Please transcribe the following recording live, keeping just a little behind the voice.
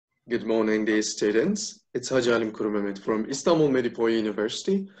Good morning, dear students. It's HALİM KURUMEHMET from İstanbul Medipol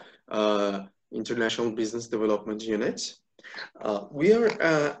University, International Business Development Unit. We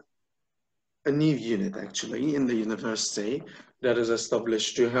are a new unit, actually, in the university that is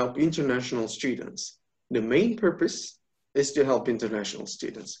established to help international students. The main purpose is to help international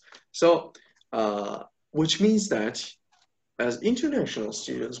students. So, which means that as international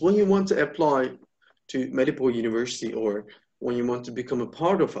students, when you want to apply to Medipol University or when you want to become a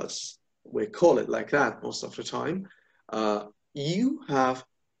part of us, we call it like that most of the time, you have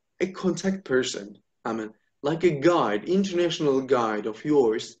a contact person, like a guide, international guide of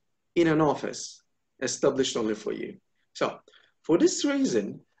yours in an office established only for you. So for this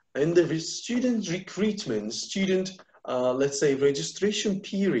reason, in the student recruitment, let's say registration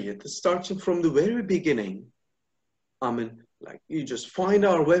period, starting from the very beginning, like you just find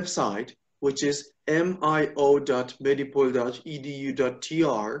our website, which is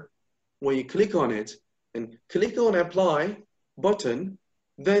mio.medipol.edu.tr. When you click on it and click on apply button,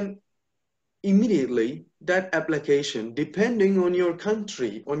 then immediately that application, depending on your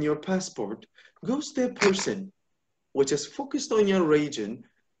country, on your passport, goes to a person which is focused on your region,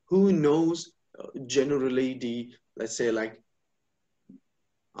 who knows generally the, let's say, like,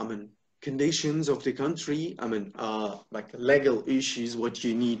 conditions of the country, like legal issues, what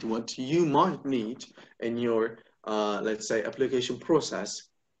you need, what you might need in your, let's say, application process,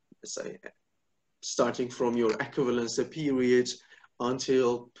 let's say, starting from your equivalency period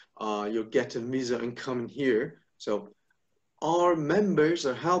until you get a visa and coming here. So our members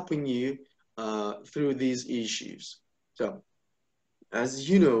are helping you through these issues. So as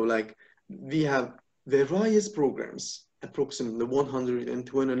you know, like, we have various programs, approximately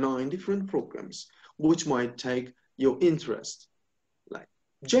 129 different programs, which might take your interest. Like,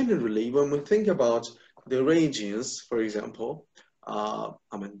 generally, when we think about the regions, for example,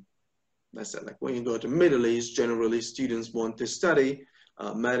 let's say, like, when you go to Middle East, generally students want to study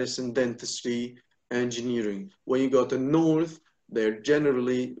medicine, dentistry, engineering. When you go to North, they're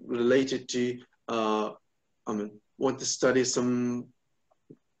generally related to, want to study some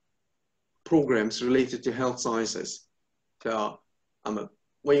programs related to health sciences. So,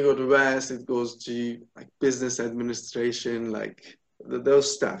 when you go to West, it goes to like business administration, like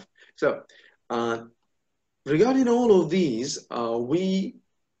those stuff. So, regarding all of these, we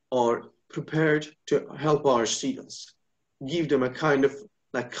are prepared to help our students, give them a kind of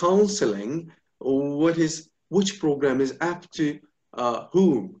like counseling, which program is apt to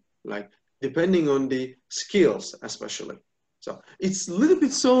whom, like depending on the skills, especially. So it's a little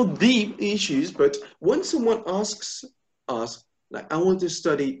bit so deep issues, but when someone asks us, like, I want to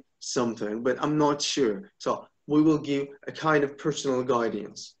study something, but I'm not sure. So we will give a kind of personal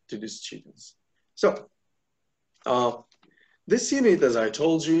guidance to the students. So this unit, as I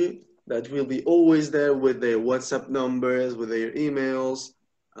told you, that will be always there with their WhatsApp numbers, with their emails,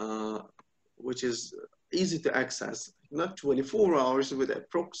 which is easy to access, not 24 hours, with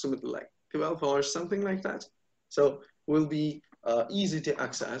approximately like 12 hours, something like that. So will be easy to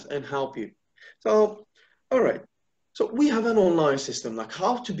access and help you. So, all right. So we have an online system, like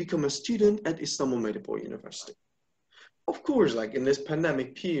how to become a student at Istanbul Medipol University. Of course, like in this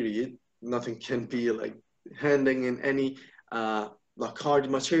pandemic period, nothing can be like handing in any like hard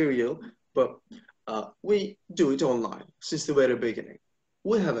material, but we do it online since the very beginning.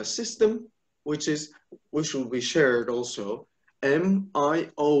 We have a system which will be shared also,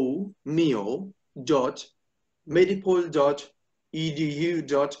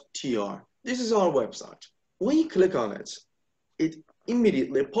 mio.medipol.edu.tr. This is our website. When you click on it, it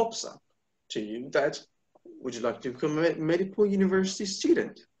immediately pops up to you that, would you like to become a Medipol University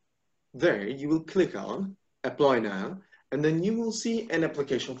student? There you will click on apply now, and then you will see an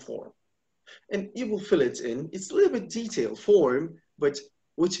application form. And you will fill it in. It's a little bit detailed form, but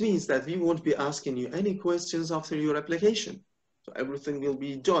which means that we won't be asking you any questions after your application. So everything will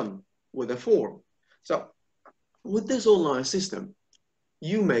be done with a form. So with this online system,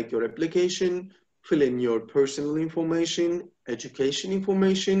 you make your application, fill in your personal information, education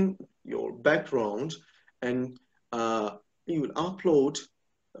information, your background, and you will upload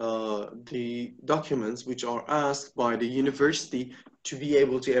the documents which are asked by the university to be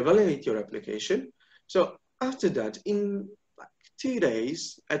able to evaluate your application. So after that, in like 2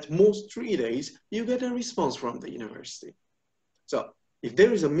 days, at most 3 days, you get a response from the university. So if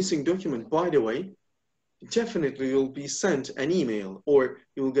there is a missing document, by the way, definitely you'll be sent an email, or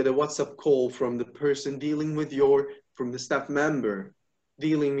you'll get a WhatsApp call from the person dealing with from the staff member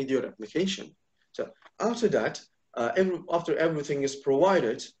dealing with your application. So after that, after everything is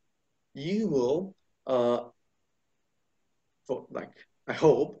provided, you will, I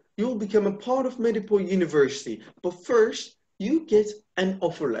hope, you'll become a part of Medipol University. But first, you get an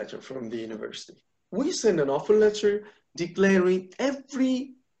offer letter from the university. We send an offer letter declaring every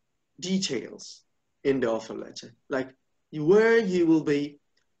details in the offer letter, like where you will be,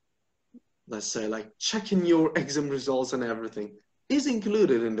 let's say, like checking your exam results and everything is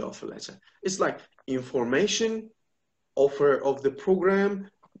included in the offer letter. It's like information, offer of the program,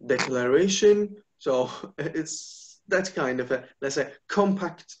 declaration. So it's that kind of a, let's say,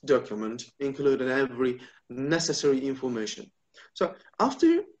 compact document, including every necessary information. So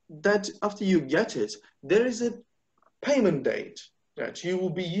after that, after you get it, there is a payment date that you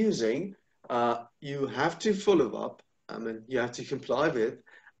will be using. You have to follow up. I mean, you have to comply with.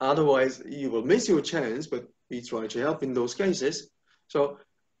 Otherwise, you will miss your chance, but we try to help in those cases. So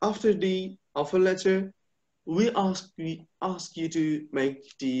after the offer letter, we ask you to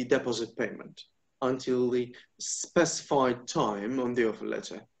make the deposit payment until the specified time on the offer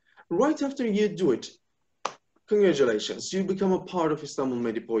letter. Right after you do it, congratulations, you become a part of Istanbul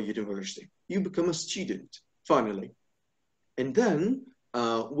Medipol University. You become a student, finally. And then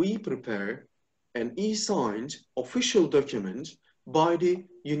we prepare an e-signed official document by the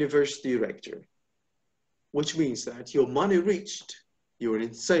university rector, which means that your money reached, you're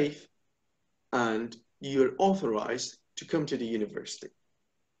in safe, and you're authorized to come to the university.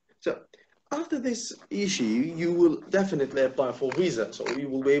 So after this issue, you will definitely apply for visa. So you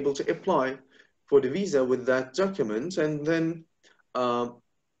will be able to apply for the visa with that document, and then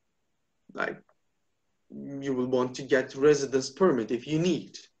like you will want to get residence permit if you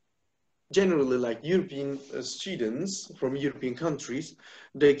need. Generally, like European students from European countries,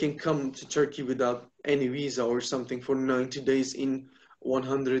 they can come to Turkey without any visa or something for 90 days in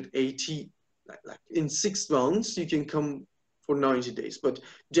 180, like in 6 months, you can come for 90 days. But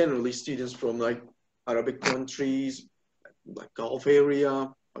generally, students from like Arabic countries, like Gulf area,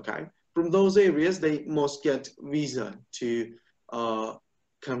 okay, from those areas, they must get visa to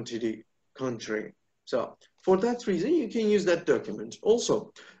come to the country. So for that reason, you can use that document.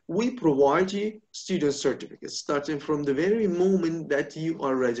 Also, we provide you student certificates starting from the very moment that you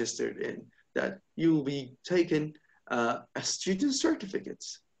are registered in, that you will be taken a student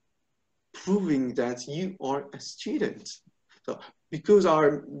certificates proving that you are a student. So because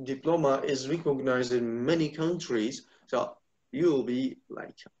our diploma is recognized in many countries, so you will be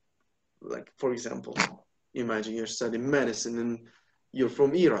like for example, imagine you're studying medicine and you're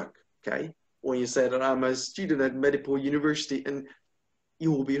from Iraq, okay? When you say that I'm a student at Medipol University, and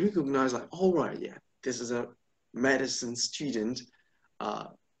you will be recognized like, all right, yeah, this is a medicine student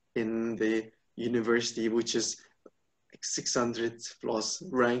in the university, which is like 600 plus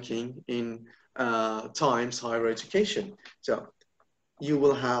ranking in Times Higher Education. So you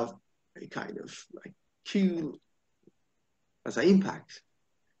will have a kind of like cool as an impact.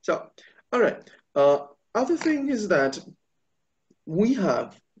 So, all right. Other thing is that we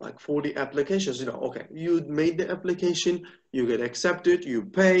have like for the applications, you know, okay, you made the application, you get accepted, you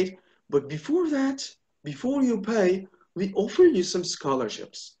paid, but before that, before you pay, we offer you some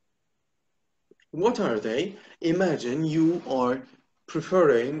scholarships. What are they? Imagine you are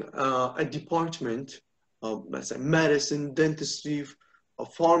preferring a department of, let's say, medicine, dentistry,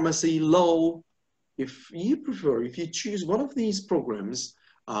 pharmacy, law. If you choose one of these programs,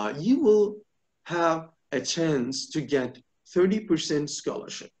 you will have a chance to get 30%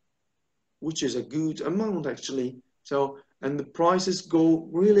 scholarship, which is a good amount actually. So, and the prices go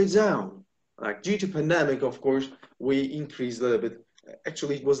really down. Like due to pandemic, of course, we increased a little bit.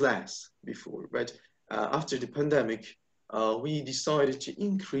 Actually, it was less before, but after the pandemic, we decided to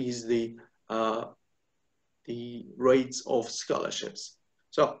increase the rates of scholarships.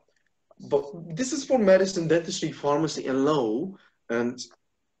 So, but this is for medicine, dentistry, pharmacy, and law. And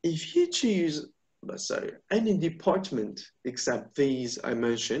if you choose, let's say, any department except these I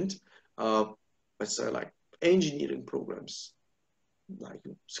mentioned, let's say like engineering programs, like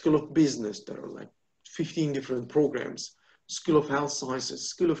School of Business, there are like 15 different programs, School of Health Sciences,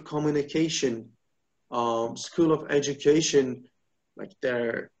 School of Communication, School of Education, like there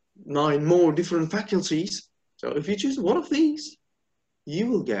are 9 more different faculties. So if you choose one of these, you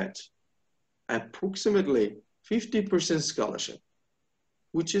will get approximately 50% scholarship,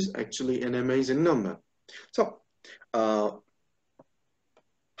 which is actually an amazing number. So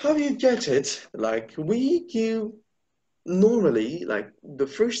how you get it? Like we give normally like the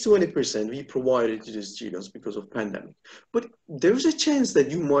first 20% we provided to the students because of pandemic, but there's a chance that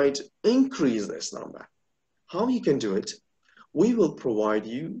you might increase this number. How you can do it? We will provide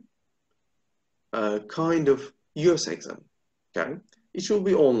you a kind of US exam, okay? It will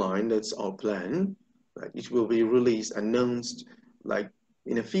be online, that's our plan. Like it will be released, announced like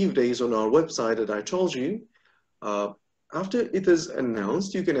in a few days on our website that I told you. After it is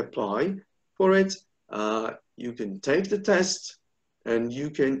announced, you can apply for it. You can take the test, and you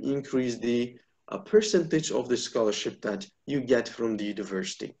can increase the percentage of the scholarship that you get from the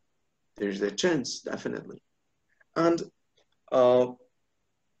university. There's a chance, definitely. And so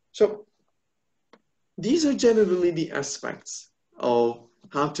these are generally the aspects of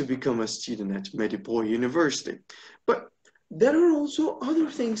how to become a student at Medipol University. But there are also other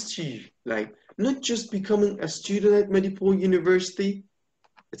things too, like not just becoming a student at Medipol University,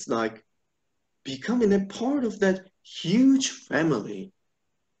 it's like becoming a part of that huge family,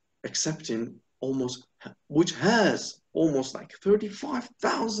 accepting which has almost like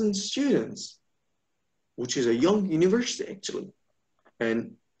 35,000 students, which is a young university actually.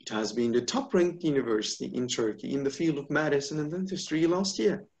 And it has been the top-ranked university in Turkey in the field of medicine and dentistry last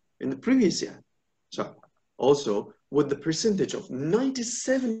year, in the previous year. So also with the percentage of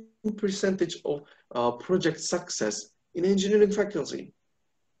 97% of project success in engineering faculty.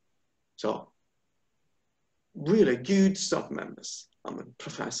 So really good staff members,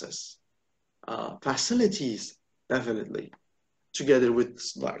 professors, facilities, definitely, together with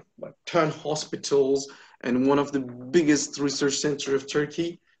like 10 hospitals and one of the biggest research centers of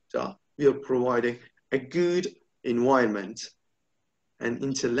Turkey. So we are providing a good environment, an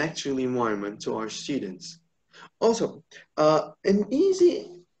intellectual environment to our students. Also, an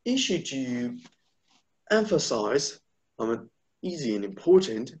easy issue to emphasize, easy and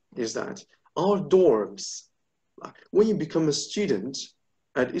important, is that our dorms, when you become a student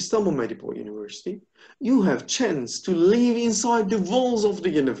at Istanbul Medipol University, you have chance to live inside the walls of the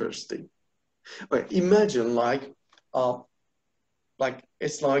university. Imagine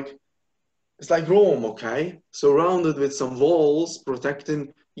it's like Rome, okay? Surrounded with some walls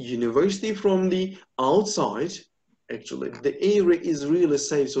protecting university from the outside. Actually, the area is really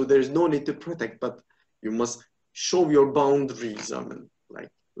safe, so there's no need to protect, but you must show your boundaries, like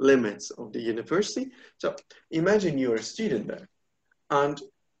limits of the university. So imagine you're a student there, and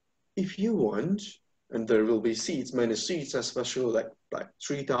if you want, and there will be seats, many seats, especially like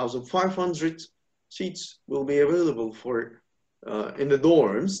 3,500 seats will be available for in the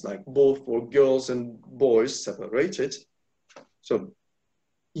dorms, like both for girls and boys separated. So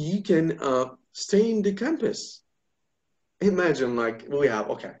you can stay in the campus. Imagine like we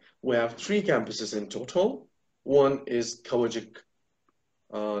have 3 campuses in total. One is Kavacık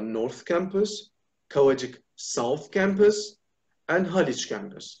North Campus, Kavacık South Campus, and Haliç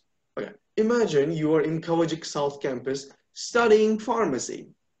Campus. Okay, imagine you are in Kavacık South Campus studying pharmacy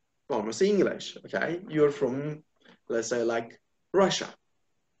English, okay? You're from, let's say, like Russia.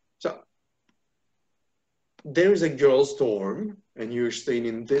 So there's a girls' dorm, and you're staying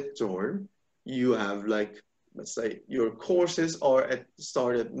in that dorm. You have like, let's say, your courses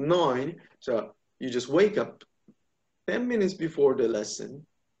start at 9, so you just wake up 10 minutes before the lesson,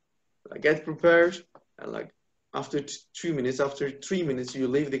 get prepared, and like after 3 minutes, you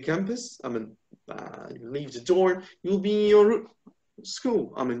leave the campus. You leave the door. You'll be in your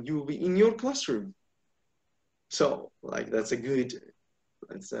school. You'll be in your classroom. So, like, that's a good,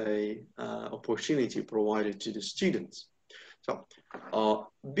 let's say, opportunity provided to the students. So,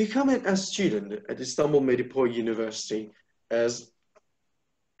 becoming a student at Istanbul Medipol University is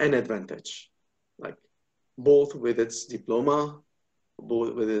an advantage, like both with its diploma,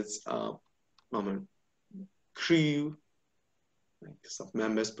 both with its crew, like staff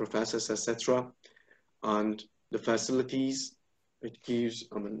members, professors, etc., and the facilities it gives,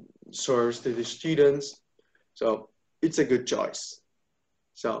 serves to the students. So it's a good choice.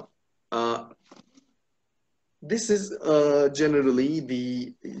 So this is generally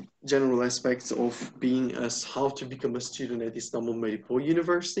the general aspects of how to become a student at Istanbul Medipol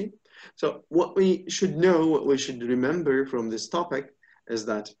University. So what we should know, what we should remember from this topic is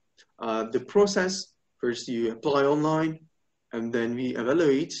that the process, first you apply online, and then we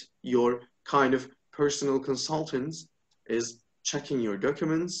evaluate your kind of personal consultants is checking your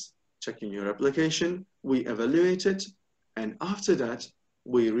documents, checking your application, we evaluate it, and after that,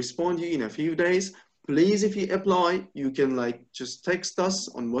 we respond to you in a few days. Please, if you apply, you can like just text us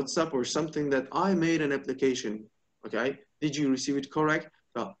on WhatsApp or something that I made an application, okay? Did you receive it correct?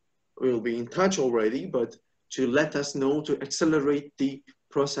 Well, we'll be in touch already, but to let us know, to accelerate the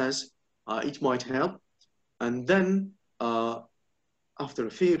process, it might help. And then after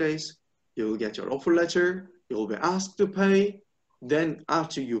a few days, you'll get your offer letter, you'll be asked to pay. Then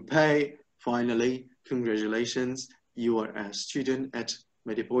after you pay, finally, congratulations, you are a student at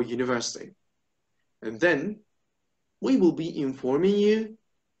Medipol University. And then we will be informing you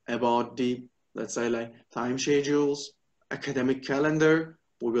about the, let's say, like time schedules, academic calendar.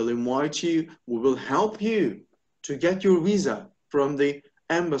 We will invite you. We will help you to get your visa from the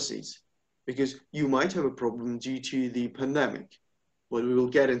embassies, because you might have a problem due to the pandemic. But we will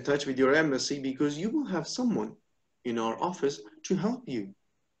get in touch with your embassy, because you will have someone in our office to help you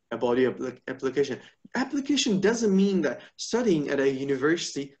about your application. Application doesn't mean that studying at a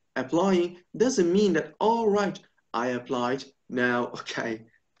university, applying doesn't mean that, all right, I applied, now, okay,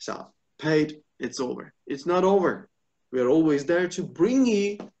 so paid, it's over. It's not over. We are always there to bring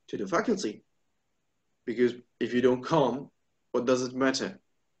you to the faculty, because if you don't come, what does it matter?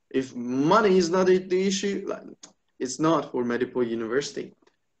 If money is not the issue, like, it's not for Medipol University.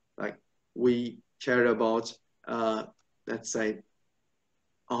 Like, we care about, let's say,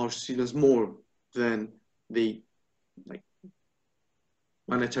 our students more than the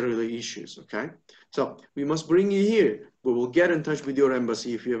monetary issues, okay? So we must bring you here. We will get in touch with your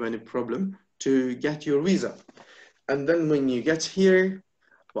embassy if you have any problem to get your visa. And then when you get here,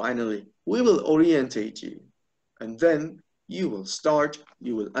 finally, we will orientate you. And then you will start,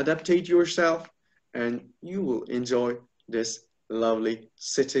 you will adaptate yourself, and you will enjoy this lovely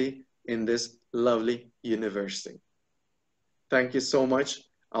city in this lovely university. Thank you so much.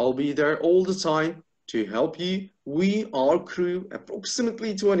 I'll be there all the time to help you. We, our crew,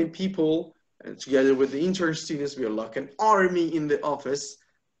 approximately 20 people, and together with the intern students, we are like an army in the office.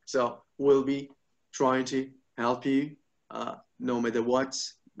 So we'll be trying to help you no matter what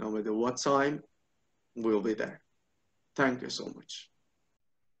time, we'll be there. Thank you so much.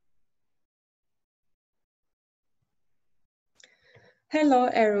 Hello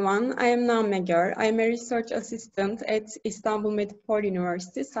everyone, I am NAZME. I am a research assistant at Istanbul Medipol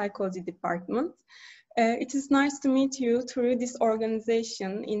University Psychology Department. It is nice to meet you through this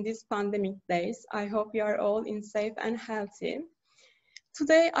organization in these pandemic days. I hope you are all safe and healthy.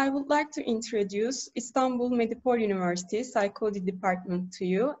 Today, I would like to introduce Istanbul Medipol University Psychology Department to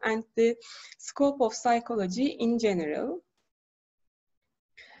you and the scope of psychology in general.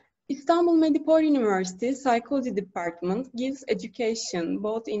 Istanbul Medipol University Psychology Department gives education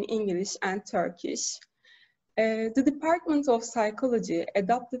both in English and Turkish. The Department of Psychology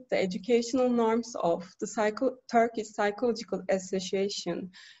adopted the educational norms of the Turkish Psychological Association,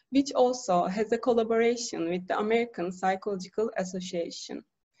 which also has a collaboration with the American Psychological Association.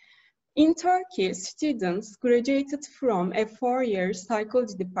 In Turkey, students graduated from a 4-year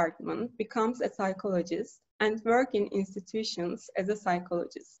psychology department becomes a psychologist and work in institutions as a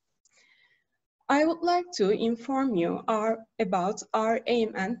psychologist. I would like to inform you about our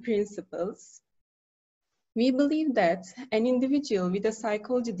aim and principles. We believe that an individual with a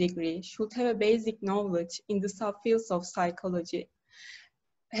psychology degree should have a basic knowledge in the subfields of psychology,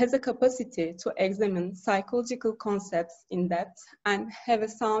 has a capacity to examine psychological concepts in depth, and have a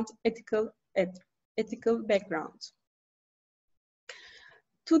sound ethical background.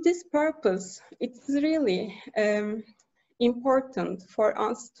 To this purpose, it's really important for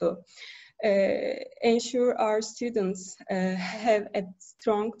us to ensure our students have a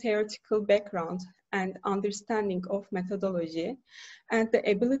strong theoretical background and understanding of methodology, and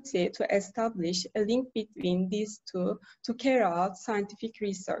the ability to establish a link between these two to carry out scientific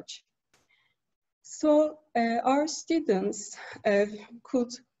research. So our students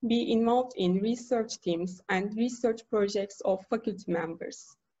could be involved in research teams and research projects of faculty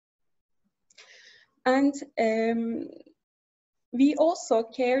members. And we also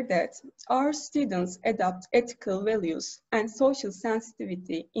care that our students adopt ethical values and social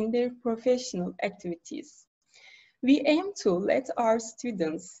sensitivity in their professional activities. We aim to let our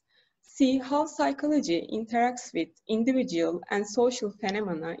students see how psychology interacts with individual and social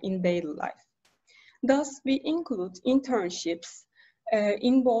phenomena in daily life. Thus, we include internships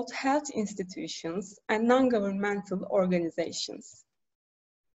in both health institutions and non-governmental organizations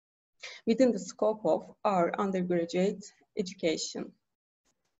within the scope of our undergraduate education.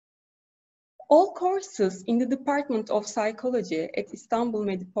 All courses in the Department of Psychology at Istanbul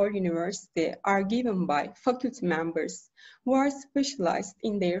Medipol University are given by faculty members who are specialized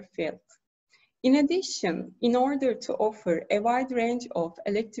in their field. In addition, in order to offer a wide range of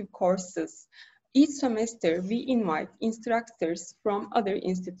elective courses, each semester we invite instructors from other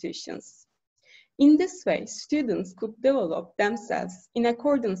institutions. In this way, students could develop themselves in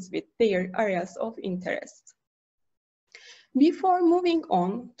accordance with their areas of interest. Before moving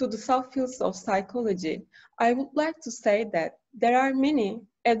on to the subfields of psychology, I would like to say that there are many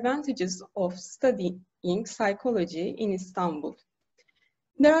advantages of studying psychology in Istanbul.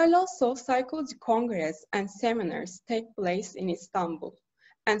 There are lots of psychology congresses and seminars take place in Istanbul,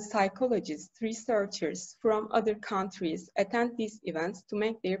 and psychologists, researchers from other countries attend these events to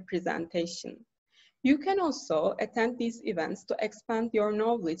make their presentation. You can also attend these events to expand your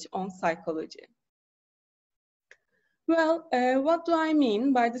knowledge on psychology. Well, what do I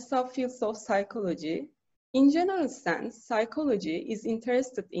mean by the subfields of psychology? In general sense, psychology is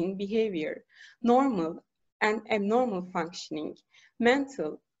interested in behavior, normal and abnormal functioning,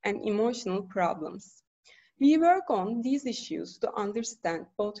 mental and emotional problems. We work on these issues to understand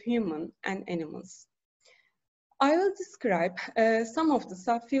both human and animals. I will describe some of the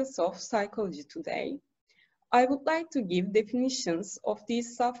subfields of psychology today. I would like to give definitions of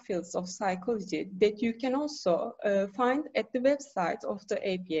these subfields of psychology that you can also find at the website of the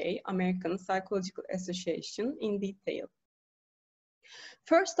APA, American Psychological Association, in detail.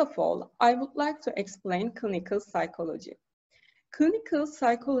 First of all, I would like to explain clinical psychology. Clinical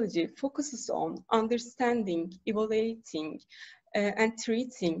psychology focuses on understanding, evaluating, and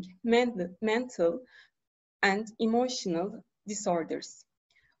treating mental and emotional disorders.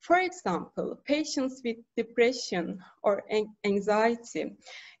 For example, patients with depression or anxiety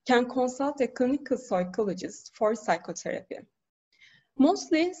can consult a clinical psychologist for psychotherapy.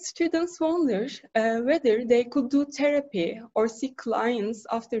 Mostly, students wonder whether they could do therapy or see clients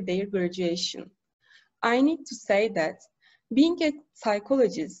after their graduation. I need to say that being a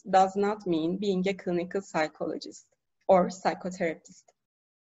psychologist does not mean being a clinical psychologist or psychotherapist.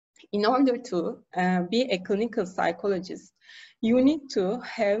 In order to be a clinical psychologist, you need to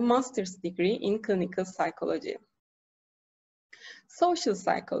have a master's degree in clinical psychology. Social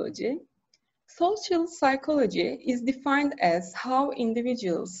psychology. Social psychology is defined as how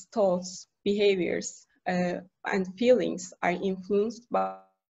individuals' thoughts, behaviors, and feelings are influenced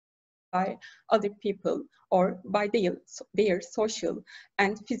by other people or by their social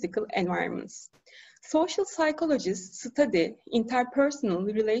and physical environments. Social psychologists study interpersonal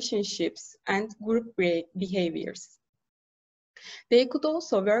relationships and group behaviors. They could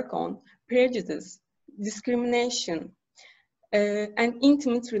also work on prejudice, discrimination, and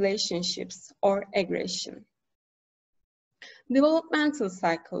intimate relationships or aggression. Developmental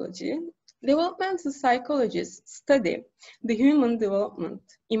psychology. Developmental psychologists study the human development,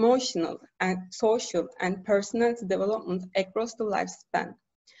 emotional and social and personality development across the lifespan.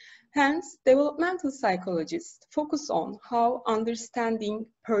 Hence, developmental psychologists focus on how understanding,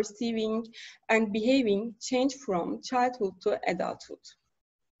 perceiving, and behaving change from childhood to adulthood.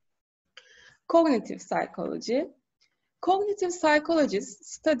 Cognitive psychology. Cognitive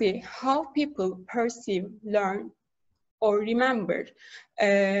psychologists study how people perceive, learn, or remember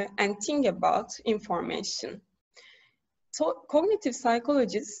and think about information. So, cognitive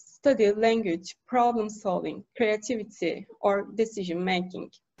psychologists study language, problem solving, creativity, or decision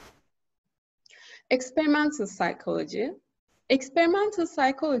making. Experimental psychology. Experimental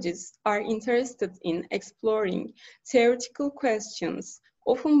psychologists are interested in exploring theoretical questions,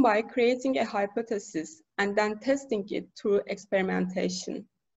 often by creating a hypothesis and then testing it through experimentation.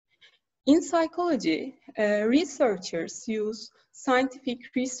 In psychology, researchers use scientific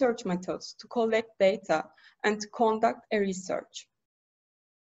research methods to collect data and to conduct a research.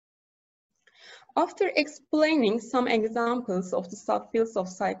 After explaining some examples of the subfields of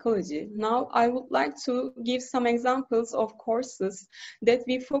psychology, now I would like to give some examples of courses that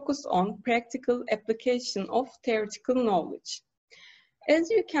we focus on practical application of theoretical knowledge. As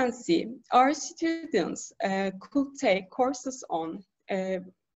you can see, our students could take courses on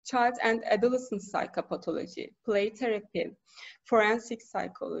child and adolescent psychopathology, play therapy, forensic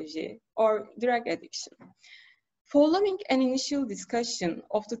psychology, or drug addiction. Following an initial discussion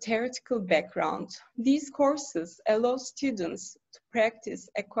of the theoretical background, these courses allow students to practice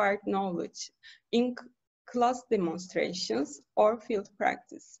acquired knowledge in class demonstrations or field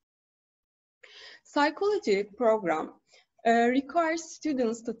practice. Psychology program requires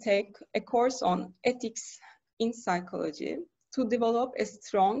students to take a course on ethics in psychology to develop a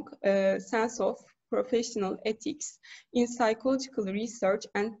strong sense of professional ethics in psychological research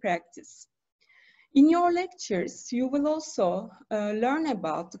and practice. In your lectures, you will also learn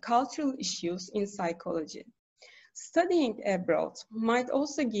about the cultural issues in psychology. Studying abroad might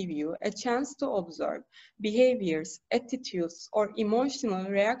also give you a chance to observe behaviors, attitudes, or emotional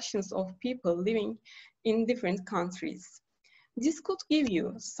reactions of people living in different countries. This could give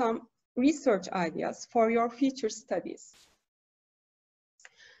you some research ideas for your future studies.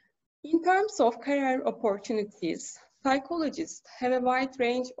 In terms of career opportunities, psychologists have a wide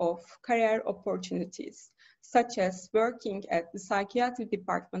range of career opportunities, such as working at the psychiatry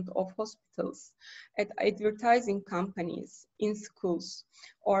department of hospitals, at advertising companies, in schools,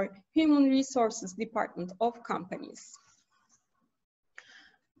 or human resources department of companies.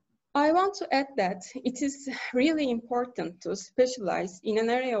 I want to add that it is really important to specialize in an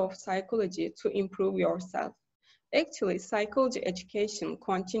area of psychology to improve yourself. Actually, psychology education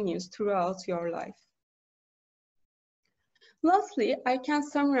continues throughout your life. Lastly, I can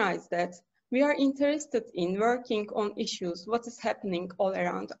summarize that we are interested in working on issues, what is happening all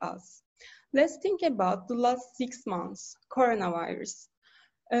around us. Let's think about the last 6 months, coronavirus,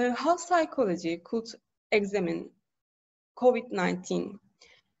 how psychology could examine COVID-19.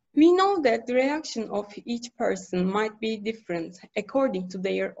 We know that the reaction of each person might be different according to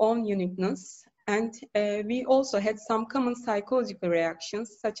their own uniqueness, and we also had some common psychological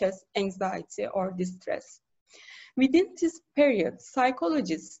reactions such as anxiety or distress. Within this period,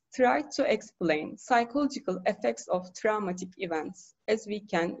 psychologists tried to explain psychological effects of traumatic events, as we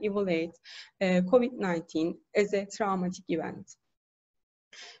can evaluate COVID-19 as a traumatic event.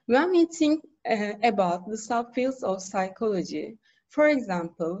 When we think about the subfields of psychology, for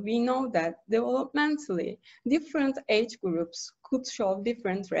example, we know that developmentally different age groups could show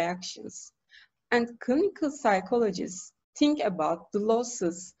different reactions. And clinical psychologists think about the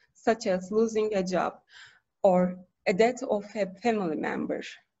losses such as losing a job or a death of a family member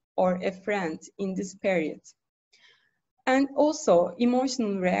or a friend in this period. And also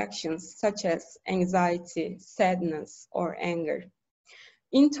emotional reactions such as anxiety, sadness, or anger.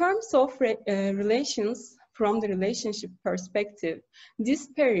 In terms of relations, from the relationship perspective, this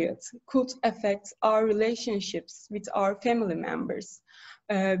period could affect our relationships with our family members,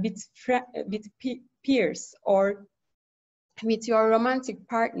 with peers, or with your romantic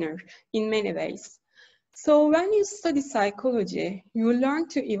partner in many ways. So when you study psychology, you learn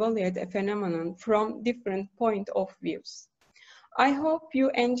to evaluate a phenomenon from different points of views. I hope you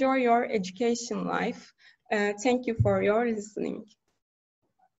enjoy your education life. Thank you for your listening.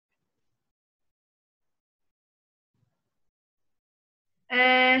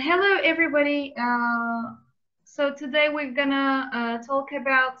 Hello, everybody. So today we're gonna talk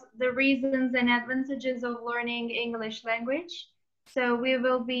about the reasons and advantages of learning English language. So we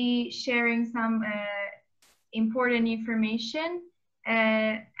will be sharing some important information.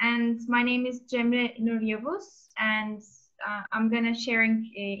 And my name is CEMRENUR YAVUZ, and I'm gonna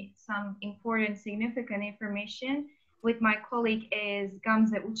sharing some important, significant information with my colleague is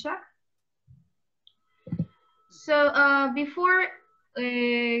GAMZE UÇAK. So before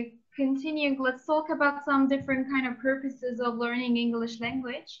continuing, let's talk about some different kind of purposes of learning English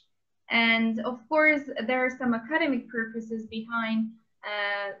language. And of course, there are some academic purposes behind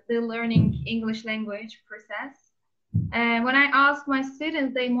the learning English language process. And when I ask my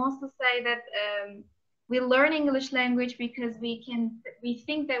students, they mostly say that we learn English language because we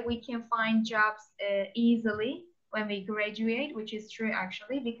think that we can find jobs easily when we graduate, which is true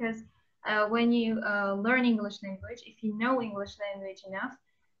actually, because when you learn English language, if you know English language enough,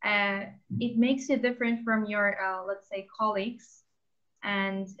 it makes you different from your, let's say, colleagues.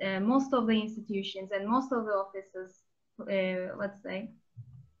 And most of the institutions and most of the offices, let's say,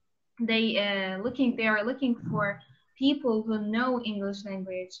 they are looking for people who know English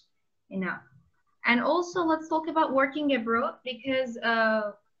language enough. And also, let's talk about working abroad, because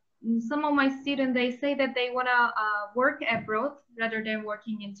some of my students, they say that they want to work abroad rather than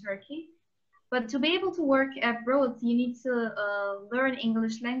working in Turkey. But to be able to work abroad, you need to learn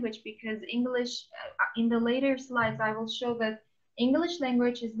English language, because English, in the later slides, I will show that English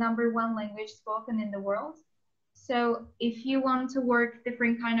language is #1 language spoken in the world. So if you want to work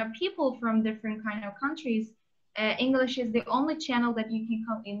different kind of people from different kind of countries, English is the only channel that you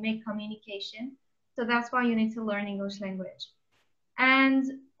can make communication. So that's why you need to learn English language. And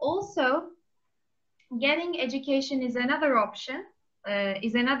also, getting education is another option,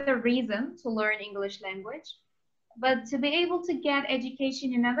 is another reason to learn English language. But to be able to get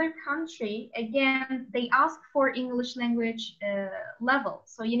education in another country, again, they ask for English language level.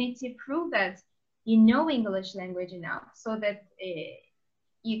 So you need to prove that you know English language enough so that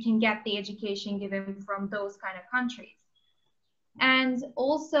you can get the education given from those kind of countries. And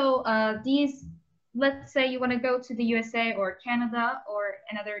also let's say you want to go to the USA or Canada or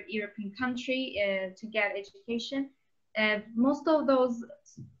another European country to get education. Most of those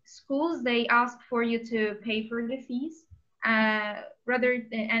schools, they ask for you to pay for the fees,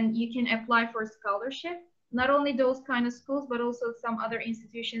 and you can apply for scholarship. Not only those kind of schools, but also some other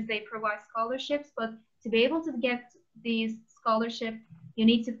institutions, they provide scholarships. But to be able to get these scholarships, you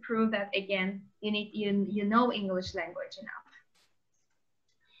need to prove that, again, you know English language enough.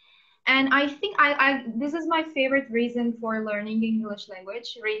 And I think this is my favorite reason for learning English language,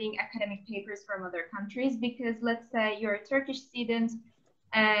 reading academic papers from other countries, because let's say you're a Turkish student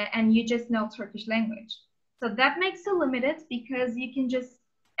and you just know Turkish language. So that makes you limited, because you can just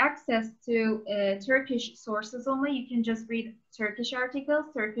access to Turkish sources only. You can just read Turkish articles,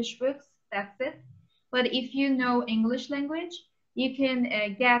 Turkish books, that's it. But if you know English language, you can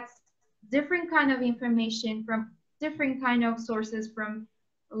get different kind of information from different kind of sources from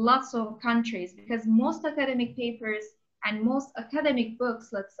lots of countries, because most academic papers and most academic books,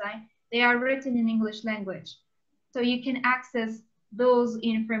 let's say, they are written in English language. So you can access those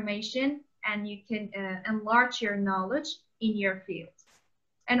information and you can enlarge your knowledge in your field.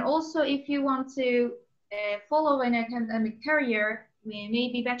 And also, if you want to follow an academic career,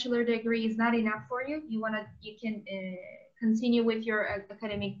 maybe bachelor degree is not enough for you. You can continue with your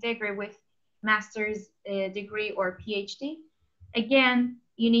academic degree with master's degree or PhD. Again,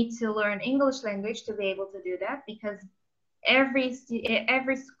 you need to learn English language to be able to do that, because every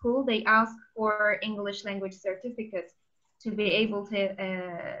school, they ask for English language certificates to be able to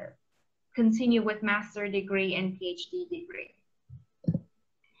continue with master degree and PhD degree.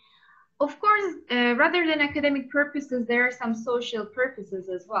 Of course, rather than academic purposes, there are some social purposes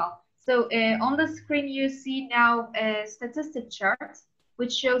as well. So on the screen, you see now a statistic chart,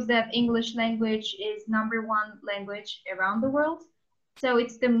 which shows that English language is #1 language around the world. So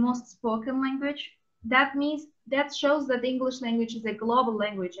it's the most spoken language. That shows that the English language is a global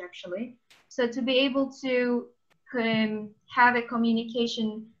language, actually. So to be able to have a communication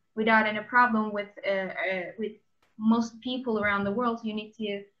without any problem with most people around the world, you need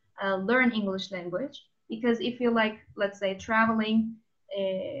to learn English language. Because if you like, let's say, traveling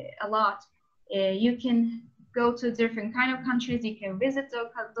a lot, you can go to different kind of countries, you can visit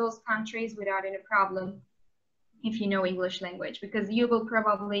those countries without any problem if you know English language, because you will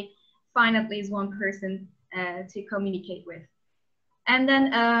probably find at least one person to communicate with. And then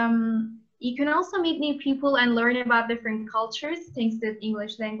you can also meet new people and learn about different cultures thanks to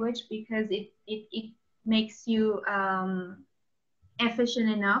English language, because it makes you efficient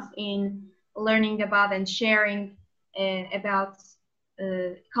enough in learning about and sharing about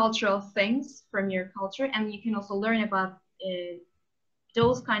cultural things from your culture, and you can also learn about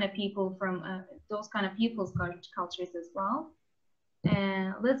those kind of people from those kind of people's cultures as well.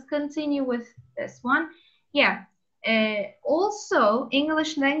 Let's continue with this one. Yeah. Also,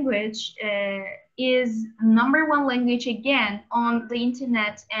 English language is #1 language again on the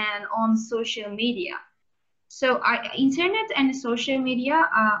internet and on social media. So internet and social media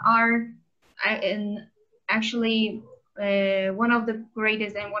are actually one of the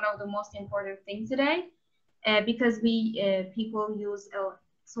greatest and one of the most important things today, because people use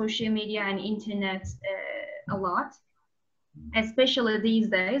social media and internet a lot, especially these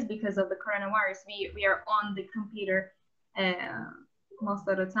days because of the coronavirus. We are on the computer most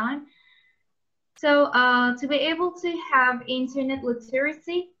of the time. So to be able to have internet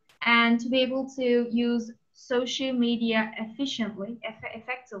literacy and to be able to use social media efficiently,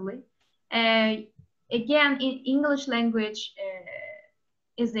 effectively, again, English language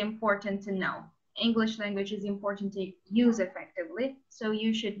is important to know. English language is important to use effectively. So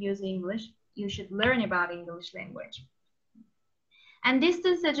you should use English. You should learn about English language. And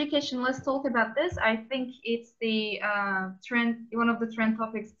distance education, let's talk about this. I think it's the trend, one of the trend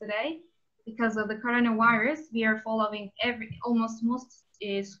topics today. Because of the coronavirus, we are following almost most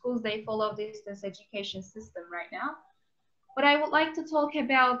schools, they follow distance education system right now. But I would like to talk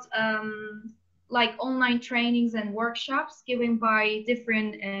about like online trainings and workshops given by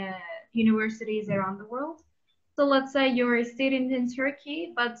different universities around the world. So let's say you're a student in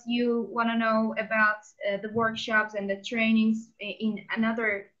Turkey, but you want to know about the workshops and the trainings in another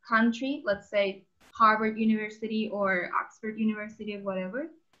country, let's say Harvard University or Oxford University or whatever.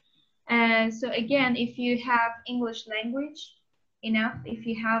 So again, if you have English language enough, if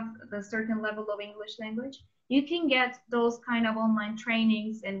you have the certain level of English language, you can get those kind of online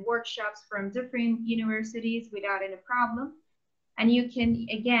trainings and workshops from different universities without any problem. And you can,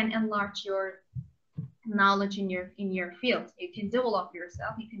 again, enlarge your knowledge in your field. You can develop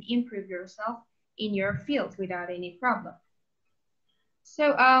yourself, you can improve yourself in your field without any problem. So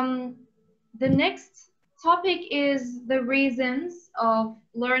the next topic is the reasons of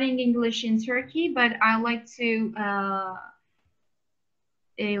learning English in Turkey, but I like to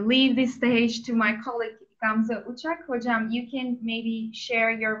leave this stage to my colleague GAMZE UÇAK. Hocam, you can maybe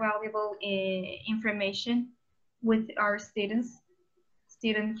share your valuable information with our student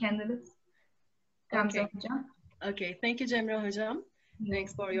candidates. GAMZE Hocam. Okay, thank you, Cemre Hocam.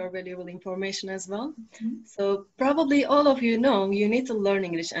 Thanks for your valuable information as well. So probably all of you know you need to learn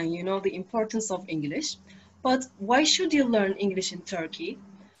English and you know the importance of English. But why should you learn English in Turkey?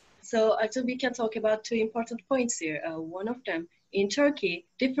 So actually we can talk about two important points here. One of them, in Turkey,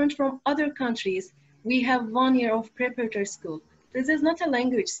 different from other countries, we have 1 year of preparatory school. this is not a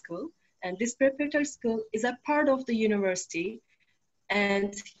language school, and this preparatory school is a part of the university,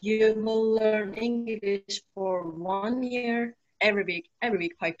 and you will learn English for 1 year, every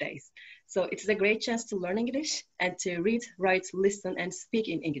week, 5 days. So it's a great chance to learn English and to read, write, listen, and speak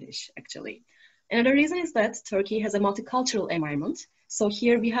in English, actually. Another reason is that Turkey has a multicultural environment. So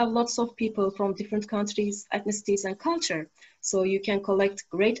here we have lots of people from different countries, ethnicities, and culture. So you can collect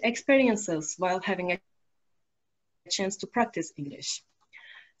great experiences while having a chance to practice English.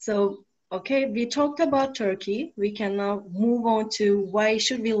 So, okay, we talked about Turkey. We can now move on to why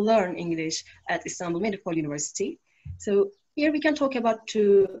should we learn English at Istanbul Medipol University. So here we can talk about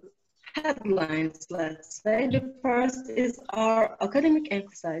two headlines, let's say. The first is our academic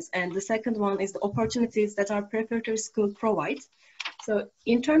emphasis, and the second one is the opportunities that our preparatory school provides. So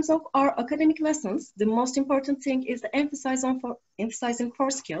in terms of our academic lessons, the most important thing is the emphasizing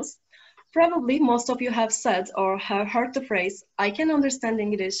core skills. Probably most of you have said or have heard the phrase, I can understand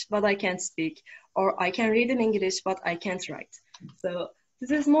English, but I can't speak, or I can read in English, but I can't write. So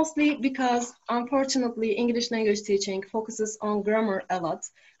this is mostly because, unfortunately, English language teaching focuses on grammar a lot.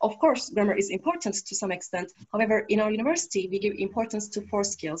 Of course, grammar is important to some extent. However, in our university, we give importance to 4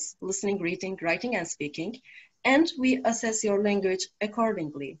 skills: listening, reading, writing, and speaking. And we assess your language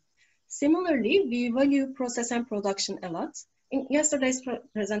accordingly. Similarly, we value process and production a lot. In yesterday's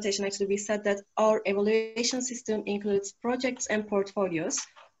presentation, actually, we said that our evaluation system includes projects and portfolios.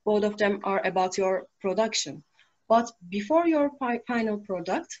 Both of them are about your production. But before your final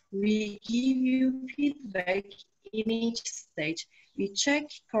product, we give you feedback in each stage. We check,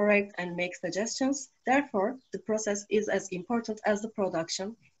 correct, and make suggestions. Therefore, the process is as important as the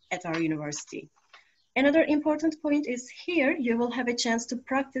production at our university. Another important point is here you will have a chance to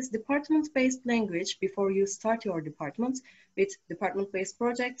practice department-based language before you start your department with department-based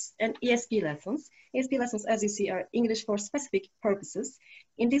projects and ESP lessons. ESP lessons, as you see, are English for specific purposes.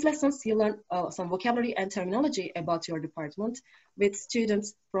 In these lessons, you learn some vocabulary and terminology about your department with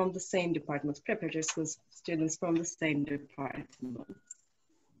students from the same department, preparatory school students from the same department.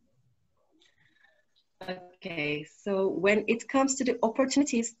 Okay, so when it comes to the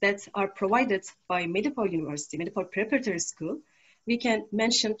opportunities that are provided by Medipol University, Medipol Preparatory School, we can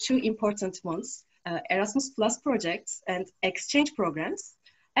mention 2 important ones, Erasmus Plus projects and exchange programs.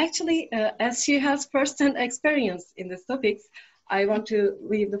 Actually, as she has first-hand experience in these topics, I want to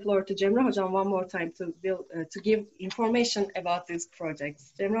leave the floor to Cemre Hocam one more time to give information about these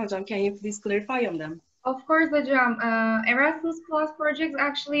projects. Cemre Hocam, can you please clarify on them? Of course, Hocam. Erasmus Plus projects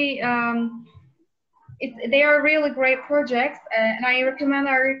actually, they are really great projects, and I recommend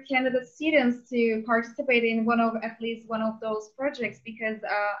our candidate students to participate in at least one of those projects, because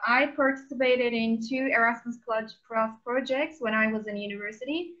I participated in 2 Erasmus Plus projects when I was in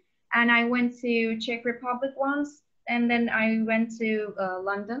university, and I went to Czech Republic once, and then I went to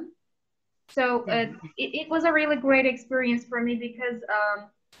London. So it was a really great experience for me, because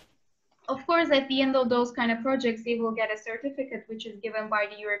of course, at the end of those kind of projects, you will get a certificate which is given by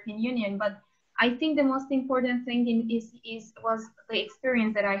the European Union, but I think the most important thing was the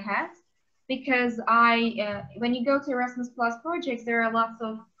experience that I had, because when you go to Erasmus Plus projects, there are lots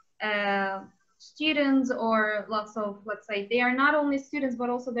of students, or lots of, let's say, they are not only students, but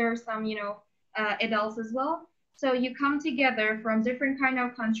also there are some, adults as well. So you come together from different kind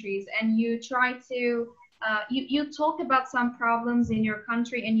of countries, and you try to, you talk about some problems in your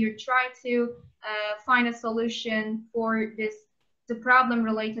country, and you try to find a solution for the problem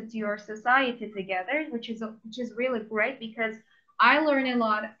related to your society together, which is really great, because I learned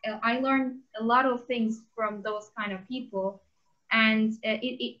a lot of things from those kind of people, and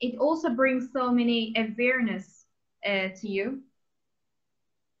it also brings so many awareness to you.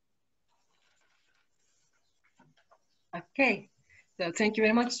 Okay, so thank you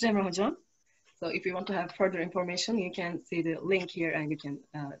very much, Cemre Hocam. So if you want to have further information, you can see the link here, and you can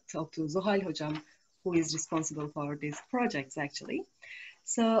talk to Zuhal Hocam, who is responsible for these projects, actually.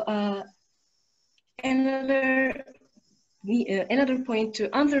 So another point to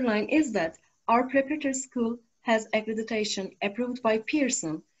underline is that our preparatory school has accreditation approved by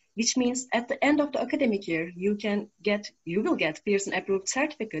Pearson, which means at the end of the academic year, you will get Pearson approved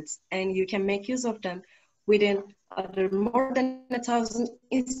certificates, and you can make use of them within more than 1,000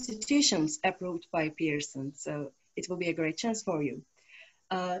 institutions approved by Pearson. So it will be a great chance for you.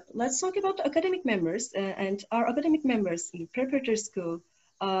 Let's talk about the academic members, and our academic members in preparatory school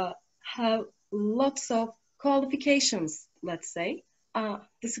have lots of qualifications, let's say.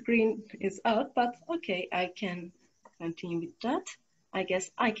 The screen is out, but okay, I can continue with that. I guess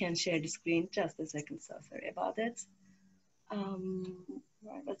I can share the screen. Just a second, so sorry about it.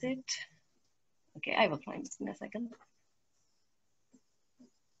 Where was it? Okay, I will find this in a second.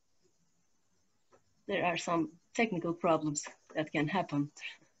 there are some technical problems that can happen.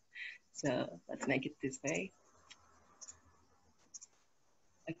 So let's make it this way.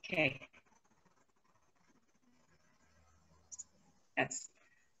 Okay. Yes.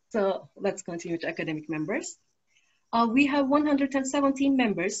 So let's continue with academic members. We have 117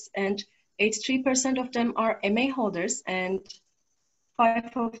 members and 83% of them are MA holders and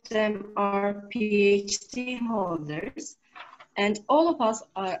 5 of them are PhD holders. And all of us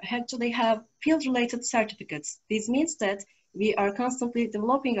actually have field-related certificates. This means that we are constantly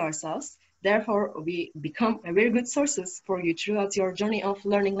developing ourselves. Therefore, we become a very good sources for you throughout your journey of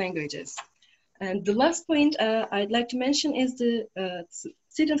learning languages. And the last point I'd like to mention is the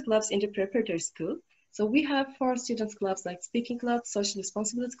student clubs in the preparatory school. So we have 4 student clubs like speaking club, social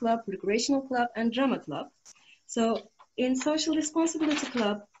responsibility club, recreational club, and drama club. So in social responsibility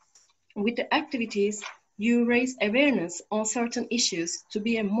club, with the activities, you raise awareness on certain issues to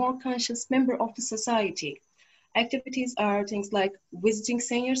be a more conscious member of the society. Activities are things like visiting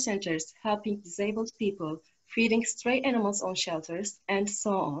senior centers, helping disabled people, feeding stray animals on shelters, and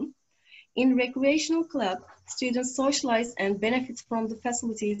so on. In recreational club, students socialize and benefit from the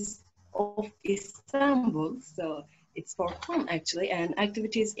facilities of Istanbul. So it's for fun actually, and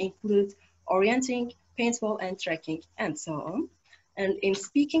activities include orienting, paintball and trekking, and so on. And in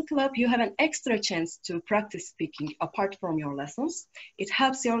speaking club, you have an extra chance to practice speaking apart from your lessons. It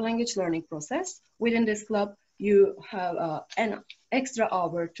helps your language learning process. Within this club, you have an extra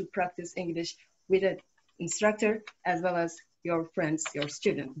hour to practice English with an instructor as well as your friends, your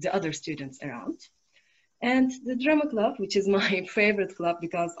students, the other students around. And the drama club, which is my favorite club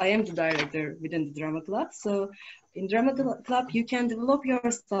because I am the director within the drama club. So in drama club, you can develop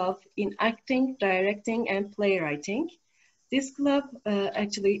yourself in acting, directing, and playwriting. This club,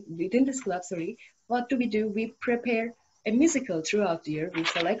 actually, within this club, sorry, what do? We prepare a musical throughout the year. We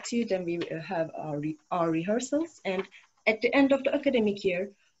select you, then we have our rehearsals. And at the end of the academic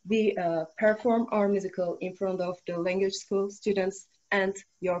year, we perform our musical in front of the language school students and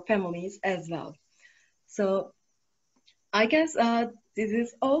your families as well. So I guess this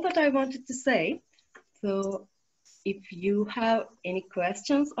is all that I wanted to say. So if you have any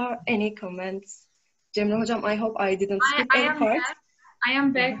questions or any comments, Cemre Hocam, I hope I didn't skip any part. I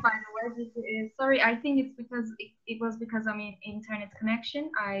am back, by the way. Sorry, I think it's because it was because of internet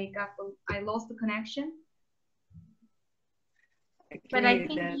connection. I lost the connection. Okay, but I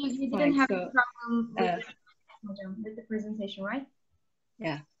think you didn't have a problem with the presentation, right?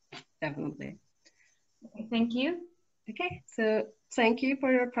 Yeah, definitely. Okay, thank you. Okay, so thank you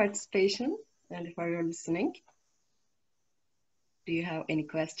for your participation and for your listening. Do you have any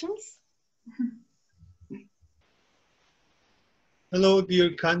questions? Hello,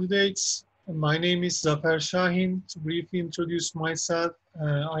 dear candidates. My name is ZAFER ŞAHİN. To briefly introduce myself,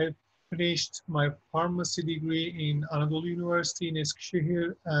 I finished my pharmacy degree in Anadolu University in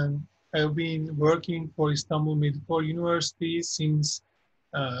Eskişehir, and I've been working for Istanbul Medical University since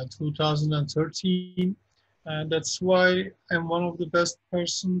 2013. And that's why I'm one of the best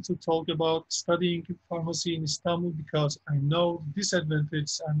person to talk about studying pharmacy in Istanbul, because I know the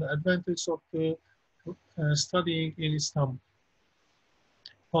disadvantage and the advantage of the studying in Istanbul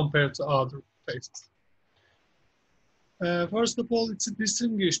compared to other places. First of all, it's a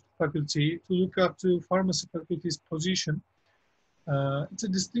distinguished faculty. To look up to pharmacy faculty's position, it's a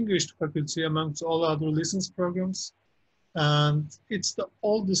distinguished faculty amongst all other license programs, and it's the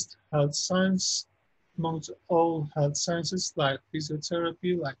oldest health science amongst all health sciences like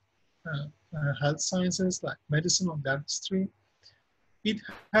physiotherapy, like health sciences, like medicine or dentistry. It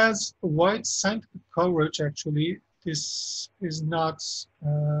has a wide scientific coverage, actually. This is not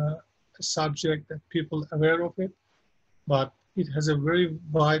a subject that people are aware of it, but it has a very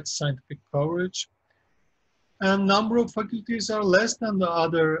wide scientific coverage. And number of faculties are less than the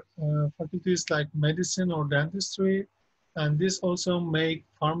other faculties like medicine or dentistry, and this also makes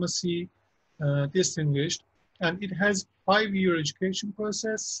pharmacy distinguished. And it has 5-year education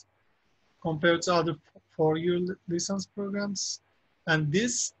process compared to other 4-year license programs, and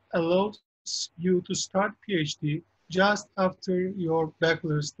this allows you to start PhD just after your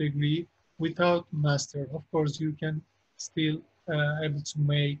bachelor's degree without master. Of course, you can still able to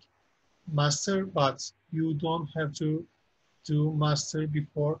make master, but you don't have to do master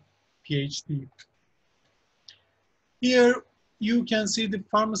before PhD. Here you can see the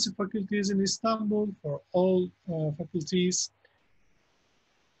pharmacy faculties in Istanbul for all faculties.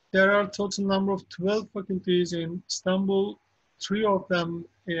 There are a total number of 12 faculties in Istanbul. 3 of them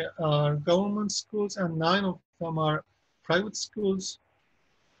are government schools and 9 of them are private schools.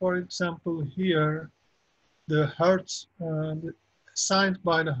 For example, here, the heart assigned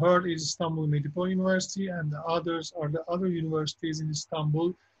by the HERD is Istanbul Medipol University, and the others are the other universities in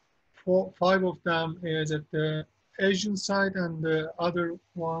Istanbul. Five of them is at the Asian side, and the other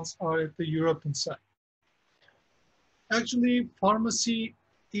ones are at the European side. Actually, pharmacy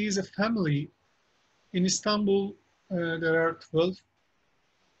is a family. In Istanbul, there are 12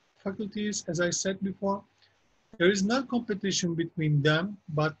 faculties, as I said before. There is no competition between them,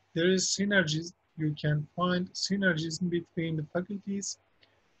 but there is synergies. You can find synergies between the faculties,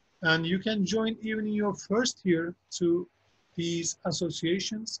 and you can join even in your first year to these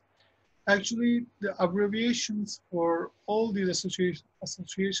associations. Actually, the abbreviations for all these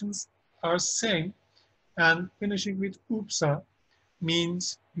associations are same, and finishing with UPSA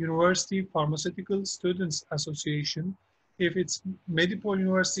means University Pharmaceutical Students Association. If it's Medipol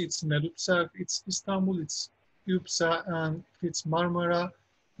University, it's MEDUPSA. If it's Istanbul, it's UPSA, and if it's Marmara,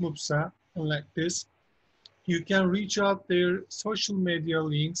 MUPSA, and like this. You can reach out their social media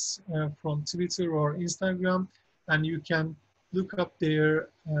links from Twitter or Instagram, and you can look up their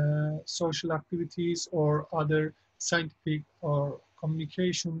social activities or other scientific or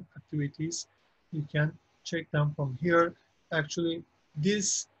communication activities. You can check them from here. Actually,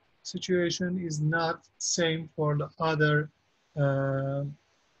 this situation is not same for the other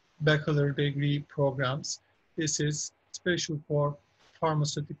bachelor degree programs. This is special for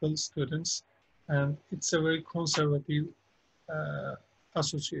pharmaceutical students, and it's a very conservative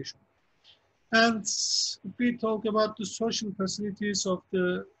association. And if we talk about the social facilities of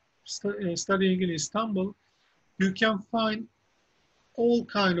the studying in Istanbul, you can find all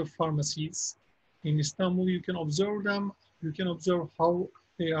kind of pharmacies. In Istanbul, you can observe them. You can observe how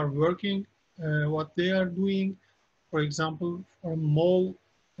they are working, what they are doing. For example, for a mall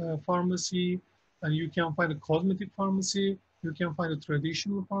pharmacy, and you can find a cosmetic pharmacy. You can find a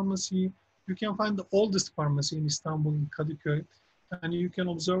traditional pharmacy. You can find the oldest pharmacy in Istanbul, in Kadıköy, and you can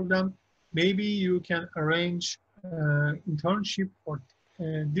observe them. Maybe you can arrange internship for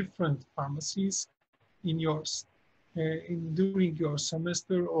different pharmacies in yours, during your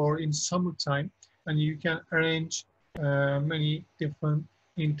semester or in summertime, and you can arrange many different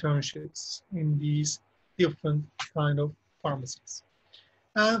internships in these different kind of pharmacies.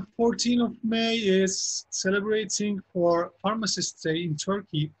 And 14th of May is celebrating for Pharmacists Day in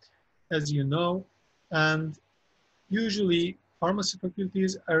Turkey, as you know, and usually pharmacy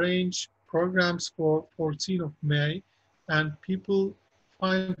faculties arrange programs for 14th of May, and people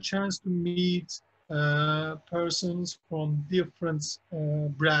find a chance to meet persons from different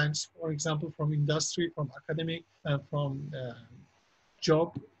branches, for example, from industry, from academic, and from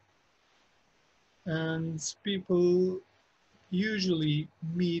job. And people usually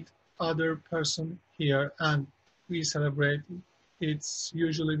meet other person here, and we celebrate. It's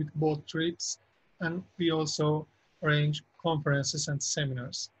usually with both trips, and we also arrange conferences and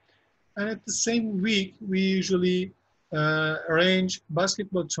seminars. And at the same week, we usually arrange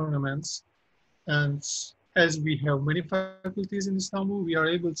basketball tournaments. And as we have many faculties in Istanbul, we are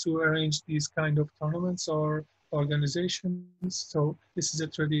able to arrange these kind of tournaments or organizations. So this is a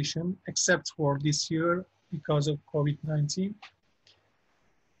tradition, except for this year because of COVID-19.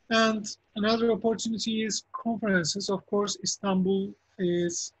 And another opportunity is conferences. Of course, Istanbul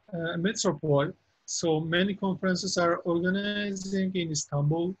is a metropole, so many conferences are organizing in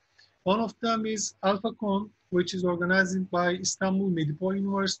Istanbul. One of them is AlphaCon, which is organized by Istanbul Medipol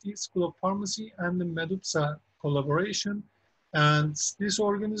University School of Pharmacy and the MEDUPSA collaboration. And this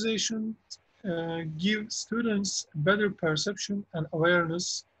organization gives students better perception and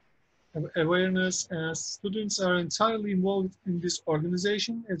awareness, as students are entirely involved in this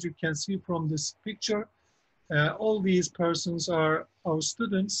organization. As you can see from this picture, all these persons are our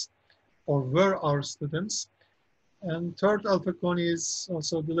students, or were our students. And third AlphaCon is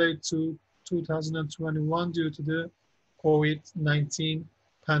also delayed to 2021 due to the COVID-19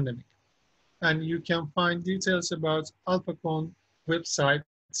 pandemic. And you can find details about AlphaCon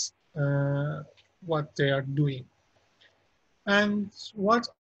websites, what they are doing. And what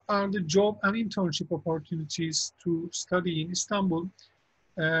are the job and internship opportunities to study in Istanbul?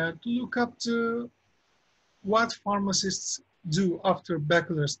 To look up to what pharmacists do after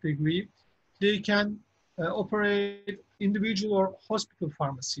bachelor's degree, they can operate individual or hospital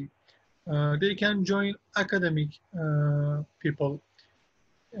pharmacy. They can join academic people.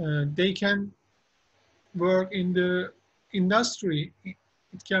 They can work in the industry.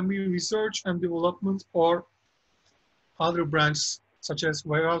 It can be research and development or other branches such as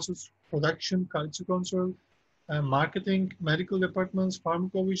warehouses, production, quality control, marketing, medical departments,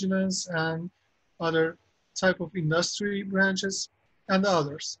 pharmacovigilance, and other type of industry branches, and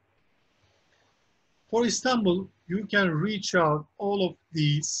others. For Istanbul, you can reach out all of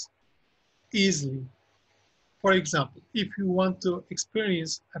these easily. For example, if you want to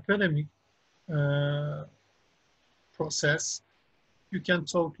experience academic process, you can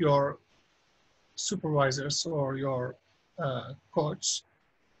talk your supervisors or your coach,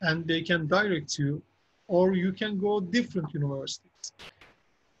 and they can direct you, or you can go different universities.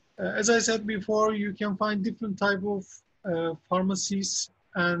 As I said before, you can find different type of pharmacies,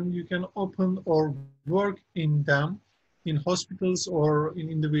 and you can open or work in them, in hospitals or in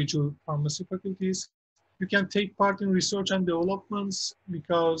individual pharmacy faculties. You can take part in research and developments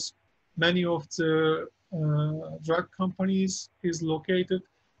because many of the drug companies is located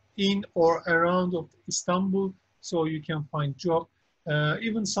in or around of Istanbul, so you can find job.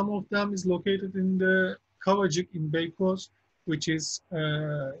 Even some of them is located in the Kavacık in Beykoz, which is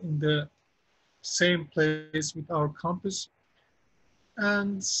in the same place with our campus.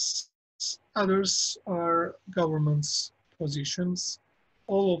 And others are government's positions.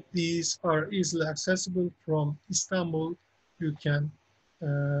 All of these are easily accessible from Istanbul. You can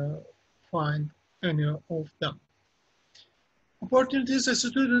find any of them. Opportunities as a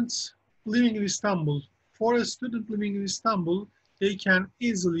student living in Istanbul. For a student living in Istanbul, they can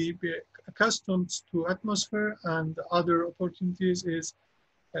easily be accustomed to atmosphere, and other opportunities is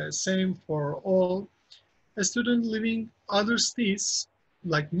same for all. A student living other states,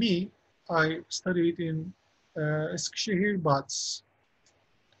 like me, I studied in Eskişehir, but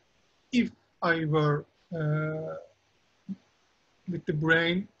if I were with the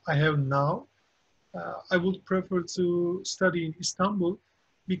brain I have now, I would prefer to study in Istanbul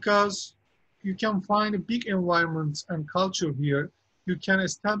because you can find a big environment and culture here. You can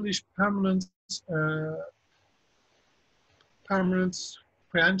establish permanent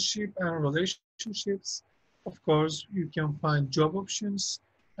friendship and relationships. Of course, you can find job options,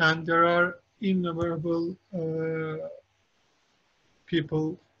 and there are innumerable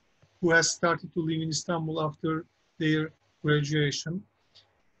people who has started to live in Istanbul after their graduation.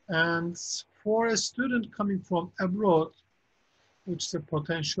 And for a student coming from abroad, which is a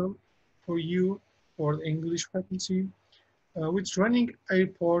potential for you or the English faculty, with running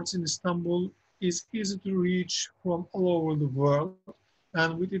airports in Istanbul is easy to reach from all over the world,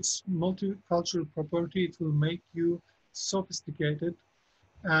 and with its multicultural property, it will make you sophisticated.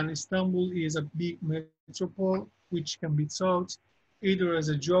 And Istanbul is a big metropole which can be taught either as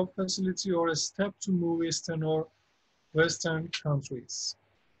a job facility or a step to move Eastern or Western countries.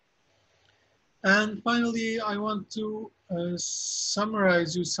 And finally, I want to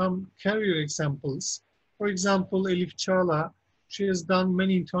summarize you some career examples. For example, Elif Çağla, she has done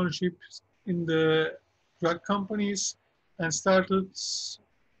many internships in the drug companies and started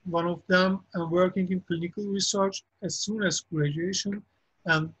one of them and working in clinical research as soon as graduation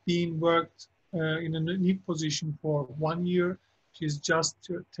and being worked in a new position for 1 year. She's just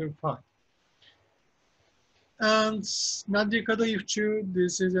 35. And Nadia Kadayıfçı,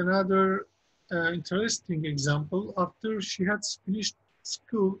 this is another interesting example. After she had finished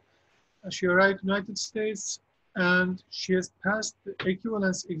school, she arrived in the United States and she has passed the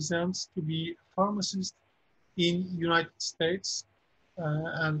equivalence exams to be a pharmacist in United States,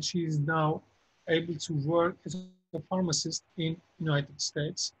 and she is now able to work as a pharmacist in United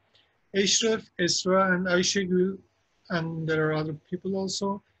States. Eşref, Esra, and Ayşegül, and there are other people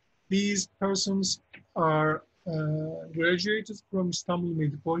also. These persons are graduated from Istanbul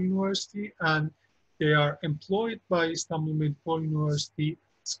Medipol University, and they are employed by Istanbul Medipol University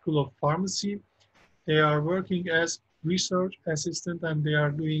School of Pharmacy. They are working as research assistant, and they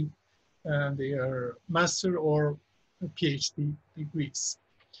are doing their master or PhD degrees.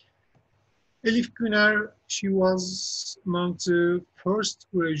 Elif Güner, she was among the first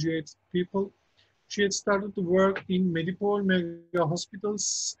graduate people. She had started to work in Medipol mega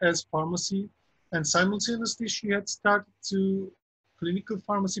hospitals as pharmacy, and simultaneously she had started to clinical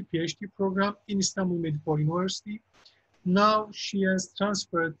pharmacy PhD program in Istanbul Medipol University. Now she has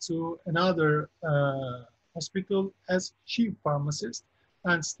transferred to another hospital as chief pharmacist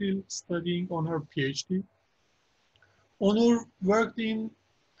and still studying on her PhD. Onur worked in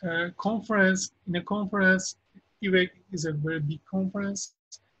a conference. IVEC is a very big conference.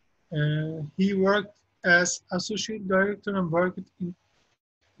 He worked as associate director and worked in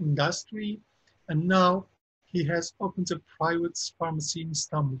industry, and now he has opened a private pharmacy in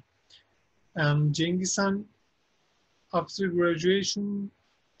Istanbul. And Cengizhan, after graduation,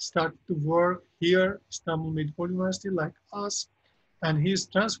 started to work here, Istanbul Medipol University, like us, and he is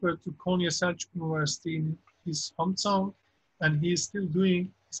transferred to Konya Selçuk University in his hometown, and he is still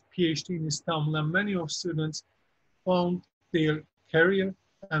doing his PhD in Istanbul. And many of students found their career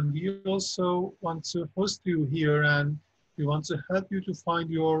And we also want to host you here, and we want to help you to find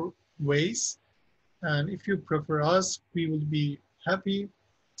your ways. And if you prefer us, we will be happy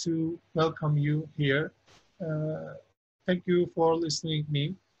to welcome you here. Thank you for listening to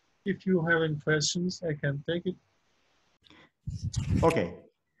me. If you have any questions, I can take it. Okay.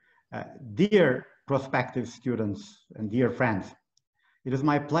 Dear prospective students and dear friends, it is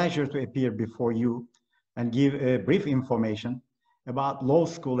my pleasure to appear before you and give a brief information about law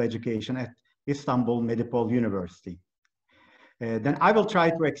school education at Istanbul Medipol University. Then I will try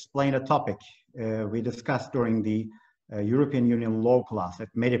to explain a topic we discussed during the European Union law class at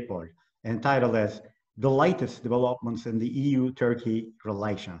Medipol, entitled as The Latest Developments in the EU-Turkey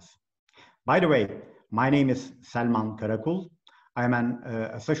Relations. By the way, my name is SELMAN KARAKUL. I am an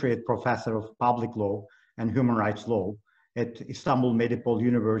associate professor of public law and human rights law at Istanbul Medipol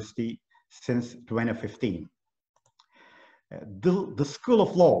University since 2015. The School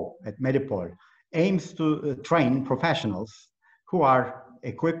of Law at Medipol aims to train professionals who are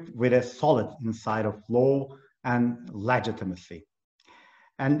equipped with a solid insight of law and legitimacy.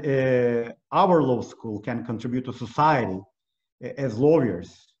 And our law school can contribute to society as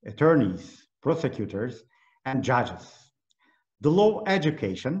lawyers, attorneys, prosecutors, and judges. The law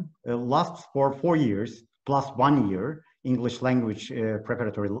education lasts for 4 years plus 1 year English language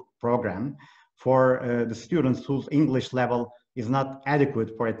preparatory program for the students whose English level is not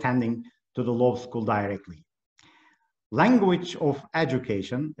adequate for attending to the law school directly. Language of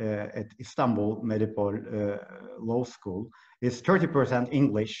education at Istanbul Medipol Law School is 30%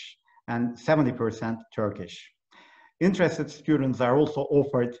 English and 70% Turkish. Interested students are also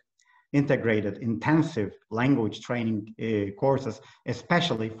offered integrated intensive language training courses,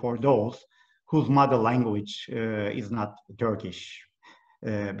 especially for those whose mother language is not Turkish,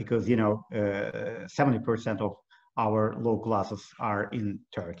 because 70% of our law classes are in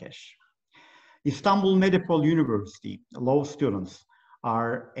Turkish. Istanbul Medipol University law students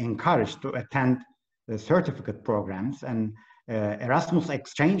are encouraged to attend the certificate programs and Erasmus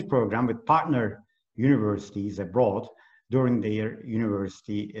exchange program with partner universities abroad during their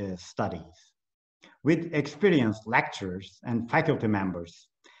university studies. With experienced lecturers and faculty members,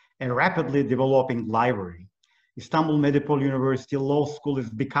 a rapidly developing library, Istanbul Medipol University Law School is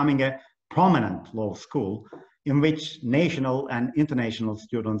becoming a prominent law school in which national and international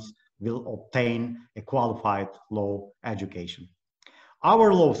students will obtain a qualified law education.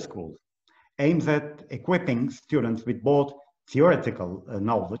 Our law school aims at equipping students with both theoretical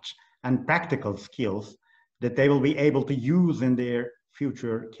knowledge and practical skills that they will be able to use in their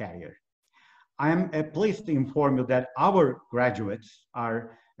future career. I am pleased to inform you that our graduates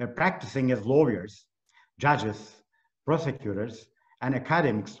are practicing as lawyers, judges, prosecutors, and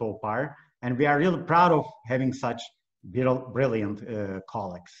academics so far, and we are really proud of having such brilliant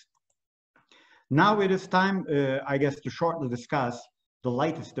colleagues. Now it is time, I guess, to shortly discuss the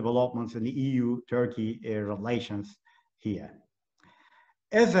latest developments in the EU-Turkey relations here.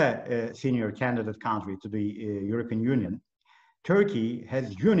 As a senior candidate country to the European Union, Turkey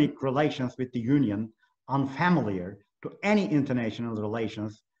has unique relations with the Union unfamiliar to any international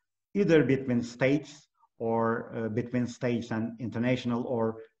relations, either between states or between states and international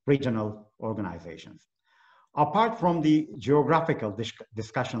or regional organizations. Apart from the geographical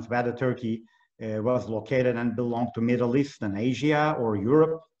discussions whether Turkey was located and belonged to Middle East and Asia or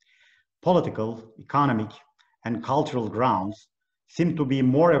Europe, political, economic, and cultural grounds seem to be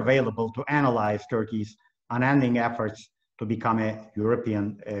more available to analyze Turkey's unending efforts to become a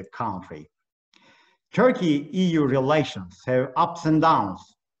European country. Turkey-EU relations have ups and downs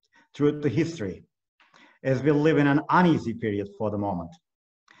through the history, as we live in an uneasy period for the moment.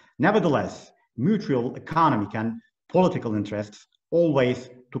 Nevertheless, mutual economic and political interests always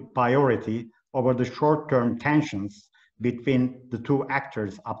took priority over the short-term tensions between the two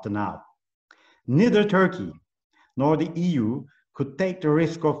actors up to now. Neither Turkey nor the EU could take the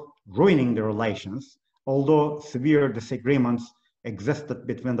risk of ruining the relations, although severe disagreements existed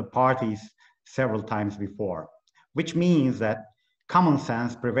between the parties several times before, which means that common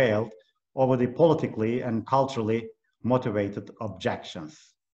sense prevailed over the politically and culturally motivated objections.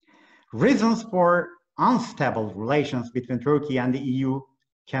 Reasons for unstable relations between Turkey and the EU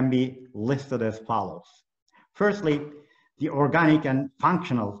can be listed as follows. Firstly, the organic and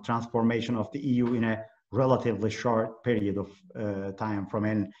functional transformation of the EU in a relatively short period of time from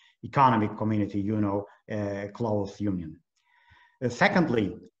an economic community, a close union.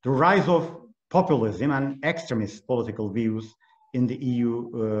 Secondly, the rise of populism and extremist political views in the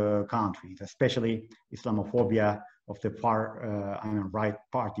EU countries, especially Islamophobia of the far right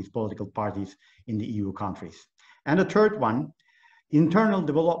parties, political parties in the EU countries. And the third one, Internal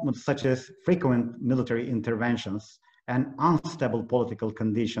developments such as frequent military interventions and unstable political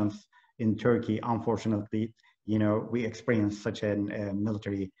conditions in Turkey, unfortunately, you know, we experienced such a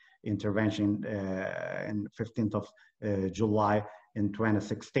military intervention in 15th of July in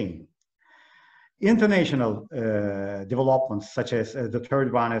 2016. International developments such as, the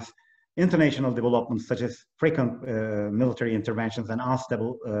third one is international developments such as frequent military interventions and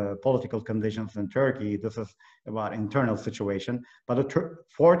unstable political conditions in Turkey. This is about internal situation. But the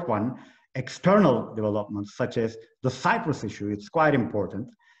fourth one, external developments such as the Cyprus issue, it's quite important,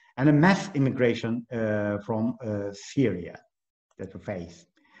 and a mass immigration from Syria that we face.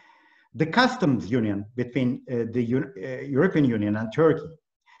 The customs union between the European Union and Turkey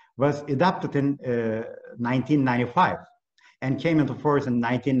was adopted in 1995 and came into force in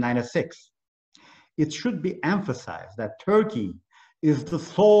 1996. It should be emphasized that Turkey is the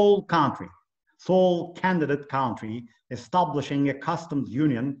sole country, sole candidate country establishing a customs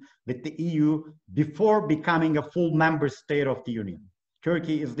union with the EU before becoming a full member state of the Union.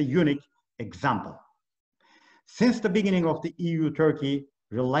 Turkey is the unique example. Since the beginning of the EU-Turkey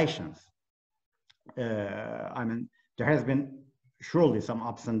relations, I mean, there has been surely some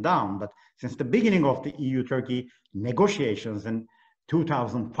ups and downs, but since the beginning of the EU-Turkey negotiations in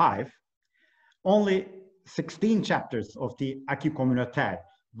 2005, only 16 chapters of the Acquis Communautaire,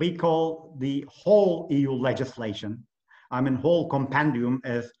 we call the whole EU legislation, I mean, whole compendium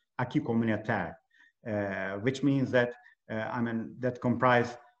as Acquis Communautaire, which means that, I mean, that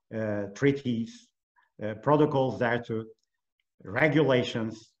comprise treaties, protocols thereto,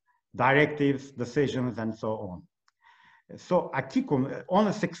 regulations, directives, decisions, and so on. So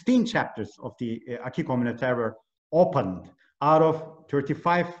only 16 chapters of the Acquis Communautaire were opened out of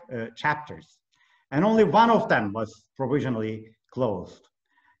 35 chapters, and only one of them was provisionally closed.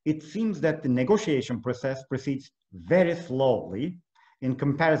 It seems that the negotiation process proceeds very slowly in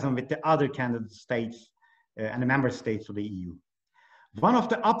comparison with the other candidate states and the member states of the EU. One of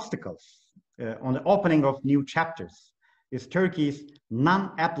the obstacles on the opening of new chapters is Turkey's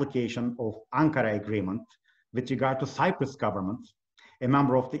non-application of Ankara Agreement with regard to Cyprus government, a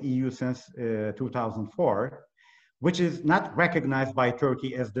member of the EU since 2004, which is not recognized by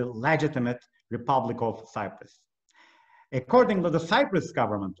Turkey as the legitimate Republic of Cyprus. Accordingly, the Cyprus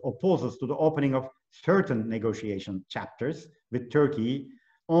government opposes to the opening of certain negotiation chapters with Turkey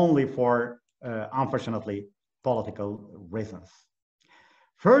only for, unfortunately, political reasons.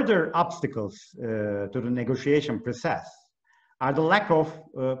 Further obstacles to the negotiation process are the lack of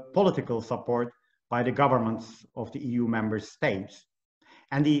political support by the governments of the EU member states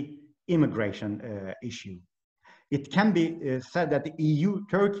and the immigration issue. It can be said that the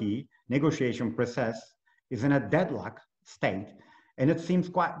EU-Turkey negotiation process is in a deadlock state, and it seems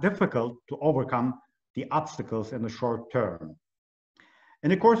quite difficult to overcome the obstacles in the short term. In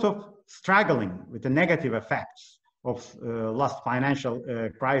the course of struggling with the negative effects of last financial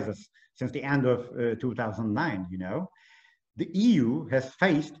crisis since the end of 2009, you know, the EU has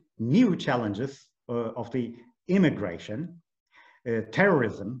faced new challenges of the immigration,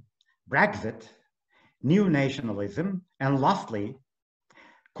 terrorism, Brexit, new nationalism, and lastly,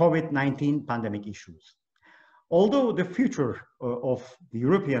 COVID-19 pandemic issues. Although the future of the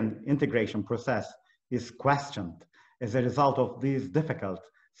European integration process is questioned as a result of these difficult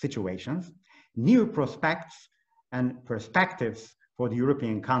situations, new prospects and perspectives for the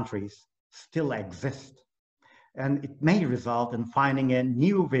European countries still exist. And it may result in finding a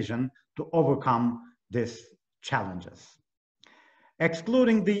new vision to overcome these challenges.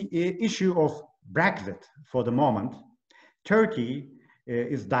 Excluding the issue of Brexit for the moment, Turkey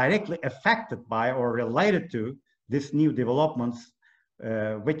is directly affected by or related to these new developments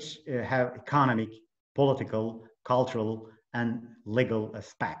which have economic, political, cultural, and legal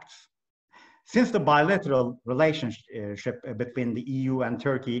aspects. Since the bilateral relationship between the EU and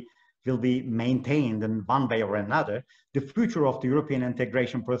Turkey will be maintained in one way or another, the future of the European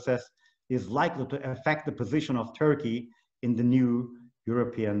integration process is likely to affect the position of Turkey in the new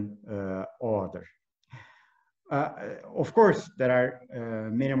European order. Of course, there are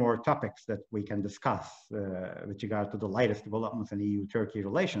many more topics that we can discuss with regard to the latest developments in EU-Turkey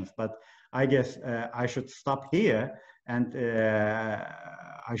relations, but I guess I should stop here, and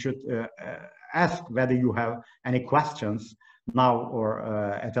I should ask whether you have any questions now or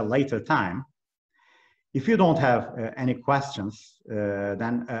at a later time. If you don't have any questions,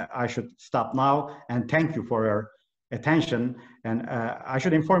 then I should stop now, and thank you for your attention. And I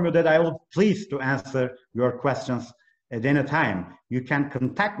should inform you that I will be pleased to answer your questions at any time. You can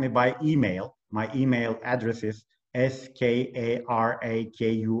contact me by email. My email address is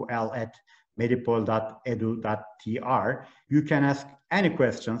skarakul@web medipol.edu.tr, you can ask any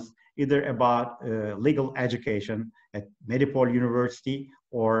questions either about legal education at Medipol University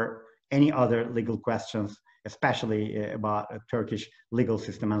or any other legal questions, especially about Turkish legal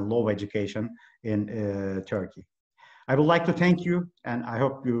system and law education in Turkey. I would like to thank you, and I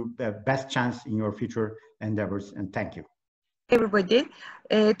hope you have best chance in your future endeavors, and thank you. Everybody,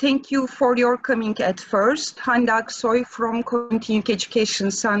 thank you for your coming at first. Hande AKSOY from Continuing Education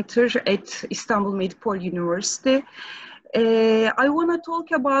Center at Istanbul Medipol University. I want to talk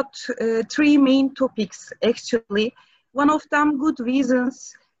about three main topics, actually. One of them, good reasons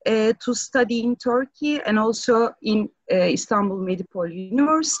to study in Turkey and also in Istanbul Medipol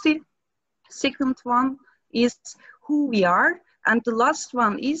University. Second one is who we are. And the last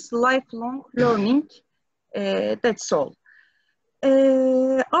one is lifelong learning. That's all.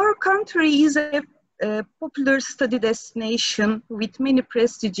 Our country is a popular study destination with many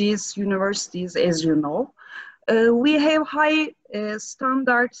prestigious universities, as you know. We have high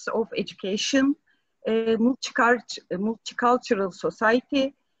standards of education, multicultural society.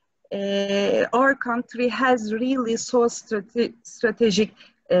 Our country has really so strategic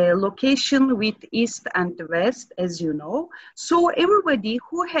location with East and the West, as you know. So everybody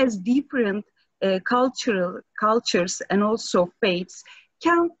who has different cultures and also faiths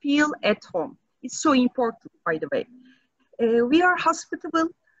can feel at home. It's so important, by the way. We are hospitable,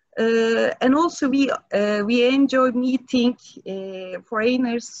 and also we enjoy meeting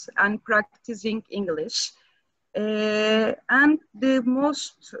foreigners and practicing English. And the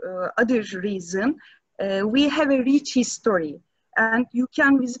most other reason, we have a rich history, and you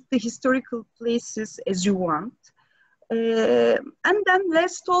can visit the historical places as you want. And then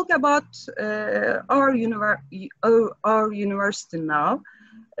let's talk about our university now.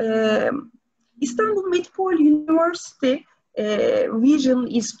 Istanbul Medipol University vision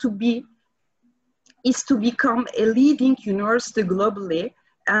is to become a leading university globally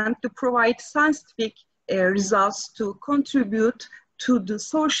and to provide scientific results to contribute to the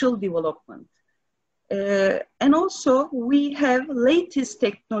social development. And also we have latest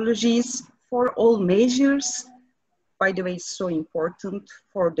technologies for all measures. By the way, it's so important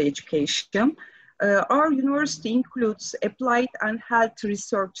for the education. Our university includes Applied and Health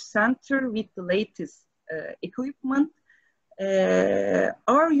Research Center with the latest equipment.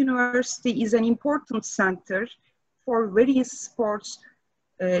 Our university is an important center for various sports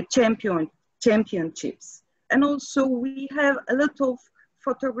championships. And also we have a lot of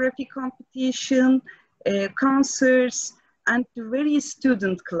photography competition, concerts, and various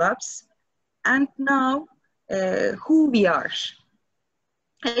student clubs. And now, who we are.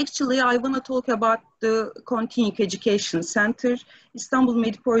 Actually, I want to talk about the Continuing Education Center. Istanbul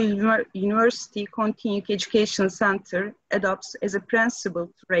Medipol University Continuing Education Center adopts as a principle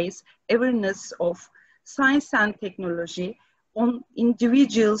to raise awareness of science and technology on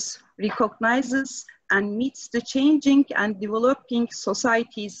individuals, recognizes and meets the changing and developing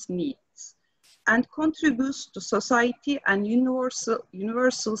society's needs, and contributes to society and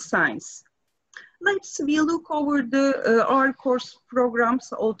universal science. We look over our course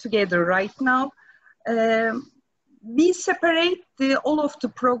programs all together right now. We separate all of the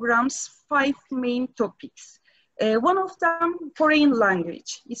programs 5 main topics. One of them, foreign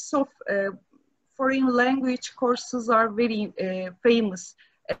language. Foreign language courses are very famous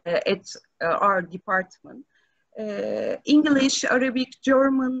at our department. English, Arabic,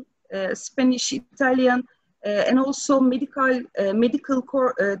 German, Spanish, Italian, and also medical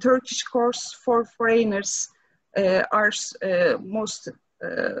Turkish course for foreigners are most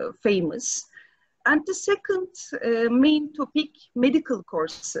famous. And the second main topic, medical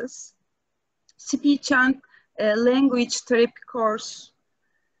courses, speech and language therapy course,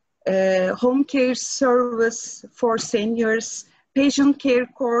 home care service for seniors, patient care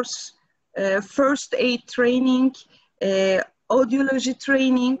course, first aid training, audiology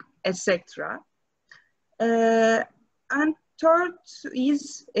training, etc. And third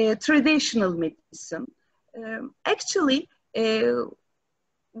is traditional medicine. Actually,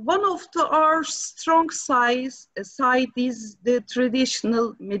 one of our strong side is the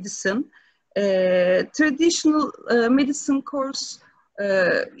traditional medicine. Traditional medicine course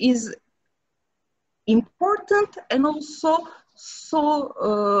is important and also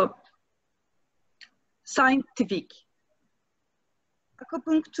so scientific.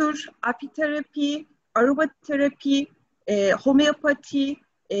 Acupuncture, apitherapy, aromatherapy, homeopathy,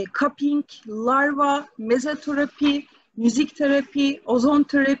 cupping, larva, mesotherapy, music therapy, ozone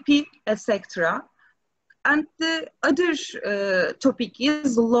therapy, etc. And the other topic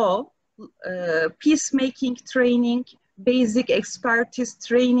is law, peacemaking training, basic expertise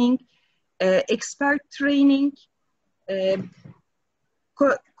training, expert training,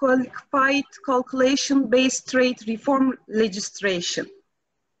 qualified calculation-based trade reform legislation.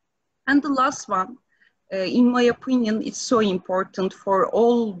 And the last one, in my opinion, it's so important for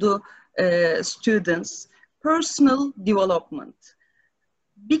all the students, personal development.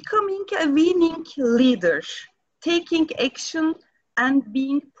 Becoming a winning leader, taking action and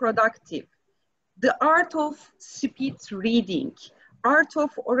being productive. The art of speed reading, art of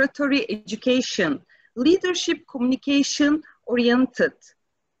oratory education, leadership communication oriented.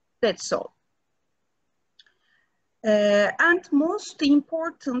 That's all. And most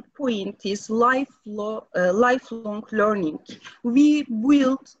important point is lifelong learning. We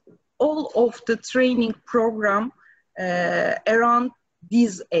build all of the training program around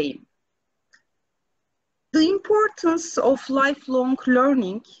this aim. The importance of lifelong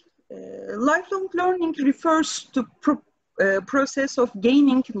learning refers to process of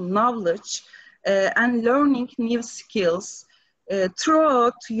gaining knowledge and learning new skills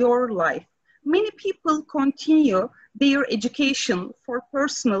throughout your life. Many people continue their education for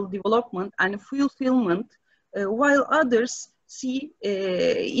personal development and fulfillment, while others see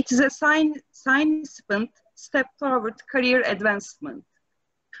it is a significant step toward career advancement.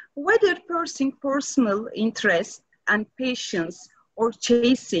 Whether pursuing personal interest and passions or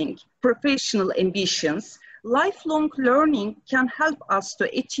chasing professional ambitions, lifelong learning can help us to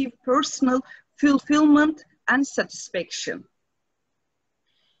achieve personal fulfillment and satisfaction.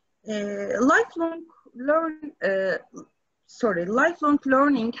 Lifelong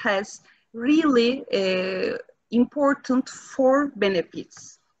learning has really important 4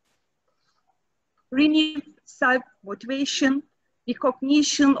 benefits. Renewed self-motivation,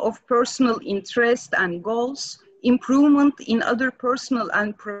 recognition of personal interest and goals, improvement in other personal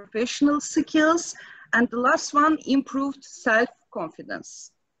and professional skills, and the last one, improved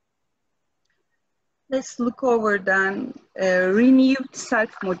self-confidence. Let's look over then renewed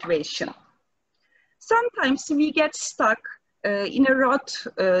self-motivation. Sometimes we get stuck in a rut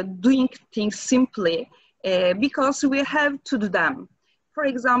doing things simply because we have to do them. For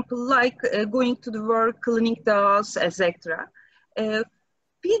example, like going to the work, cleaning the house, etc.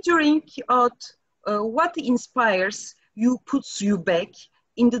 Figuring out what inspires you puts you back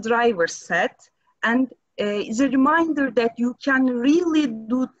in the driver's seat and is a reminder that you can really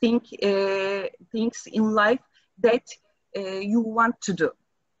do things in life that you want to do.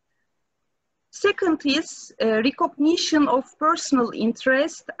 Second is recognition of personal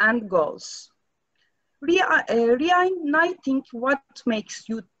interest and goals. Reigniting what makes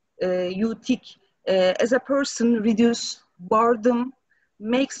you tick as a person, reduce boredom,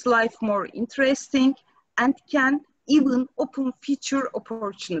 makes life more interesting, and can even open future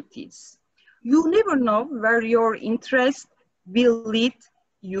opportunities. You never know where your interest will lead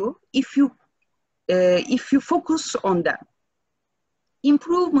you if you focus on them.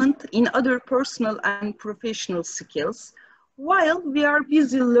 Improvement in other personal and professional skills. While we are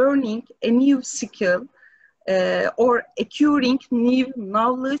busy learning a new skill or acquiring new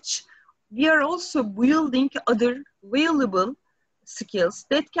knowledge, we are also building other valuable skills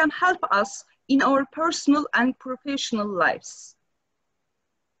that can help us in our personal and professional lives.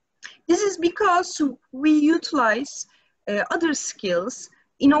 This is because we utilize other skills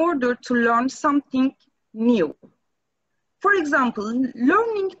in order to learn something new. For example,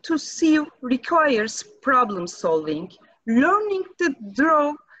 learning to sew requires problem solving. Learning to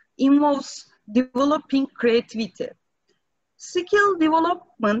draw involves developing creativity. Skill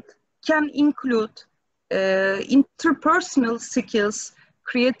development can include interpersonal skills,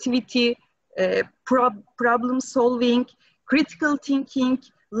 creativity, problem solving, critical thinking,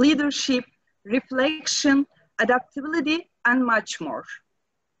 leadership, reflection, adaptability, and much more.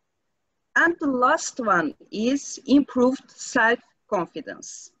 And the last one is improved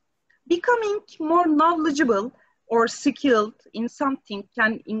self-confidence. Becoming more knowledgeable or skilled in something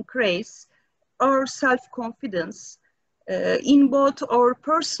can increase our self-confidence in both our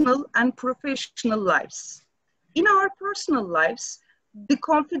personal and professional lives. In our personal lives, the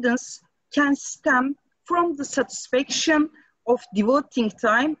confidence can stem from the satisfaction of devoting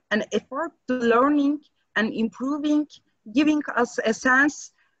time and effort to learning and improving, giving us a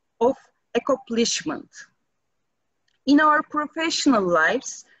sense of accomplishment. In our professional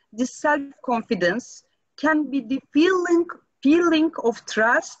lives, this self-confidence can be the feeling of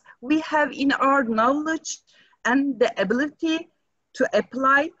trust we have in our knowledge and the ability to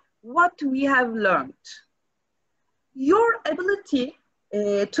apply what we have learned. Your ability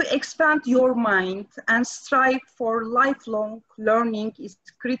to expand your mind and strive for lifelong learning is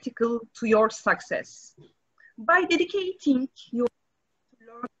critical to your success. By dedicating your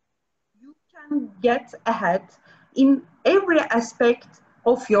learning, you can get ahead in every aspect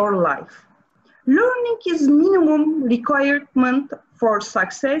of your life. Learning is minimum requirement for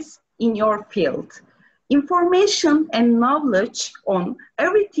success in your field. Information and knowledge on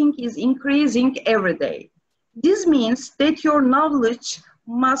everything is increasing every day. This means that your knowledge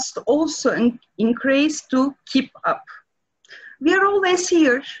must also increase to keep up. We are always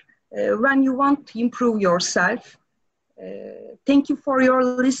here when you want to improve yourself. Thank you for your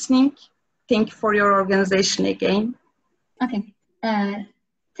listening. Thank you for your organization again. Okay.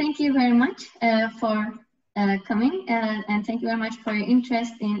 Thank you very much for coming, and thank you very much for your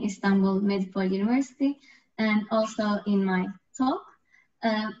interest in Istanbul Medipol University and also in my talk.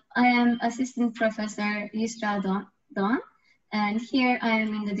 I am Assistant Professor YÜSRA DOÐAN, and here I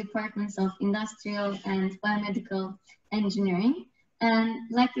am in the departments of Industrial and Biomedical Engineering.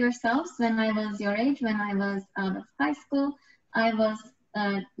 And like yourselves, when I was your age, when I was out of high school, I was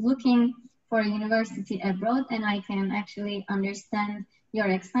looking for a university abroad, and I can actually understand your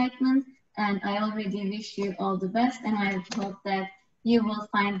excitement, and I already wish you all the best, and I hope that you will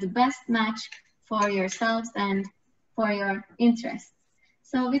find the best match for yourselves and for your interests.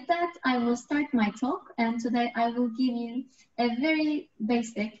 So with that, I will start my talk, and today I will give you a very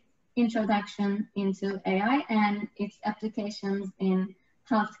basic introduction into AI and its applications in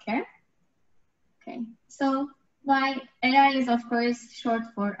healthcare. Okay, so AI is of course short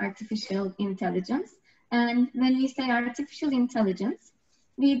for artificial intelligence, and when we say artificial intelligence,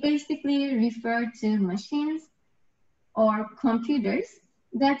 we basically refer to machines or computers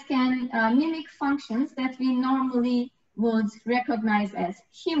that can mimic functions that we normally would recognize as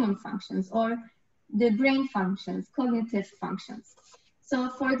human functions or the brain functions, cognitive functions. So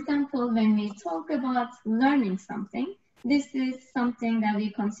for example, when we talk about learning something, this is something that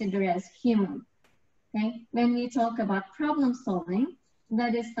we consider as human. Okay? When we talk about problem solving,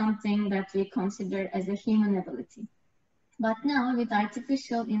 that is something that we consider as a human ability. But now with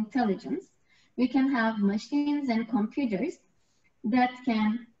artificial intelligence, we can have machines and computers that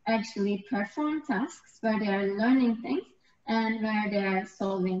can actually perform tasks where they are learning things and where they are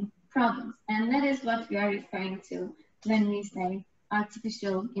solving problems. And that is what we are referring to when we say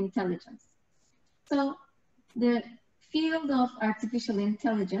artificial intelligence. So the field of artificial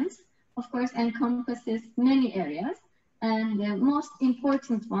intelligence, of course, encompasses many areas, and the most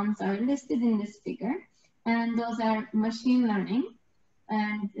important ones are listed in this figure, and those are machine learning,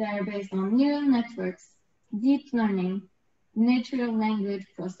 and they're based on neural networks, deep learning, natural language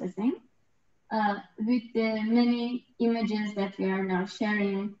processing. With the many images that we are now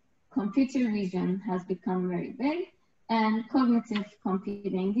sharing, computer vision has become very big, and cognitive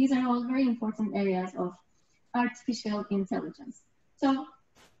computing. These are all very important areas of artificial intelligence. So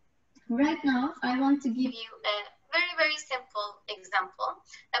right now, I want to give you a very, very simple example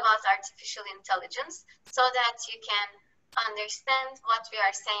about artificial intelligence so that you can understand what we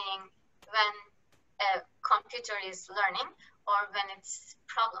are saying when a computer is learning or when it's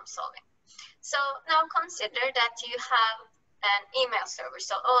problem solving. So now consider that you have an email server.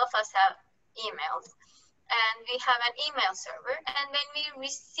 So all of us have emails, and we have an email server, and when we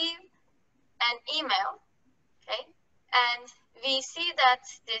receive an email, okay, and we see that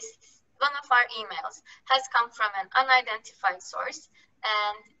one of our emails has come from an unidentified source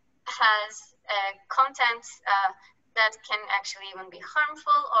and has content that can actually even be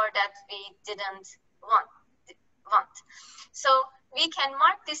harmful or that we didn't want. So we can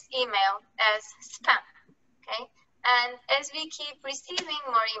mark this email as spam, okay? And as we keep receiving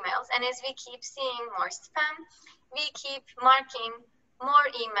more emails and as we keep seeing more spam, we keep marking more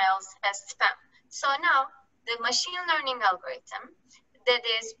emails as spam. So now the machine learning algorithm that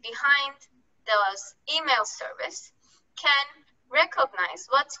is behind those email service can recognize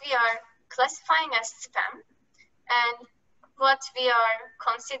what we are classifying as spam and what we are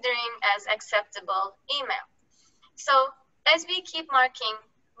considering as acceptable email. So as we keep marking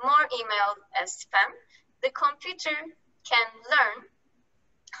more email as spam, the computer can learn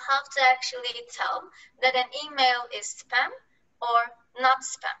how to actually tell that an email is spam or not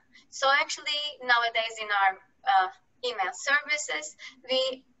spam. So actually nowadays in our email services,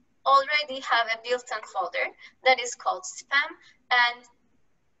 we already have a built-in folder that is called spam, and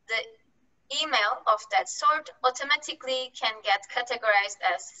the email of that sort automatically can get categorized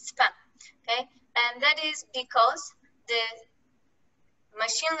as spam, okay? And that is because the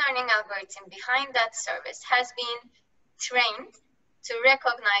machine learning algorithm behind that service has been trained to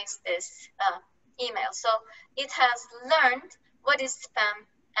recognize this email. So it has learned what is spam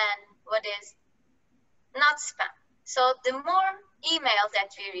and what is not spam. So the more email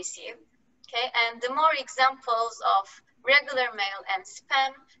that we receive, okay, and the more examples of regular mail and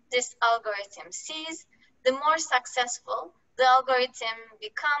spam this algorithm sees, the more successful the algorithm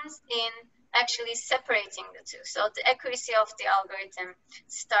becomes in actually separating the two. So the accuracy of the algorithm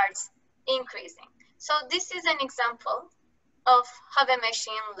starts increasing. So this is an example of how a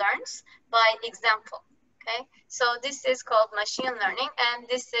machine learns by example. Okay, so this is called machine learning, and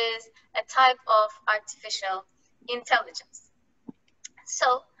this is a type of artificial intelligence.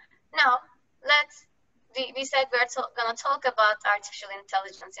 So now we said we're going to talk about artificial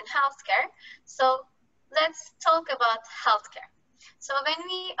intelligence in healthcare. So let's talk about healthcare. So when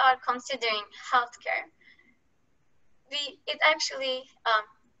we are considering healthcare, it actually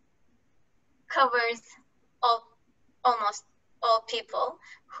covers almost all people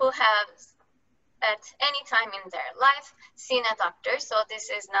who have at any time in their life seen a doctor. So this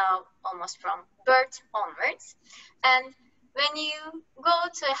is now almost from birth onwards. And when you go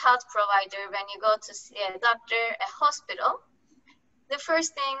to a health provider, when you go to see a doctor, a hospital, the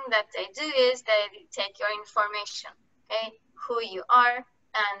first thing that they do is they take your information, okay, who you are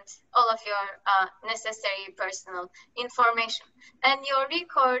and all of your necessary personal information. And your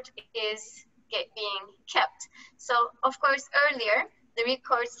record is being kept. So of course, earlier, the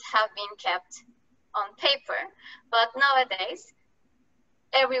records have been kept on paper, but nowadays,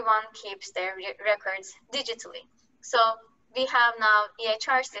 everyone keeps their records digitally. So we have now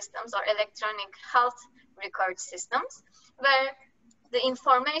EHR systems, or electronic health record systems, where the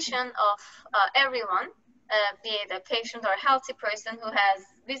information of everyone, be it a patient or healthy person who has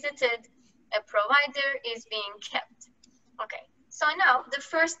visited a provider, is being kept. Okay, so now the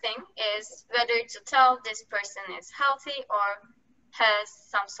first thing is whether to tell this person is healthy or has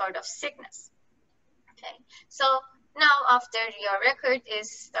some sort of sickness. Okay, so now after your record is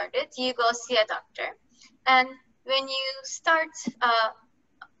started, you go see a doctor, and when you start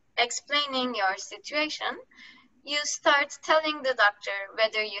explaining your situation, you start telling the doctor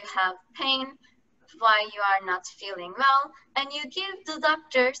whether you have pain, why you are not feeling well, and you give the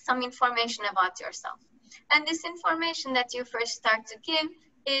doctor some information about yourself. And this information that you first start to give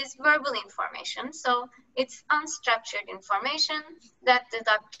is verbal information, so it's unstructured information that the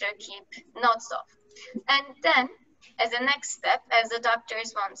doctor keeps notes of. And then, as a next step, as the doctor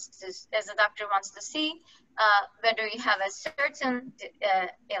wants to see whether you have a certain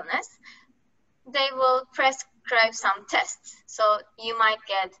illness, they will prescribe some tests. So you might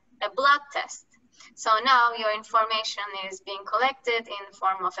get a blood test. So now your information is being collected in the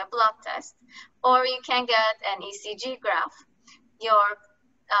form of a blood test, or you can get an ECG graph. Your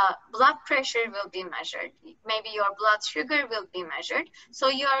blood pressure will be measured. Maybe your blood sugar will be measured. So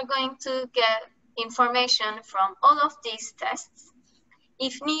you are going to get information from all of these tests.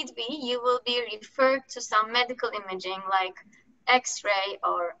 If need be, you will be referred to some medical imaging like X-ray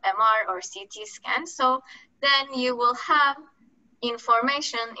or MR or CT scan. So then you will have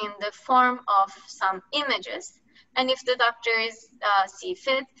information in the form of some images. And if the doctors see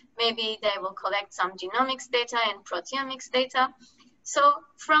fit, maybe they will collect some genomics data and proteomics data. So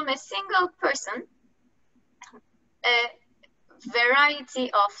from a single person, a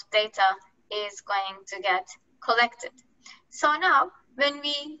variety of data is going to get collected. So now, when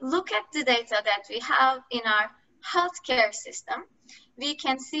we look at the data that we have in our healthcare system, we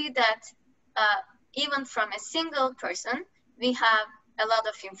can see that even from a single person, we have a lot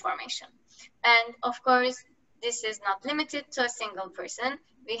of information. And of course, this is not limited to a single person.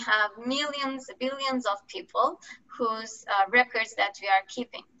 We have millions, billions of people whose records that we are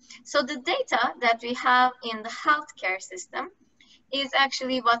keeping. So the data that we have in the healthcare system is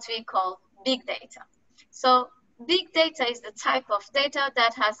actually what we call big data. So big data is the type of data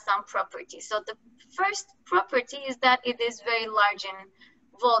that has some properties. So the first property is that it is very large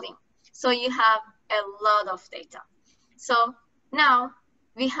in volume. So you have a lot of data. So now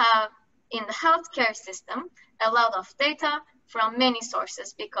we have in the healthcare system a lot of data from many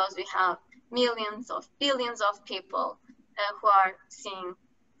sources because we have millions of billions of people who are seeing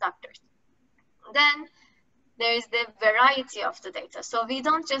doctors. Then there is the variety of the data. So we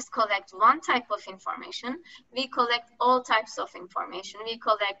don't just collect one type of information, we collect all types of information. We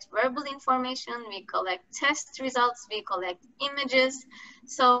collect verbal information, we collect test results, we collect images.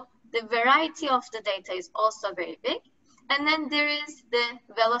 So the variety of the data is also very big. And then there is the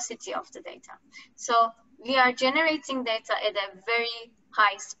velocity of the data. So we are generating data at a very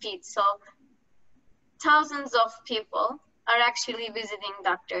high speed. So thousands of people are actually visiting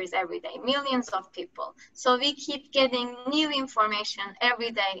doctors every day, millions of people. So we keep getting new information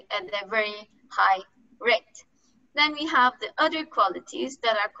every day at a very high rate. Then we have the other qualities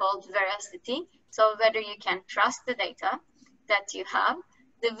that are called veracity. So whether you can trust the data that you have,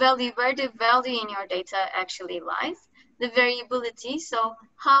 the value, where the value in your data actually lies. the variability, so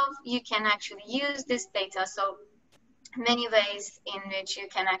how you can actually use this data. So many ways in which you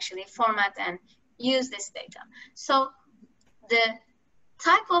can actually format and use this data. So the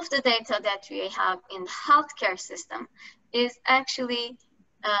type of the data that we have in the healthcare system is actually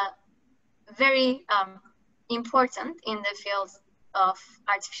very important in the field of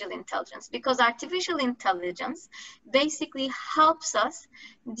artificial intelligence, because artificial intelligence basically helps us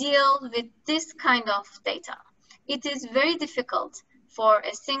deal with this kind of data. It is very difficult for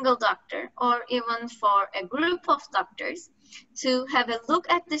a single doctor or even for a group of doctors to have a look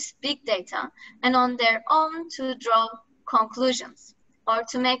at this big data and on their own to draw conclusions or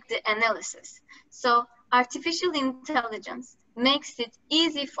to make the analysis. So artificial intelligence makes it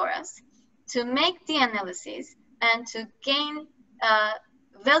easy for us to make the analysis and to gain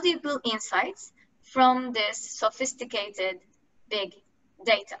valuable insights from this sophisticated big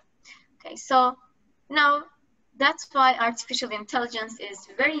data. Okay, so now that's why artificial intelligence is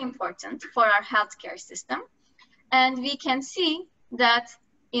very important for our healthcare system. And we can see that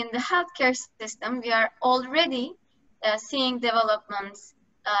in the healthcare system, we are already seeing developments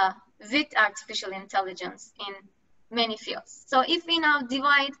with artificial intelligence in many fields. So if we now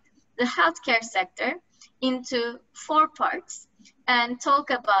divide the healthcare sector into 4 parts and talk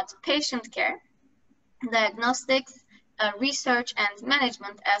about patient care, diagnostics, research and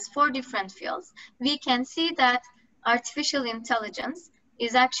management as 4 different fields, we can see that artificial intelligence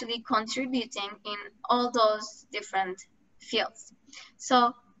is actually contributing in all those different fields.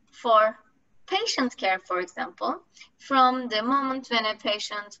 So for patient care, for example, from the moment when a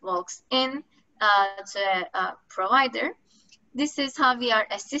patient walks in to a provider, this is how we are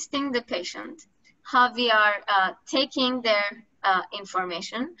assisting the patient, how we are taking their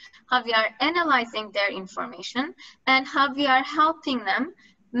information, how we are analyzing their information, and how we are helping them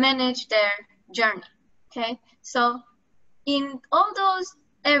manage their journey. Okay, so in all those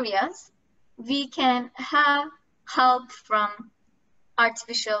areas, we can have help from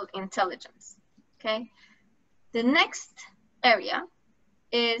artificial intelligence. Okay, the next area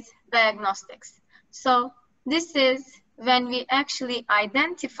is diagnostics. So this is when we actually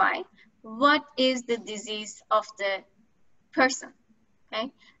identify what is the disease of the person.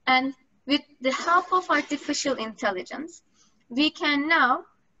 Okay, and with the help of artificial intelligence, we can now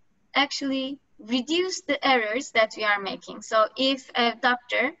actually reduce the errors that we are making. So if a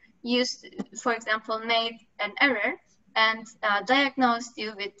doctor for example, made an error and diagnosed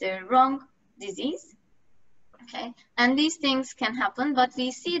you with the wrong disease, okay, and these things can happen, but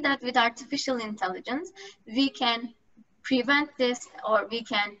we see that with artificial intelligence, we can prevent this, or we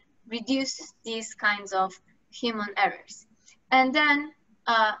can reduce these kinds of human errors. And then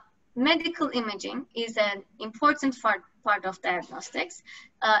medical imaging is an important part of diagnostics,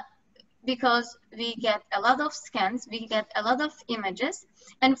 because we get a lot of scans, we get a lot of images,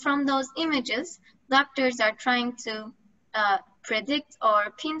 and from those images, doctors are trying to predict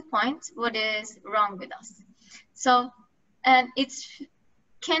or pinpoint what is wrong with us. So, and it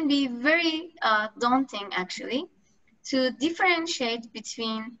can be very daunting actually to differentiate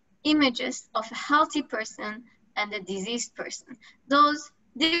between images of a healthy person and a diseased person. Those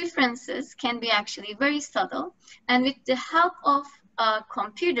differences can be actually very subtle, and with the help of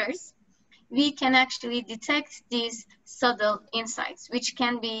computers, we can actually detect these subtle insights, which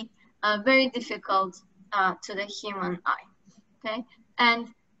can be very difficult to the human eye. Okay, and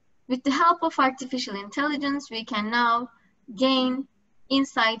with the help of artificial intelligence, we can now gain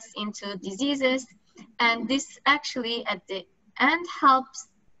insights into diseases, and this actually at the end helps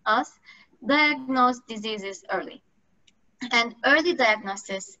us diagnose diseases early. And early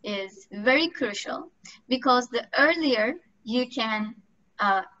diagnosis is very crucial, because the earlier you can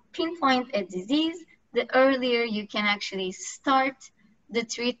pinpoint a disease, the earlier you can actually start the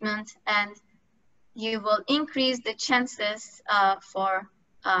treatment, and you will increase the chances for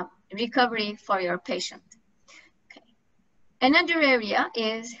recovery for your patient. Okay. Another area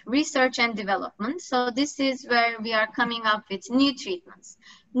is research and development. So this is where we are coming up with new treatments,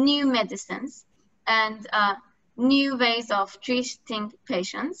 new medicines, and new ways of treating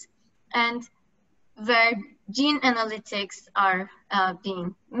patients, and where gene analytics are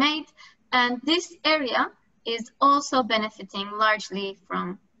being made. And this area is also benefiting largely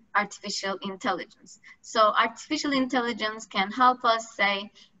from artificial intelligence. So artificial intelligence can help us say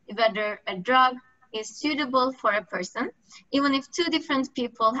whether a drug is suitable for a person. Even if 2 different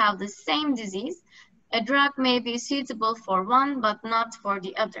people have the same disease, a drug may be suitable for one, but not for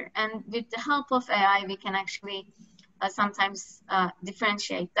the other. And with the help of AI, we can actually sometimes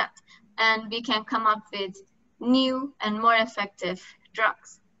differentiate that. And we can come up with new and more effective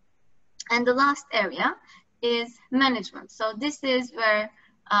drugs. And the last area is management. So this is where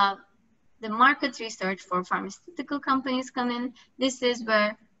the market research for pharmaceutical companies come in. This is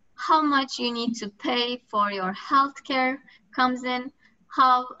where how much you need to pay for your healthcare comes in,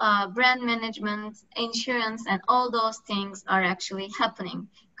 how brand management, insurance, and all those things are actually happening,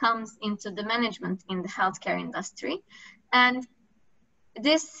 comes into the management in the healthcare industry. And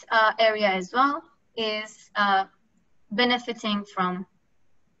this area as well is benefiting from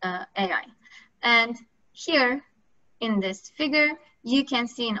AI. And here in this figure, you can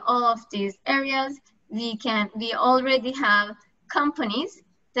see in all of these areas, we already have companies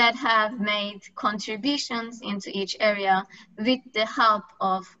that have made contributions into each area with the help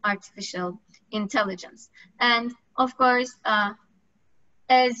of artificial intelligence. And of course,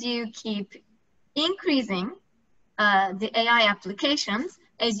 as you keep increasing the AI applications,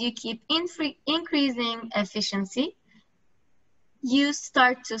 as you keep increasing efficiency, you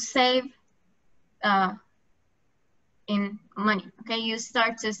start to save in money, okay? You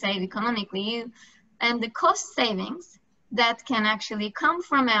start to save economically. And the cost savings that can actually come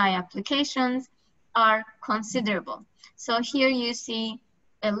from AI applications are considerable. So here you see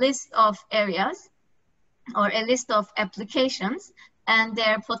a list of areas or a list of applications and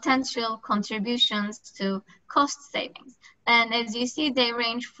their potential contributions to cost savings. And as you see, they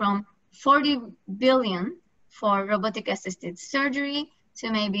range from 40 billion for robotic assisted surgery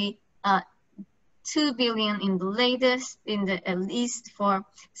to maybe 2 billion in the latest, at least for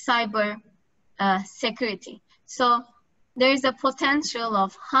cyber security. So there is a potential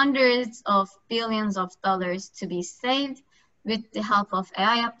of hundreds of billions of dollars to be saved with the help of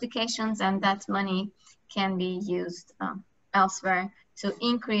AI applications, and that money can be used elsewhere to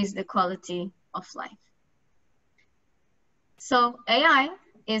increase the quality of life. So AI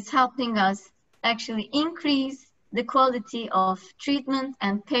is helping us actually increase the quality of treatment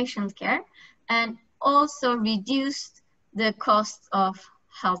and patient care, and also reduce the cost of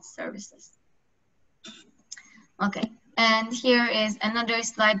health services. Okay. And here is another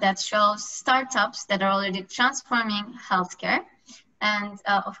slide that shows startups that are already transforming healthcare. And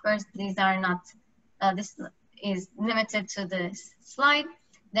of course, these are not, this is limited to this slide.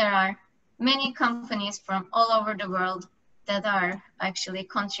 There are many companies from all over the world that are actually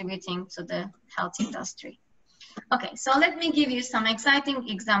contributing to the health industry. Okay, so let me give you some exciting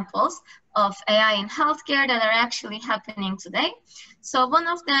examples of AI in healthcare that are actually happening today. So one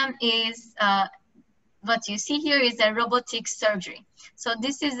of them is what you see here is a robotic surgery. So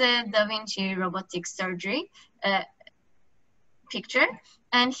this is a Da Vinci robotic surgery picture.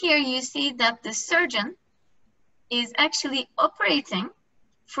 And here you see that the surgeon is actually operating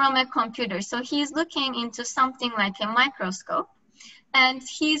from a computer. So he's looking into something like a microscope, and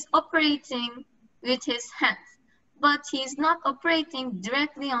he's operating with his hands, but he's not operating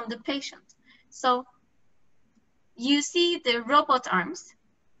directly on the patient. So you see the robot arms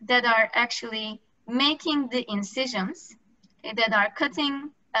that are actually making the incisions, that are cutting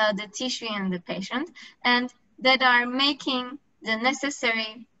the tissue in the patient, and that are making the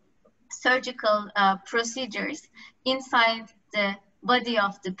necessary surgical procedures inside the body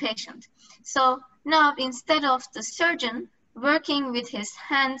of the patient. So now, instead of the surgeon working with his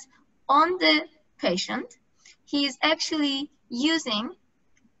hands on the patient, he is actually using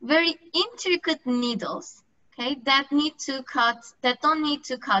very intricate needles, okay, that don't need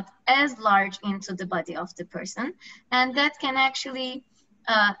to cut as large into the body of the person, and that can actually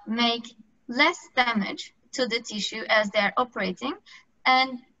make less damage to the tissue as they're operating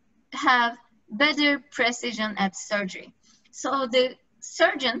and have better precision at surgery. So the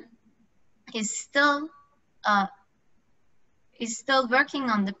surgeon is still working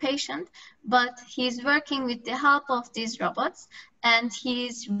on the patient, but he's working with the help of these robots, and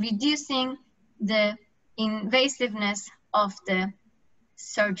he's reducing the invasiveness of the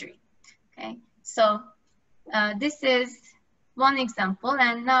surgery. Okay, so this is one example,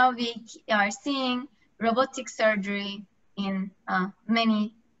 and now we are seeing robotic surgery in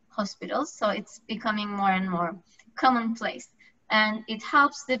many hospitals, so it's becoming more and more commonplace, and it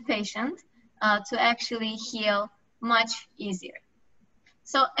helps the patient to actually heal much easier.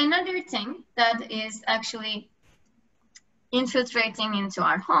 So another thing that is actually infiltrating into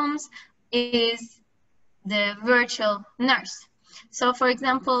our homes is the virtual nurse. So for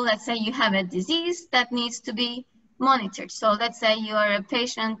example, let's say you have a disease that needs to be monitored. So let's say you are a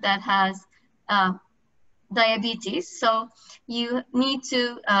patient that has diabetes. So you need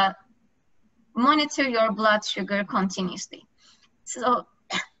to monitor your blood sugar continuously. So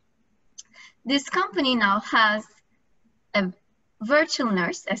this company now has a virtual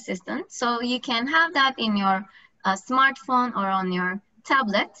nurse assistant. So you can have that in your smartphone or on your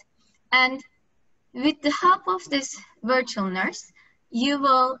tablet. And with the help of this virtual nurse, you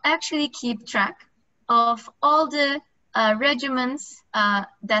will actually keep track of all the regimens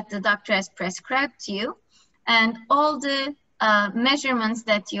that the doctor has prescribed to you, and all the measurements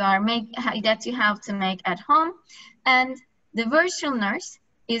that you have to make at home. And the virtual nurse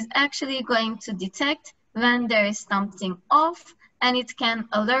is actually going to detect when there is something off, and it can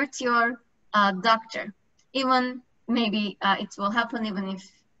alert your doctor. Even maybe it will happen even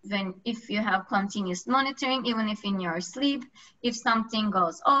if you have continuous monitoring, even if in your sleep, if something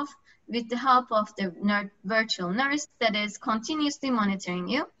goes off, with the help of the virtual nurse that is continuously monitoring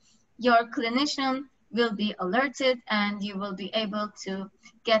you, your clinician will be alerted and you will be able to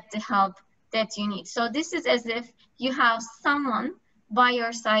get the help that you need. So this is as if you have someone by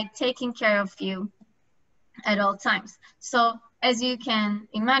your side taking care of you at all times. So as you can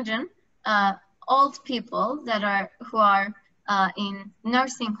imagine, old people who are in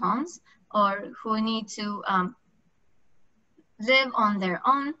nursing homes or who need to live on their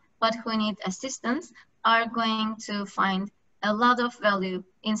own but who need assistance are going to find a lot of value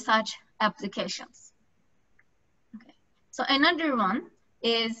in such applications. Okay. So another one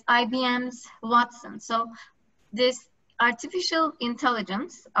is IBM's Watson. So this artificial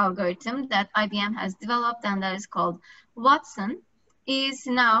intelligence algorithm that IBM has developed and that is called Watson is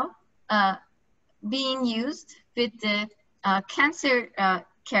now being used with the cancer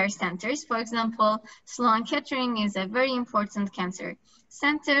care centers. For example, Sloan Kettering is a very important cancer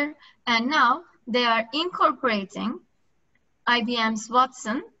center, and now they are incorporating IBM's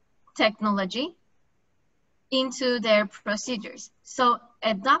Watson technology into their procedures. So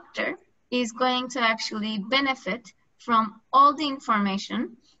a doctor is going to actually benefit from all the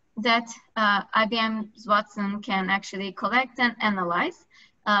information that IBM's Watson can actually collect and analyze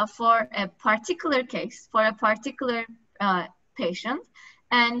for a particular case, for a particular patient,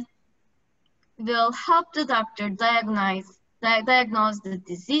 and will help the doctor diagnose the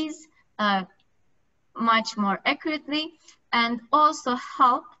disease much more accurately, and also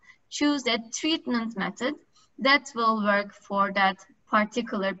help choose a treatment method that will work for that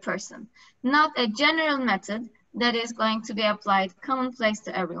particular person. Not a general method that is going to be applied commonplace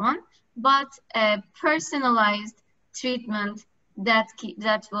to everyone, but a personalized treatment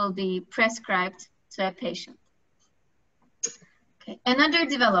that will be prescribed to a patient. Okay. Another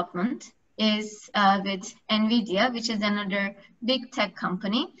development is with NVIDIA, which is another big tech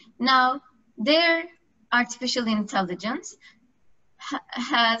company. Now, their artificial intelligence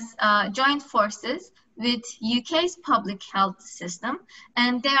has joined forces with UK's public health system,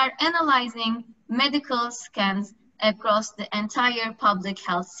 and they are analyzing medical scans across the entire public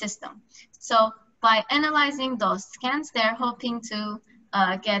health system. So by analyzing those scans, they're hoping to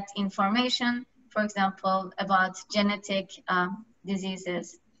get information, for example, about genetic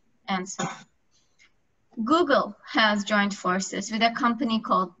diseases and so on. Google has joined forces with a company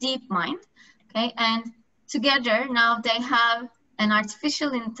called DeepMind, okay, and together now they have an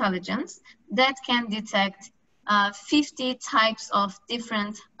artificial intelligence that can detect 50 types of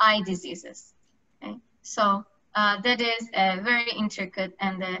different eye diseases. Okay? So that is a very intricate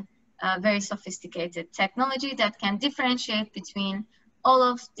and a very sophisticated technology that can differentiate between all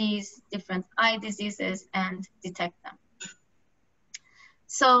of these different eye diseases and detect them.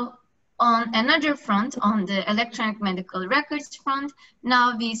 So on another front, on the electronic medical records front,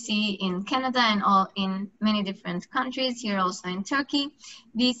 now we see in Canada and in many different countries, here also in Turkey,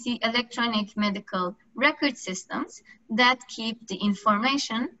 we see electronic medical record systems that keep the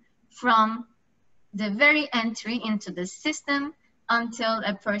information from the very entry into the system until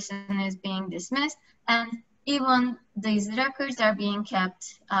a person is being dismissed, and even these records are being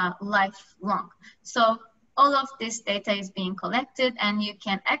kept lifelong. So all of this data is being collected, and you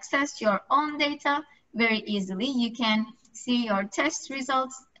can access your own data very easily. You can see your test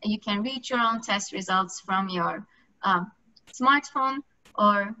results. You can read your own test results from your smartphone,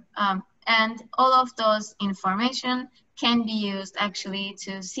 or and all of those information can be used actually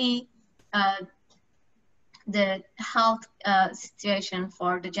to see the health situation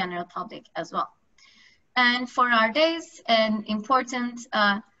for the general public as well. And for our days, an important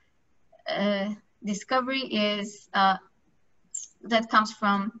discovery is that comes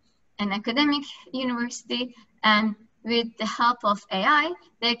from an academic university, and with the help of AI,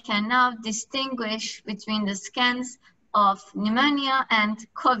 they can now distinguish between the scans of pneumonia and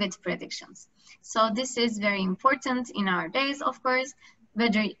COVID predictions. So this is very important in our days, of course.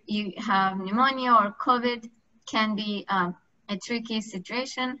 Whether you have pneumonia or COVID can be a tricky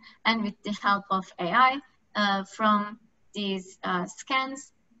situation, and with the help of AI from these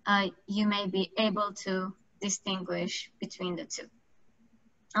scans, you may be able to distinguish between the two.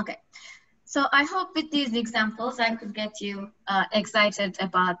 Okay, So I hope with these examples, I could get you excited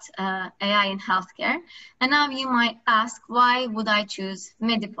about AI in healthcare. And now you might ask, why would I choose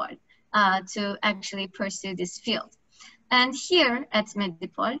Medipol to actually pursue this field? And here at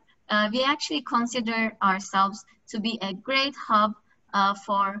Medipol, we actually consider ourselves to be a great hub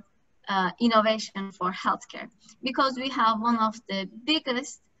for innovation for healthcare, because we have one of the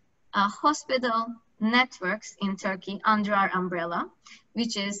biggest hospital networks in Turkey under our umbrella,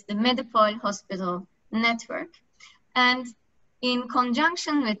 which is the Medipol Hospital Network. And in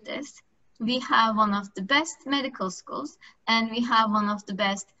conjunction with this, we have one of the best medical schools and we have one of the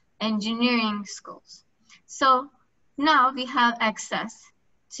best engineering schools. So now we have access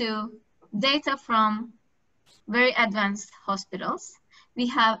to data from very advanced hospitals. We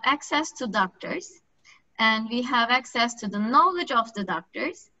have access to doctors and we have access to the knowledge of the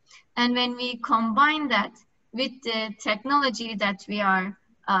doctors. And when we combine that with the technology that we are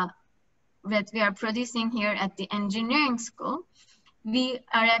producing here at the engineering school, we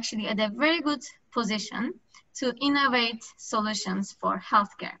are actually at a very good position to innovate solutions for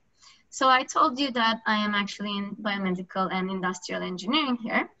healthcare. So I told you that I am actually in biomedical and industrial engineering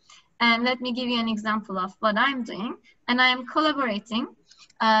here. And let me give you an example of what I'm doing. And I am collaborating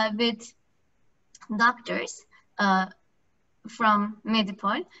with doctors from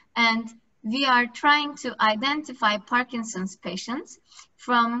Medipol, and we are trying to identify Parkinson's patients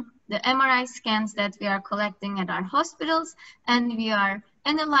from the MRI scans that we are collecting at our hospitals, and we are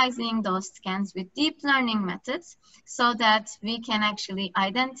analyzing those scans with deep learning methods so that we can actually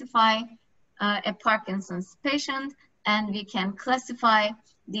identify a Parkinson's patient, and we can classify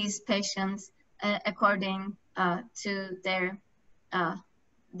these patients according to their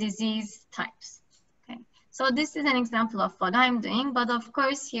disease types. So this is an example of what I'm doing, but of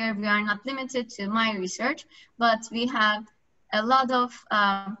course here we are not limited to my research, but we have a lot of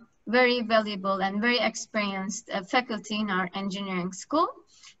very valuable and very experienced faculty in our engineering school,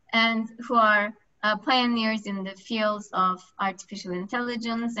 and who are pioneers in the fields of artificial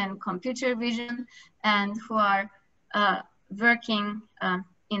intelligence and computer vision, and who are working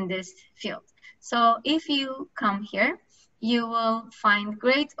in this field. So if you come here, you will find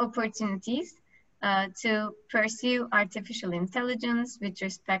great opportunities to pursue artificial intelligence with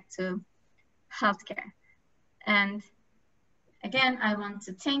respect to healthcare. And again, I want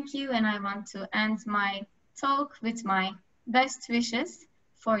to thank you, and I want to end my talk with my best wishes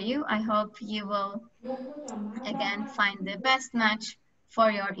for you. I hope you will again find the best match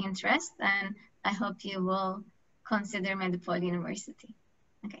for your interest, and I hope you will consider Medipol University.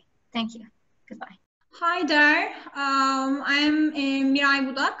 Okay, thank you. Goodbye. Hi there, I'm Miray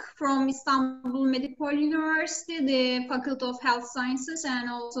Budak from Istanbul Medipol University, the Faculty of Health Sciences and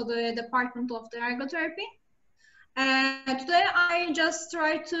also the Department of Ergotherapy. Today I just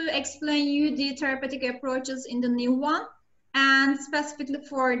try to explain you the therapeutic approaches in the new one, and specifically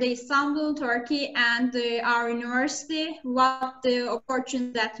for the Istanbul, Turkey, and our university, what the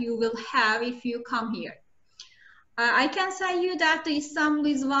opportunity that you will have if you come here. I can say you that Istanbul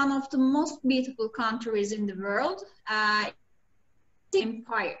is one of the most beautiful countries in the world,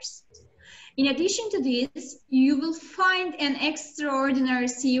 empires. In addition to this, you will find an extraordinary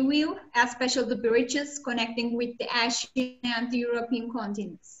sea view, especially the bridges connecting with the Asian and the European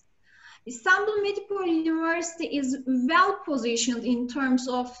continents. Istanbul Medipol University is well positioned in terms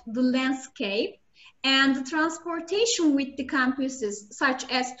of the landscape and the transportation with the campuses, such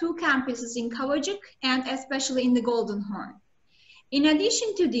as 2 campuses in Kavacık and especially in the Golden Horn. In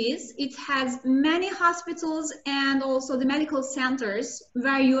addition to this, it has many hospitals and also the medical centers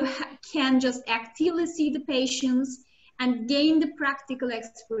where you can just actively see the patients and gain the practical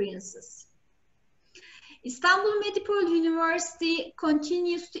experiences. Istanbul Medipol University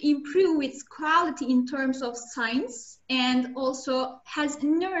continues to improve its quality in terms of science and also has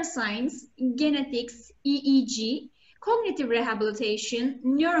neuroscience, genetics, EEG, cognitive rehabilitation,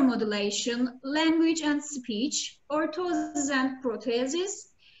 neuromodulation, language and speech, orthosis and prosthesis,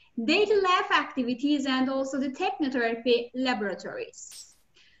 daily life activities, and also the technotherapy laboratories.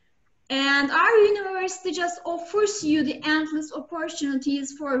 And our university just offers you the endless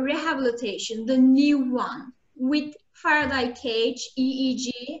opportunities for rehabilitation, the new one, with Faraday cage, EEG,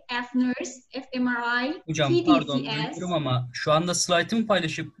 F-nurse, fMRI, Hocam TDCS. pardon bölüyorum ama şu anda slaytımı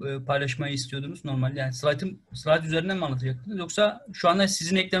paylaşmayı istiyordunuz normal. Yani slayt üzerinden mi anlatacaktınız? Yoksa şu anda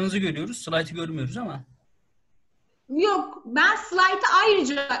sizin ekranınızı görüyoruz, slaytı görmüyoruz ama. Yok, ben slaytı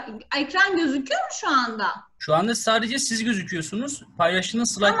ayrıca, ekran gözüküyor mu şu anda? Şu anda sadece siz gözüküyorsunuz.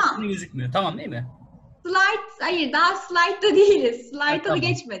 Paylaştığınız slayt tamam. Gözükmüyor. Tamam değil mi? Slayt, hayır daha slaytta değiliz. Slayta da tamam.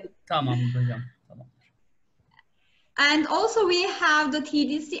 geçmedik. Tamam hocam. Tamam. And also we have the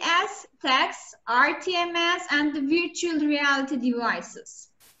TDCS, TEX, RTMS, and the virtual reality devices.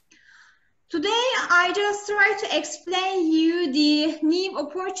 Today, I just try to explain you the new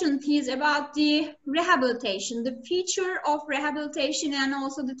opportunities about the rehabilitation, the future of rehabilitation, and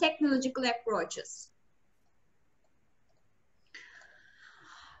also the technological approaches.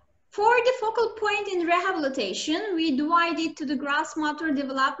 For the focal point in rehabilitation, we divide it to the gross motor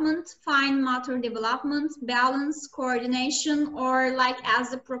development, fine motor development, balance, coordination, or like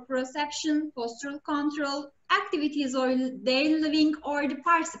as the proprioception, postural control, activities or daily living, or the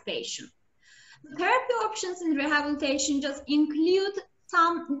participation. The therapy options in rehabilitation just include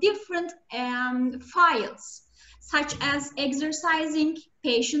some different files, such as exercising,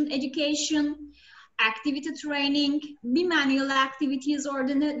 patient education, activity training, bimanual activities, or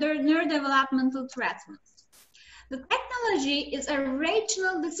the neurodevelopmental treatments. The technology is a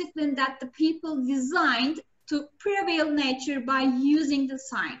rational discipline that the people designed to prevail nature by using the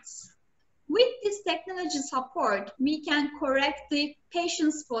science. With this technology support, we can correct the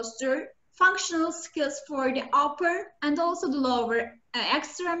patient's posture, functional skills for the upper and also the lower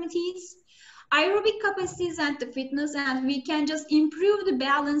extremities, aerobic capacities and the fitness, and we can just improve the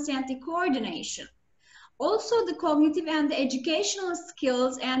balance and the coordination. Also, the cognitive and the educational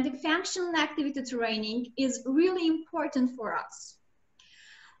skills and the functional activity training is really important for us.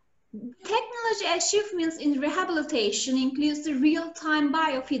 Technology achievements in rehabilitation includes the real-time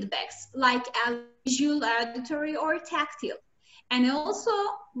biofeedbacks like visual, auditory, or tactile. And also,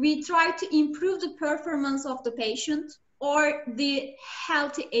 we try to improve the performance of the patient or the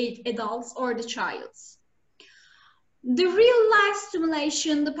healthy adults or the child. The real-life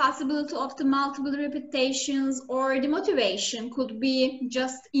stimulation, the possibility of the multiple repetitions or the motivation could be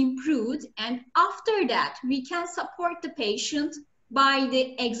just improved. And after that, we can support the patient by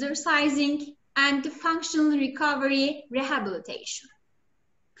the exercising and the functional recovery rehabilitation.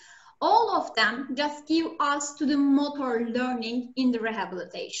 All of them just give us to the motor learning in the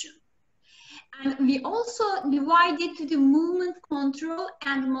rehabilitation. And we also divide it to the movement control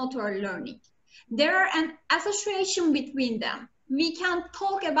and motor learning. There are an association between them. We can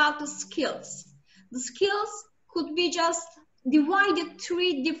talk about the skills. The skills could be just divided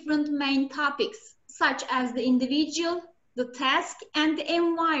three different main topics, such as the individual, the task, and the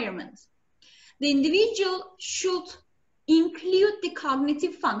environment. The individual should include the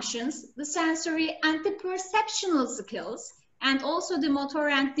cognitive functions, the sensory and the perceptual skills, and also the motor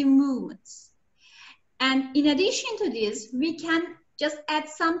and the movements. And in addition to this, we can just add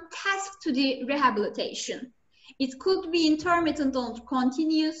some tasks to the rehabilitation. It could be intermittent or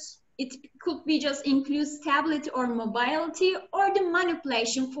continuous. It could be just include stability or mobility or the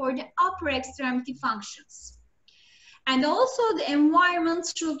manipulation for the upper extremity functions. And also the environment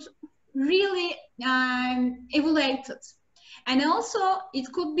should really evaluate it. And also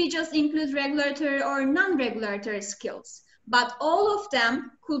it could be just include regulatory or non-regulatory skills, but all of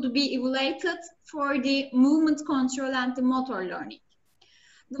them could be evaluated for the movement control and the motor learning.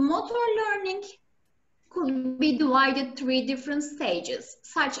 The motor learning could be divided three different stages,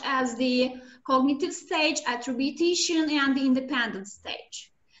 such as the cognitive stage, attribution, and the independent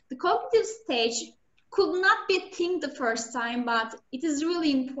stage. The cognitive stage could not be think the first time, but it is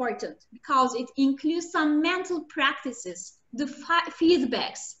really important because it includes some mental practices, the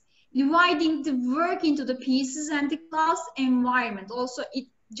feedbacks, dividing the work into the pieces and the class environment. Also, it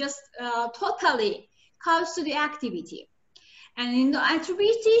just totally comes to the activity. And in the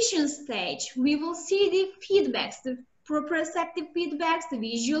attribution stage, we will see the feedbacks, the proprioceptive feedbacks, the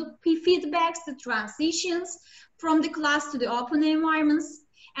visual feedbacks, the transitions from the class to the open environments.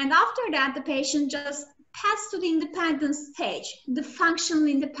 And after that, the patient just passes to the independent stage, the functional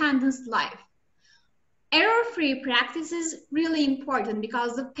independence life. Error-free practice is really important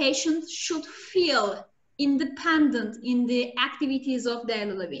because the patient should feel independent in the activities of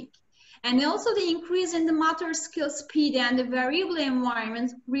daily living. And also the increase in the motor skill speed and the variable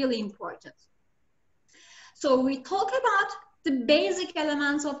environment, really important. So we talk about the basic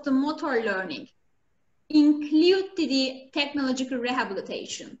elements of the motor learning, include the technological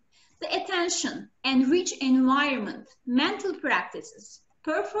rehabilitation, the attention, enrich environment, mental practices,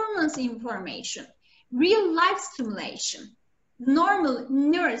 performance information, real life stimulation, normal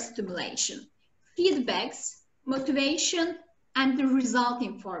neurostimulation, feedbacks, motivation, and the result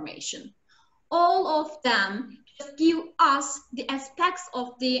information. All of them just give us the aspects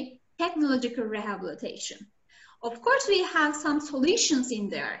of the technological rehabilitation. Of course, we have some solutions in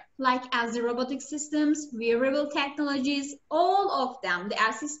there, like as the robotic systems, wearable technologies, all of them, the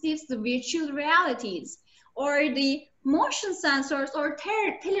assistives, the virtual realities, or the motion sensors or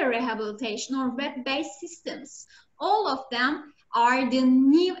telerehabilitation or web-based systems. All of them are the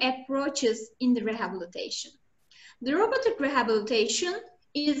new approaches in the rehabilitation. The robotic rehabilitation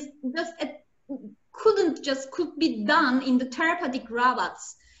is just could be done in the therapeutic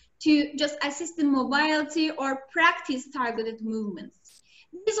robots to just assist in mobility or practice targeted movements.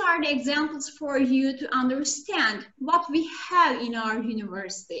 These are the examples for you to understand what we have in our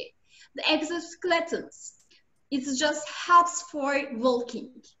university. The exoskeletons, it just helps for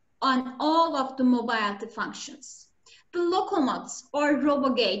walking on all of the mobility functions. The locomotes or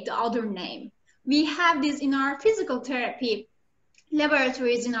RoboGate, the other name, we have this in our physical therapy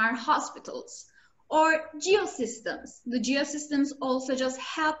laboratories in our hospitals. Or geosystems. The geosystems also just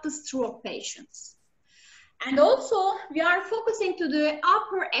help the stroke patients. And also we are focusing to the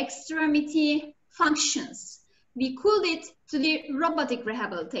upper extremity functions. We call it to the robotic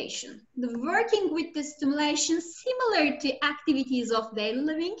rehabilitation. The working with the stimulation similar to activities of daily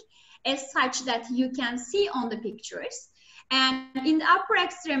living as such that you can see on the pictures. And in the upper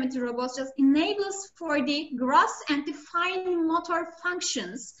extremity robots just enables for the gross and the fine motor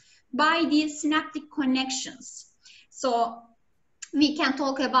functions by these synaptic connections. So we can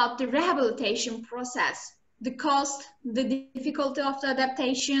talk about the rehabilitation process, the cost, the difficulty of the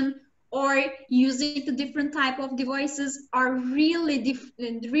adaptation, or using the different type of devices are really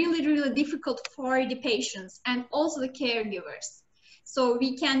difficult for the patients and also the caregivers. So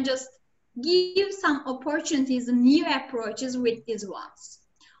we can just give some opportunities and new approaches with these ones.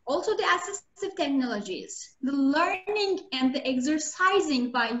 Also the assistive technologies, the learning and the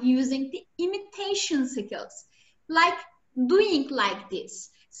exercising by using the imitation skills, like doing like this.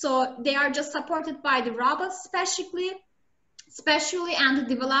 So they are just supported by the robots specially and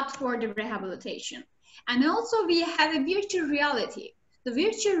developed for the rehabilitation. And also we have a virtual reality. The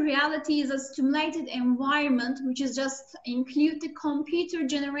virtual reality is a stimulated environment which is just include the computer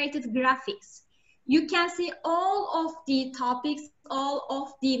generated graphics. You can see all of the topics, all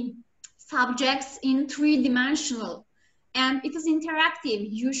of the subjects in three-dimensional, and it is interactive.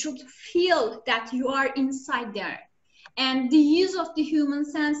 You should feel that you are inside there. And the use of the human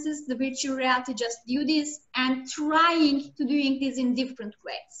senses, the virtual reality just do this and trying to doing this in different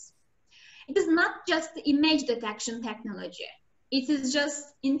ways. It is not just the image detection technology. It is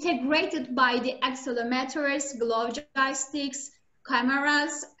just integrated by the accelerometers, glove joysticks,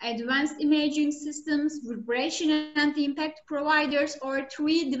 cameras, advanced imaging systems, vibration and impact providers, or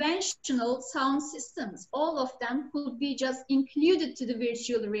three-dimensional sound systems. All of them could be just included to the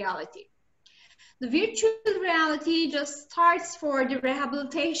virtual reality. The virtual reality just starts for the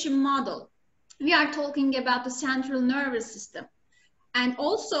rehabilitation model. We are talking about the central nervous system and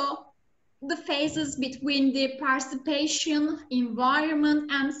also the phases between the participation,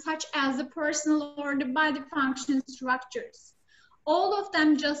 environment, and such as the personal or the body function structures. All of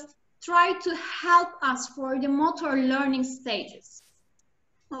them just try to help us for the motor learning stages.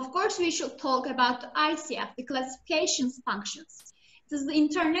 Of course, we should talk about the ICF, the classification functions. It is the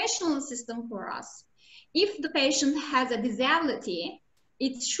international system for us. If the patient has a disability,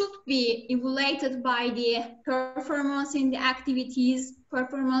 it should be evaluated by the performance in the activities,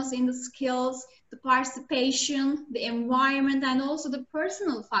 performance in the skills, the participation, the environment, and also the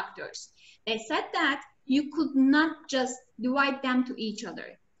personal factors. They said that you could not just divide them to each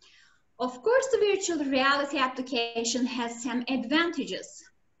other. Of course, the virtual reality application has some advantages.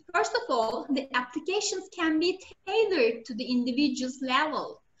 First of all, the applications can be tailored to the individual's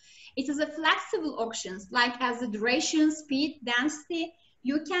level. It is a flexible options, like as the duration, speed, density,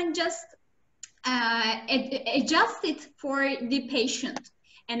 you can just adjust it for the patient.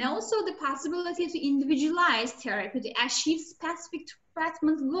 And also the possibility to individualize therapy to achieve specific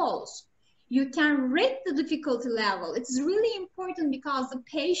treatment goals. You can rate the difficulty level. It's really important because the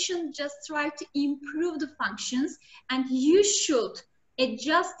patient just try to improve the functions and you should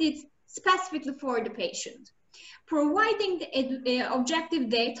adjust it specifically for the patient. Providing the objective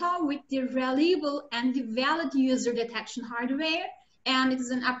data with the reliable and the valid user detection hardware, and it is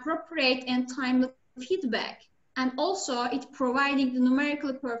an appropriate and timely feedback. And also it providing the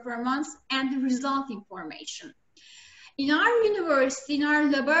numerical performance and the result information. In our university, in our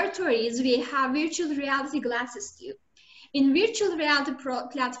laboratories, we have virtual reality glasses too. In virtual reality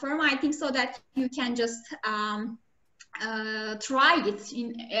platform, I think so that you can just try it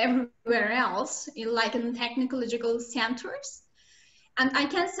in everywhere else, like in technological centers. And I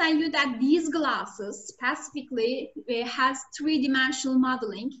can say you that these glasses specifically has three-dimensional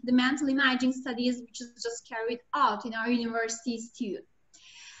modeling, the mental imaging studies which is just carried out in our universities too.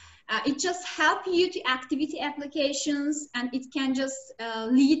 It just helps you to activity applications, and it can just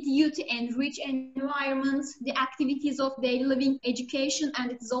lead you to enrich environments, the activities of daily living, education,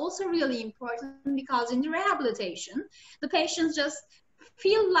 and it is also really important because in the rehabilitation, the patients just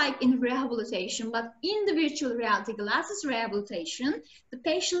feel like in rehabilitation, but in the virtual reality glasses rehabilitation, the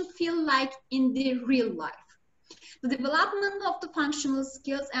patient feel like in the real life. The development of the functional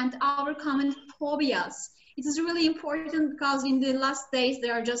skills and our common phobias. It is really important because in the last days they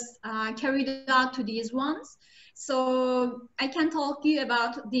are just carried out to these ones. So I can talk to you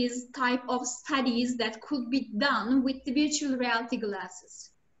about these type of studies that could be done with the virtual reality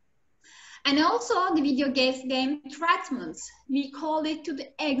glasses. And also the video game treatments. We call it to the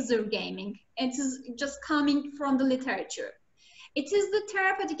exergaming. It is just coming from the literature. It is the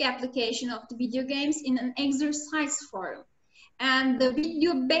therapeutic application of the video games in an exercise form. And the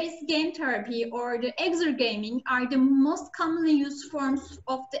video-based game therapy or the exergaming are the most commonly used forms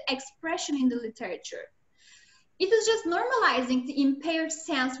of the expression in the literature. It is just normalizing the impaired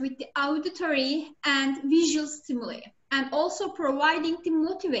sense with the auditory and visual stimuli, and also providing the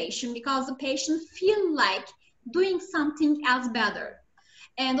motivation because the patient feel like doing something else better.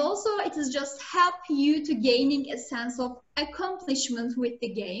 And also it is just help you to gaining a sense of accomplishment with the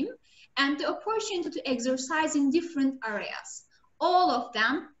game and the opportunity to exercise in different areas. All of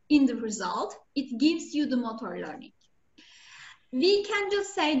them, in the result, it gives you the motor learning. We can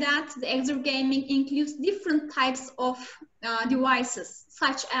just say that the exergaming includes different types of devices,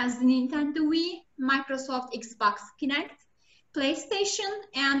 such as the Nintendo Wii, Microsoft Xbox Kinect, PlayStation,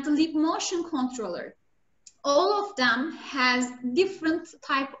 and the lip motion controller. All of them has different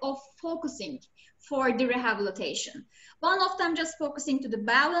type of focusing for the rehabilitation. One of them just focusing to the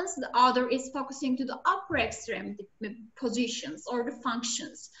balance, the other is focusing to the upper extremity positions or the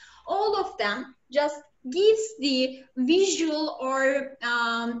functions. All of them just gives the visual or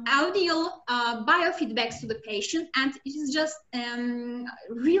audio biofeedbacks to the patient, and it is just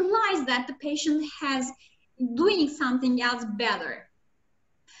realize that the patient has doing something else better.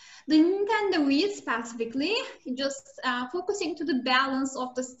 The Nintendo Wii specifically just focusing to the balance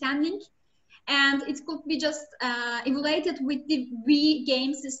of the standing, and it could be just evaluated with the Wii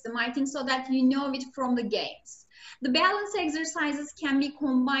game system, I think, so that you know it from the games. The balance exercises can be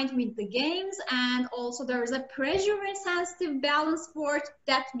combined with the games, and also there is a pressure sensitive balance board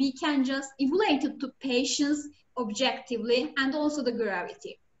that we can just evaluate it to patients objectively, and also the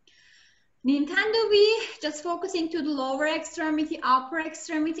gravity. Nintendo Wii just focusing to the lower extremity, upper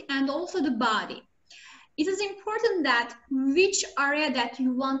extremity, and also the body. It is important that which area that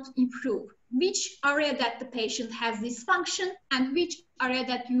you want to improve, which area that the patient has dysfunction, and which area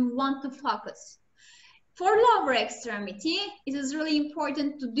that you want to focus. For lower extremity, it is really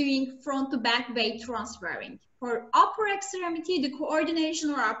important to doing front to back weight transferring. For upper extremity, the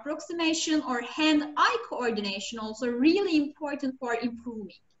coordination or approximation or hand-eye coordination also really important for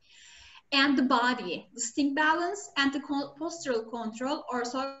improving. And the body, the stick balance and the postural control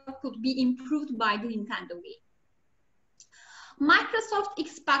also could be improved by the Nintendo Wii. Microsoft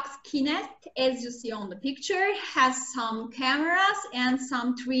Xbox Kinect, as you see on the picture, has some cameras and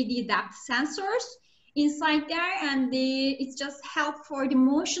some 3D depth sensors inside there, and it's just help for the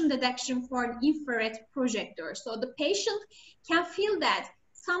motion detection for the infrared projector. So the patient can feel that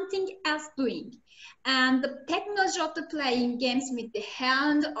something else doing. And the technology of the playing games with the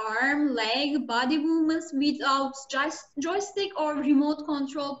hand, arm, leg, body movements without joystick or remote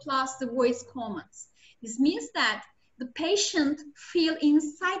control plus the voice commands. This means that the patient feel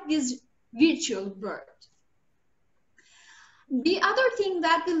inside this virtual world. The other thing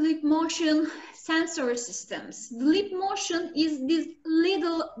that the lip motion sensor systems, the lip motion is this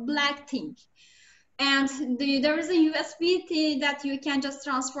little black thing. And there is a USB that you can just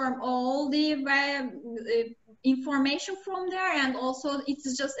transform all the information from there, and also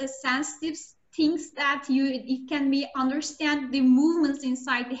it's just a sensitive things that it can be understand the movements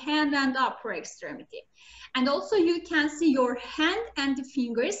inside the hand and the upper extremity. And also you can see your hand and the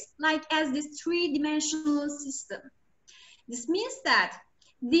fingers like as this three-dimensional system. This means that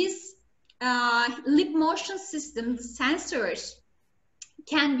this lip motion system, the sensors,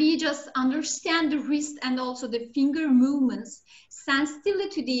 can be just understand the wrist and also the finger movements sensitively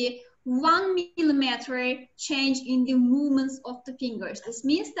to the 1 millimeter change in the movements of the fingers. This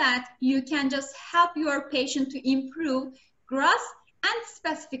means that you can just help your patient to improve grasp and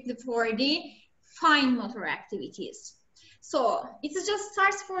specifically for the fine motor activities. So it just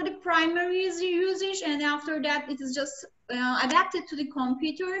starts for the primary usage, and after that it is just adapted to the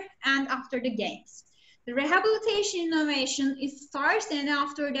computer and after the games. The rehabilitation innovation, it starts, and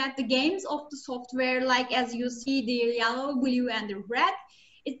after that the games of the software, like as you see the yellow, blue, and the red,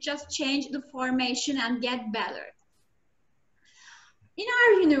 it just change the formation and get better. In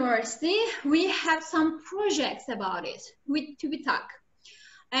our university, we have some projects about it with TÜBİTAK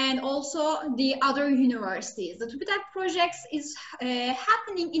and also the other universities. The TÜBİTAK projects is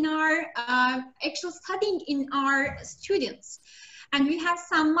happening in our, actual studying in our students. And we have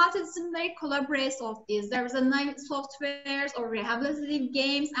some multidisciplinary collaborations of this. There is a nice softwares or rehabilitative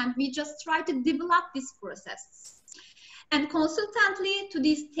games, and we just try to develop this process. And consultantly to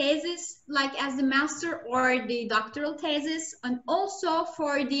these theses, like as the master or the doctoral thesis, and also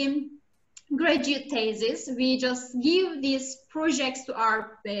for the graduate thesis, we just give these projects to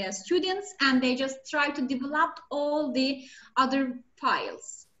our students, and they just try to develop all the other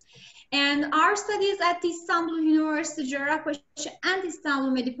files. And our studies at the Istanbul University Cerrahpaşa and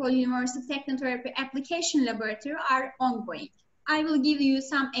Istanbul Medipol University Technotherapy Application Laboratory are ongoing. I will give you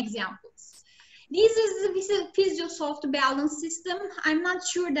some examples. This is the PhysioSoft balance system. I'm not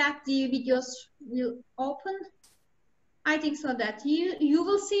sure that the videos will open. I think so that you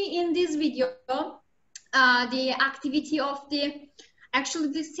will see in this video the activity of the,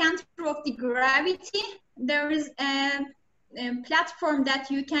 actually the center of the gravity. There is a platform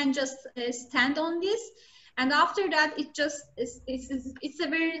that you can just stand on this, and after that it just it's a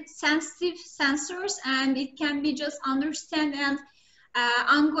very sensitive sensors, and it can be just understand and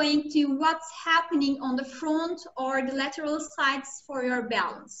ongoing to what's happening on the front or the lateral sides for your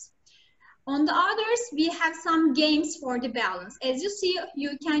balance. On the others, we have some games for the balance. As you see,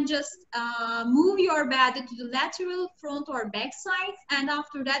 you can just move your body to the lateral, front or back side, and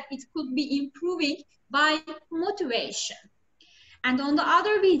after that it could be improving by motivation. And on the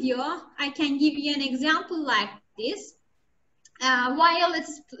other video, I can give you an example like this. While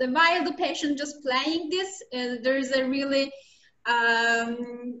the patient just playing this, there is a really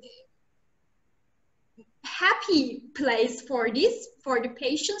happy place for this, for the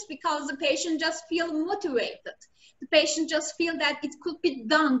patients, because the patient just feel motivated. The patient just feel that it could be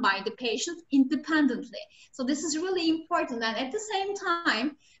done by the patient independently. So this is really important. And at the same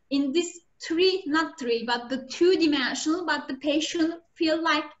time, in this but the two-dimensional, but the patient feel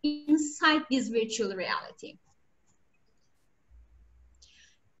like inside this virtual reality.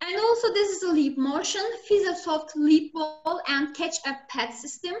 And also this is a leap motion, PhysioSoft leap ball and catch a pet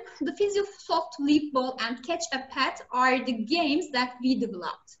system. The PhysioSoft leap ball and catch a pet are the games that we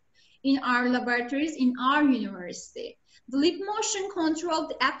developed in our laboratories in our university. The leap motion controlled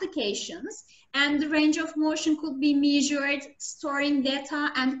the applications, and the range of motion could be measured, storing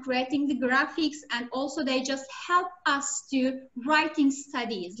data and creating the graphics, and also they just help us to writing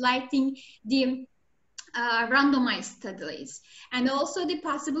studies, writing the randomized studies. And also the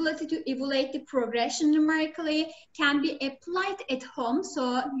possibility to evaluate the progression numerically can be applied at home.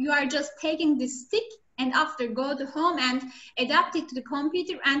 So you are just taking the stick and after go to home and adapt it to the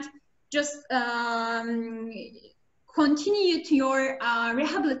computer and just continue to your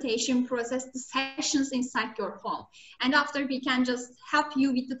rehabilitation process, the sessions inside your home. And after we can just help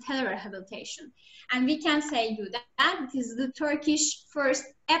you with the telerehabilitation. And we can say you that it is the Turkish first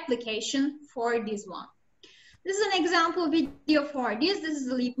application for this one. This is an example video for this. This is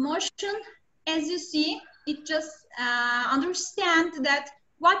the leap motion. As you see, it just understand that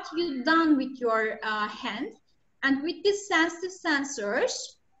what you've done with your hand. And with these sensitive sensors,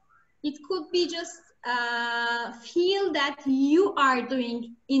 it could be just feel that you are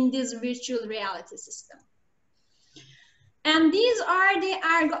doing in this virtual reality system. And these are the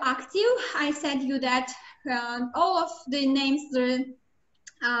ergo active. I said you that all of the names, the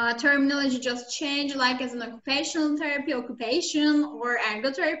terminology just change, like as an occupational therapy, occupation, or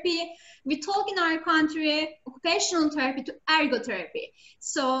ergotherapy. We talk in our country occupational therapy to ergotherapy.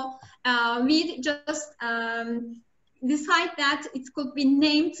 So we just decide that it could be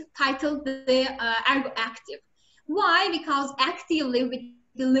named, titled the ergo active. Why? Because actively with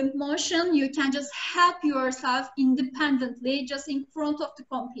the limb motion, you can just help yourself independently just in front of the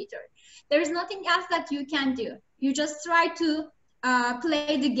computer. There is nothing else that you can do. You just try to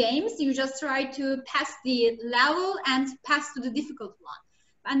play the games, you just try to pass the level and pass to the difficult one.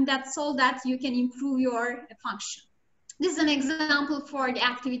 And that's all that you can improve your function. This is an example for the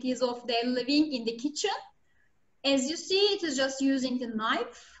activities of daily living in the kitchen. As you see, it is just using the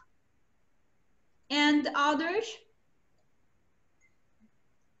knife and the other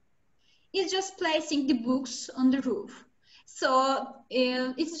is just placing the books on the roof. So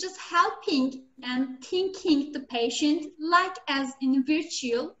it's just helping and thinking the patient like as in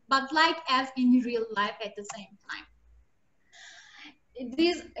virtual, but like as in real life at the same time.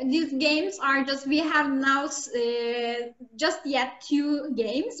 these games are just, we have now just yet 2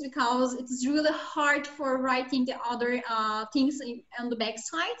 games, because it is really hard for writing the other things on the back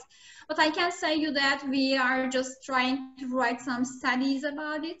side. But I can say you that we are just trying to write some studies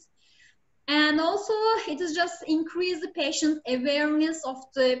about it. And also it is just increase the patient awareness of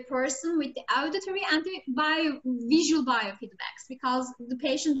the person with the auditory and the visual biofeedbacks, because the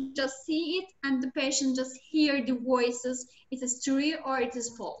patient just see it and the patient just hear the voices, it is true or it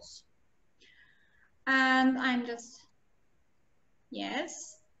is false. And I'm just,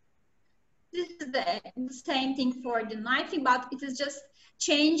 yes. This is the same thing for the knifing, but it is just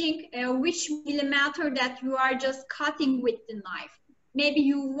changing which millimeter that you are just cutting with the knife. Maybe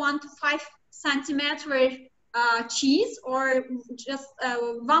you want 5 centimeter cheese or just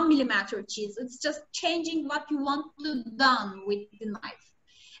 1 millimeter cheese. It's just changing what you want to done with the knife.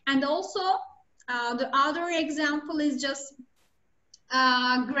 And also the other example is just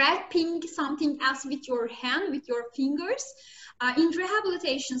grabbing something else with your hand, with your fingers. In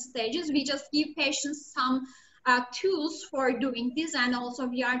rehabilitation stages, we just give patients some tools for doing this, and also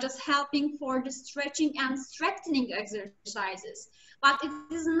we are just helping for the stretching and strengthening exercises. But it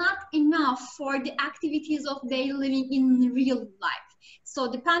is not enough for the activities of daily living in real life.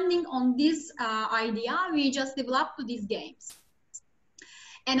 So depending on this idea, we just developed these games.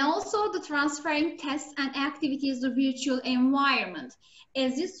 And also the transferring tests and activities to virtual environment.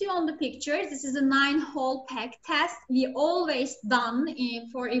 As you see on the picture, this is a 9-hole peg test we always done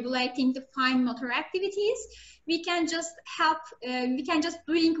for evaluating the fine motor activities. We can just help, we can just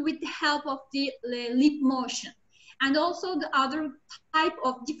doing with the help of the lip motion. And also the other type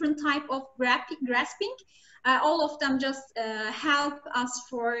of, different type of grasping, all of them just help us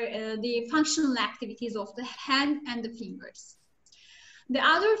for the functional activities of the hand and the fingers. The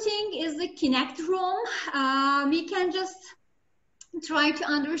other thing is the Kinect ROM. We can just try to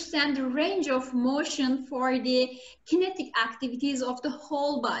understand the range of motion for the kinetic activities of the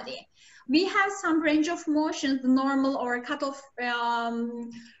whole body. We have some range of motion, the normal or cutoff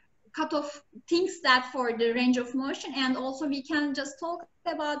things that for the range of motion, and also we can just talk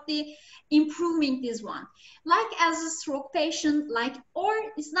about the improving this one. Like as a stroke patient, like, or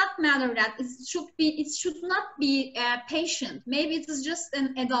it's not matter that it should not be a patient. Maybe it is just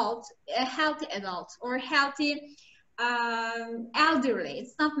an adult, a healthy adult or healthy elderly,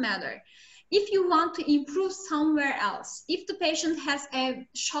 it's not matter. If you want to improve somewhere else, if the patient has a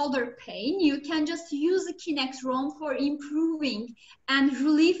shoulder pain, you can just use the Kinect ROM for improving and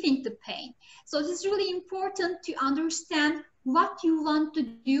relieving the pain. So this is really important to understand what you want to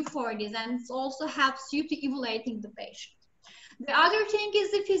do for this, and it also helps you to evaluating the patient. The other thing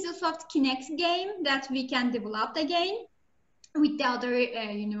is the Physiosoft Kinect game that we can develop again with the other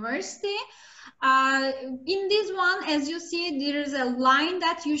university. In this one, as you see, there is a line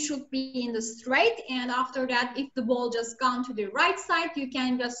that you should be in the straight, and after that, if the ball just gone to the right side, you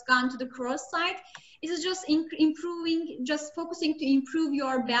can just gone to the cross side. It is just improving, just focusing to improve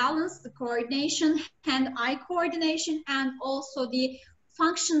your balance, the coordination, hand-eye coordination, and also the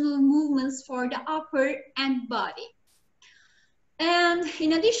functional movements for the upper and body. And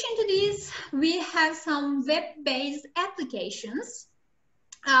in addition to this, we have some web-based applications.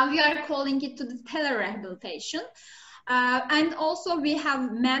 We are calling it to the telerehabilitation. And also we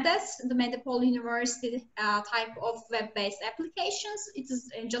have MEDES, the Medipol University type of web-based applications. It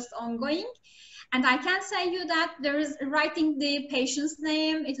is just ongoing. And I can say you that there is writing the patient's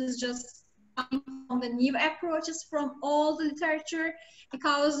name. It is just coming from the new approaches from all the literature,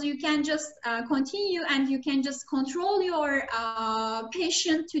 because you can just continue and you can just control your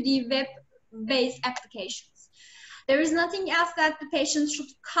patient to the web-based applications. There is nothing else that the patient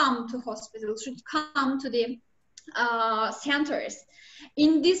should come to hospital, should come to the centers.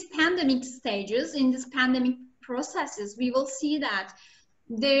 In these pandemic stages, in these pandemic processes, we will see that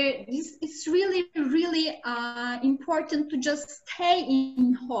it's really, really important to just stay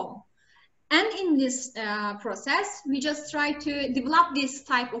in home. And in this process, we just try to develop this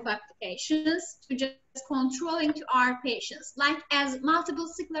type of applications to just controlling to our patients, like as multiple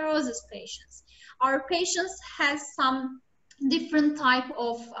sclerosis patients. Our patients has some different type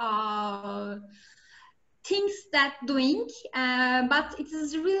of things that doing, but it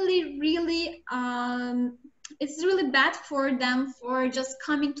is really, really, it's really bad for them for just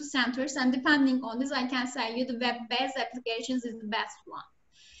coming to centers. And depending on this, I can say you the web-based applications is the best one.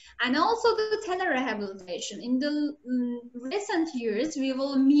 And also the telerehabilitation. In the recent years, we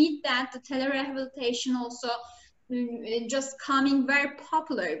will meet that the telerehabilitation also just coming very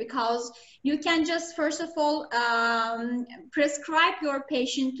popular, because you can just first of all prescribe your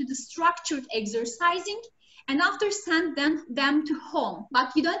patient to the structured exercising, and after send them to home.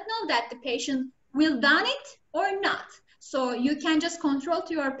 But you don't know that the patient will done it or not. So you can just control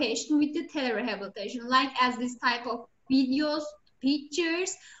to your patient with the telerehabilitation, like as this type of videos,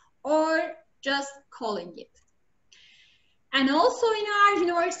 pictures, or just calling it. And also in our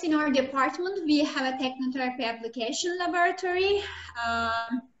university, in our department, we have a technotherapy application laboratory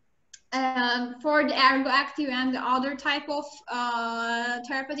for the ergoactive and the other type of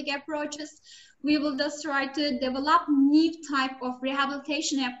therapeutic approaches. We will just try to develop new type of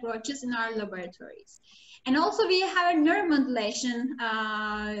rehabilitation approaches in our laboratories. And also we have a neuromodulation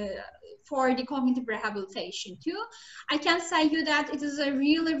for the cognitive rehabilitation too. I can say you that it is a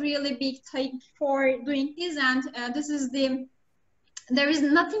really, really big thing for doing this, and there is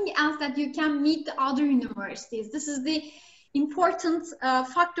nothing else that you can meet the other universities. This is the important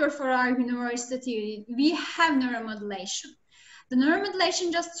factor for our university. We have neuromodulation. The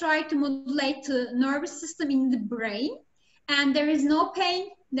neuromodulation just try to modulate the nervous system in the brain, and there is no pain,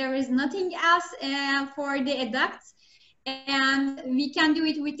 there is nothing else for the adults, and we can do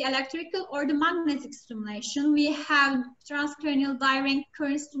it with the electrical or the magnetic stimulation. We have transcranial direct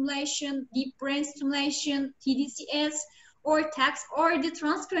current stimulation, deep brain stimulation, TDCS, or TACS, or the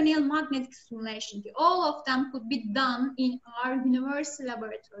transcranial magnetic stimulation. All of them could be done in our university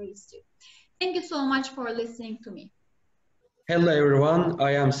laboratories too. Thank you so much for listening to me. Hello everyone,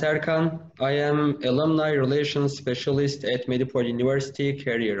 I am Serkan. I am Alumni Relations Specialist at Medipol University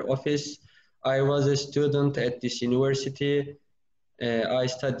Career Office. I was a student at this university. I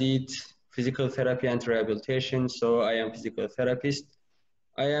studied physical therapy and rehabilitation, so I am physical therapist.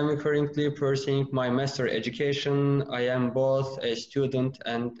 I am currently pursuing my master education. I am both a student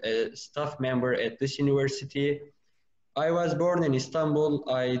and a staff member at this university. I was born in Istanbul.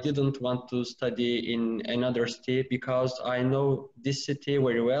 I didn't want to study in another city because I know this city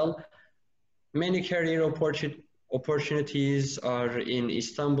very well. Many career opportunities are in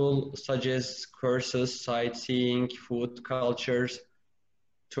Istanbul, such as courses, sightseeing, food cultures,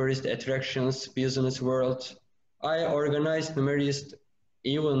 tourist attractions, business world. I organized numerous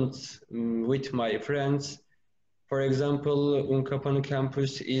events with my friends. For example, Unkapanı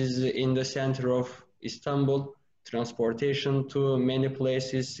campus is in the center of Istanbul. Transportation to many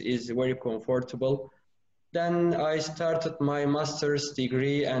places is very comfortable. Then I started my master's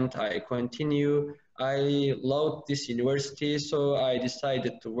degree and I continue. I loved this university, so I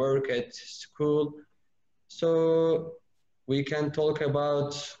decided to work at school. So we can talk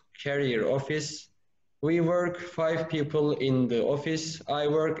about career office. We work 5 people in the office. I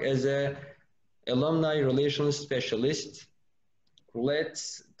work as a alumni relations specialist.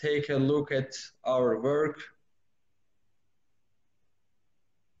 Let's take a look at our work.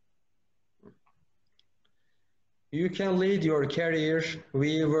 You can lead your career.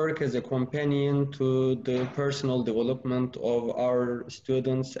 We work as a companion to the personal development of our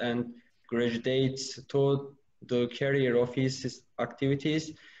students and graduates to the career office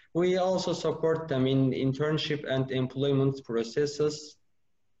activities. We also support them in internship and employment processes.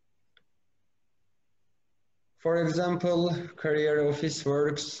 For example, career office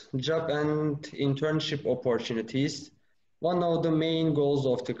works, job and internship opportunities. One of the main goals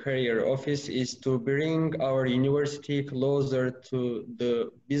of the career office is to bring our university closer to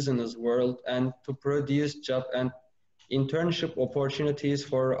the business world and to produce job and internship opportunities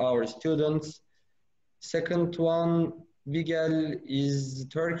for our students. Second one, BİGEL is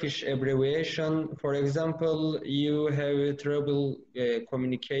Turkish abbreviation. For example, you have trouble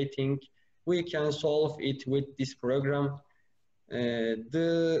communicating, we can solve it with this program.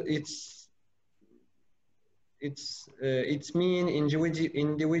 It's mean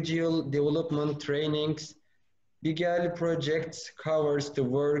individual development trainings. BİGEL projects covers the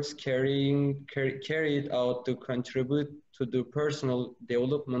works carried out to contribute to the personal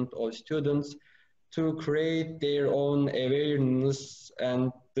development of students, to create their own awareness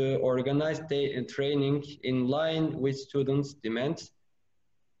and to organize their training in line with students' demands.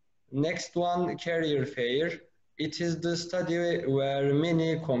 Next one, career fair. It is the study where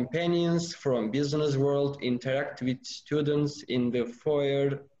many companions from business world interact with students in the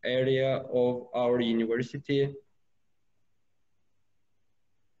foyer area of our university.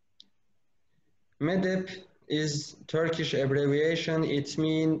 MEDEP is Turkish abbreviation. It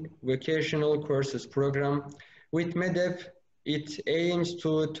means Vocational Courses Program. With MEDEP, it aims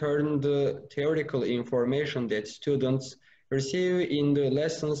to turn the theoretical information that students receive in the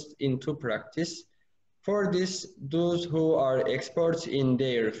lessons into practice. For this, those who are experts in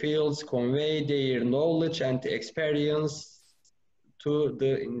their fields convey their knowledge and experience to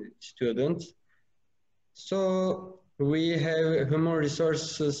the students. So We have human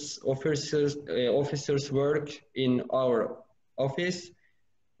resources officers work in our office.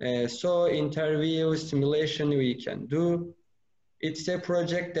 So interview simulation we can do. It's a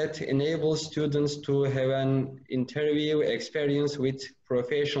project that enables students to have an interview experience with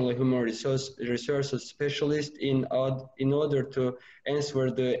professional human resources specialists in order to answer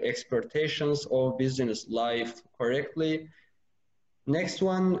the expectations of business life correctly. Next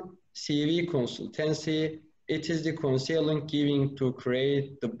one, CV consultancy. It is the counseling giving to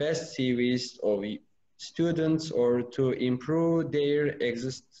create the best CVs of students or to improve their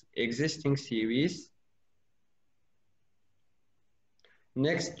existing CVs.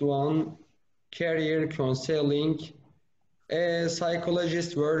 Next one, career counseling. A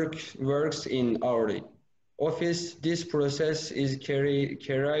psychologist works in our office. This process is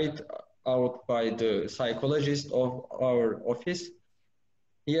carried out by the psychologist of our office.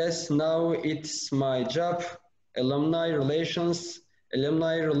 Yes, now it's my job. Alumni relations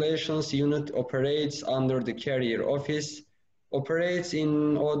unit operates under the career office, operates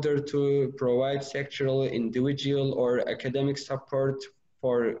in order to provide sectoral, individual, or academic support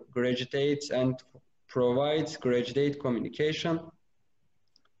for graduates and provides graduate communication.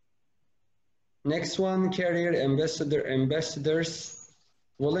 Next one, career ambassadors.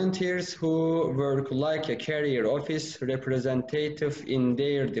 Volunteers who work like a career office representative in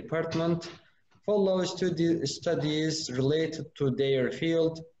their department, follow studies related to their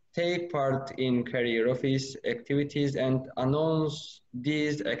field, take part in career office activities and announce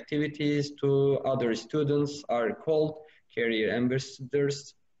these activities to other students are called career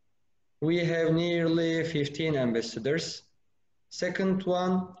ambassadors. We have nearly 15 ambassadors. Second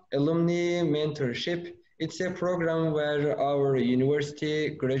one, alumni mentorship. It's a program where our university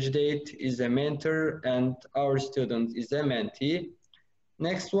graduate is a mentor and our student is a mentee.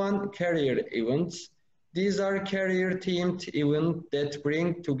 Next one, career events. These are career-themed events that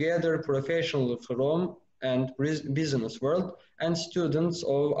bring together professionals from and business world and students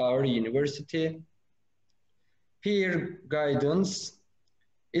of our university. Peer guidance.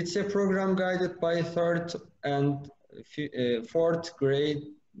 It's a program guided by third and fourth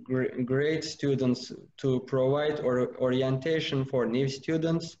grade students to provide orientation for new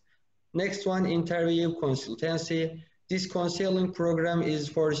students. Next one, interview consultancy. This counseling program is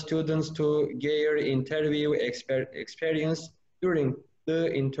for students to gain interview experience during the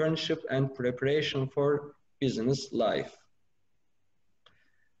internship and preparation for business life.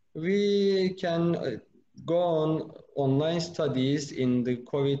 We can go on online studies in the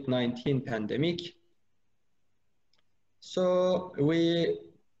COVID-19 pandemic. So we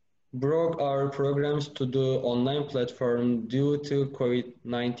broke our programs to the online platform due to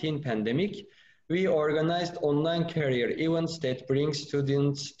COVID-19 pandemic. We organized online career events that bring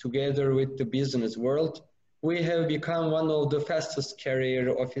students together with the business world. We have become one of the fastest career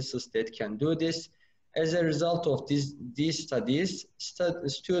offices that can do this. As a result of these studies,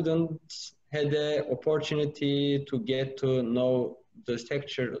 students had the opportunity to get to know the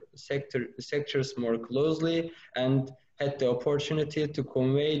sectors more closely and had the opportunity to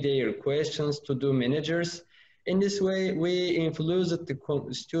convey their questions to the managers. In this way, we influenced the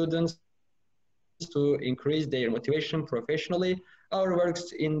students to increase their motivation professionally. Our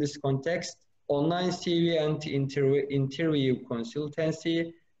works in this context, online CV and interview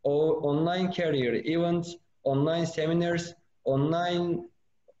consultancy, or online career events, online seminars, online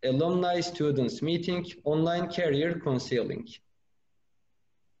alumni students meeting, online career counseling.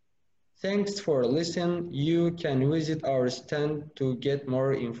 Thanks for listening. You can visit our stand to get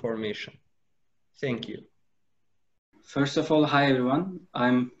more information. Thank you. First of all, hi everyone.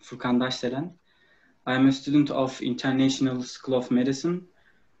 I'm Furkan Daşdelen. I'm a student of International School of Medicine.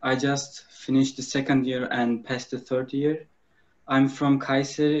 I just finished the second year and passed the third year. I'm from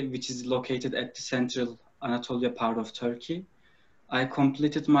Kayseri, which is located at the central Anatolia part of Turkey. I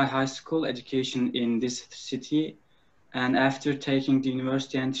completed my high school education in this city, and after taking the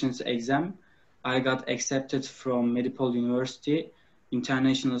university entrance exam, I got accepted from Medipol University,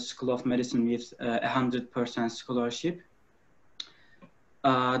 International School of Medicine with 100% scholarship.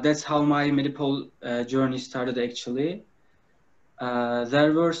 That's how my Medipol journey started actually.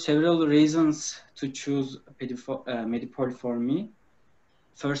 There were several reasons to choose Medipol for me.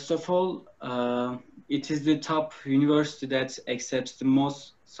 First of all, it is the top university that accepts the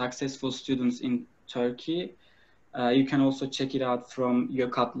most successful students in Turkey. You can also check it out from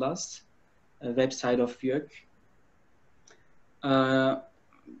YÖK Atlas, website of YÖK.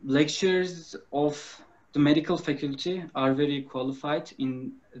 Lecturers of the medical faculty are very qualified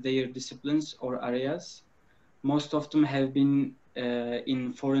in their disciplines or areas. Most of them have been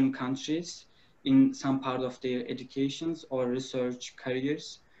in foreign countries, in some part of their educations or research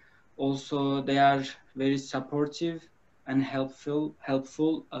careers. Also, they are very supportive and helpful,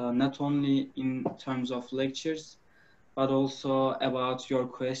 not only in terms of lectures, but also about your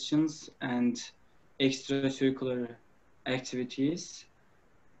questions and extracurricular activities.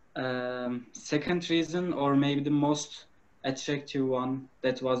 Second reason, or maybe the most attractive one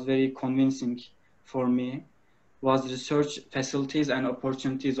that was very convincing for me, was research facilities and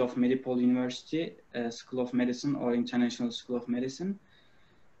opportunities of Medipol University School of Medicine or International School of Medicine.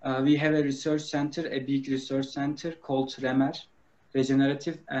 We have a research center, a big research center called REMER,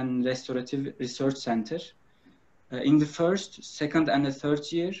 Regenerative and Restorative Research Center. In the first, second, and the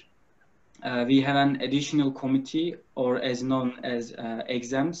third year, we have an additional committee, or as known as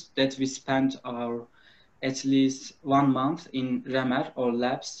exams, that we spend our at least 1 month in REMER or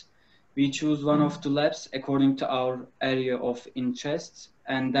labs. We choose one of the labs according to our area of interest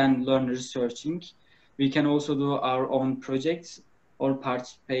and then learn researching. We can also do our own projects or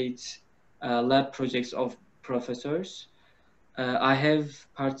participate lab projects of professors. I have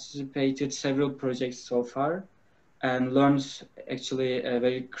participated several projects so far and learned actually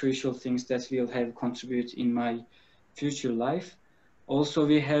very crucial things that will have contribute in my future life. Also,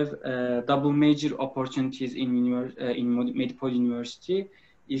 we have double major opportunities in Medipol University.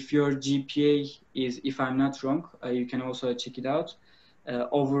 If your GPA is, if I'm not wrong, you can also check it out,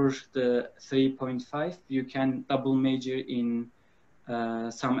 over the 3.5, you can double major in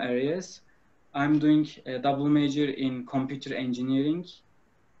some areas. I'm doing a double major in computer engineering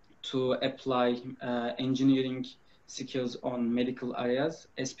to apply engineering skills on medical areas,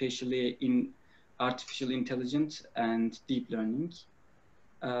 especially in artificial intelligence and deep learning.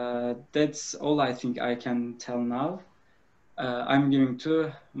 That's all I think I can tell now. I'm giving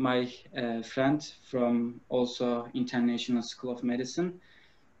to my friend from also International School of Medicine,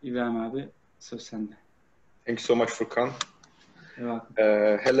 İbrahim abi, söz sende. Thank you so much, Furkan.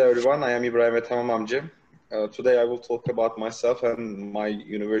 Hello everyone, I am İbrahim Ethem Amcı. Today I will talk about myself and my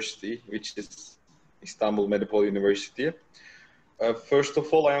university, which is Istanbul Medipol University. First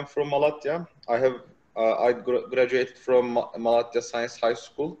of all, I am from Malatya. I graduated from Malatya Science High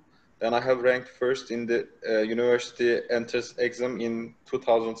School. Then I have ranked first in the university entrance exam in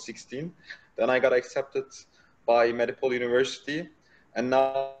 2016. Then I got accepted by Medipol University. And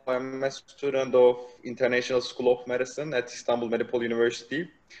now I'm a student of International School of Medicine at Istanbul Medipol University.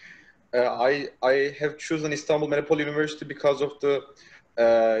 I have chosen Istanbul Medipol University because of the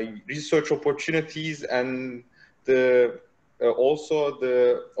research opportunities and also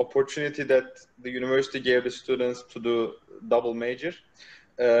the opportunity that the university gave the students to do double major.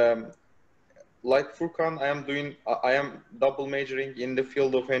 Like Furkan, I am double majoring in the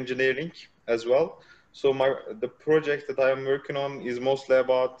field of engineering as well. So the project that I am working on is mostly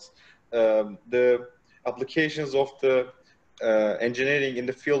about the applications of the engineering in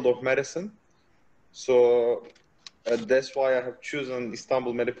the field of medicine. So that's why I have chosen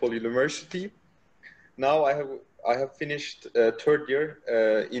Istanbul Medipol University. Now I have finished third year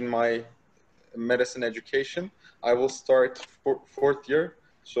in my medicine education. I will start fourth year.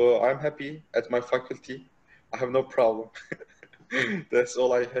 So I'm happy at my faculty. I have no problem. That's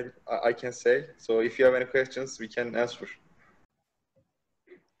all I can say. So if you have any questions, we can answer.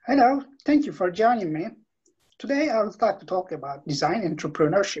 Hello, thank you for joining me. Today I would like to talk about design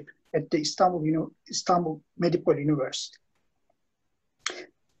entrepreneurship at the Istanbul Medipol University.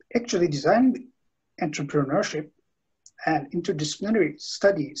 Actually, design entrepreneurship and interdisciplinary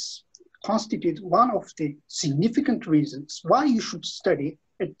studies constitute one of the significant reasons why you should study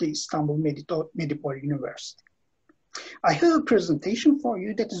at the Istanbul Medipol University. I have a presentation for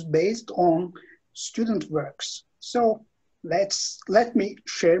you that is based on student works. So let me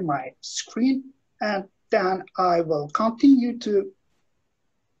share my screen and then I will continue to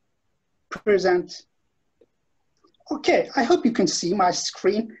present. Okay, I hope you can see my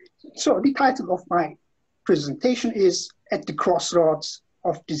screen. So the title of my presentation is At the Crossroads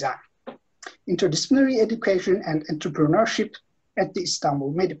of Design, Interdisciplinary Education and Entrepreneurship at the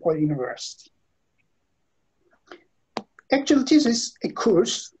Istanbul Medipol University. Actually, this is a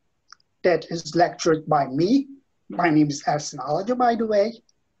course that is lectured by me. My name is Ersin Alaca, by the way.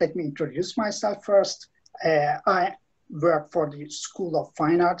 Let me introduce myself first. I work for the School of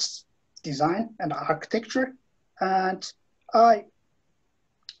Fine Arts, Design and Architecture, and I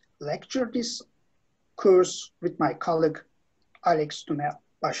lecture this course with my colleague, Alex Tunel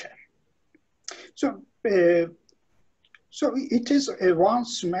Basher. So it is a 1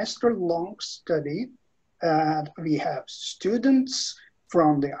 semester long study, and we have students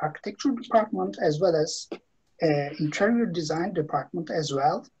from the architecture department as well as interior design department as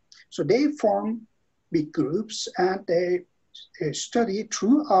well. So they form big groups and they study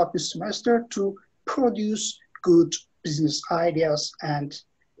throughout the semester to produce good business ideas and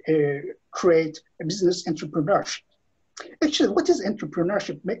create a business entrepreneurship. Actually, what is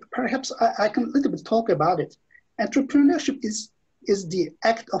entrepreneurship? Perhaps I can a little bit talk about it. Entrepreneurship is the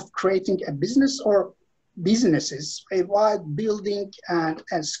act of creating a business or businesses while building and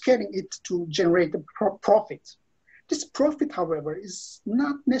scaling it to generate a profit. This profit, however, is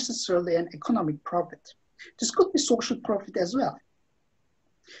not necessarily an economic profit. This could be social profit as well.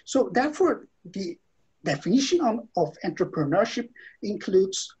 So therefore, the definition of entrepreneurship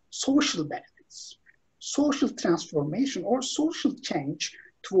includes social benefits, social transformation, or social change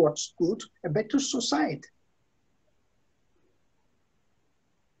towards good, a better society.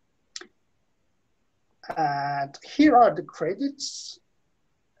 And here are the credits.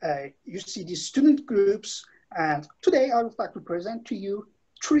 You see the student groups, and today I would like to present to you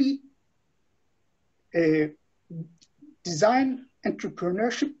 3 design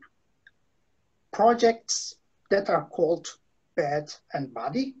entrepreneurship projects that are called Bed and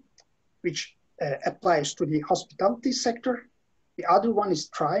Body, which applies to the hospitality sector. The other one is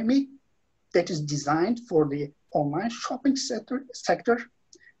Try Me, that is designed for the online shopping sector.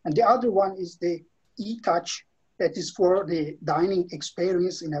 And the other one is the E-Touch, that is for the dining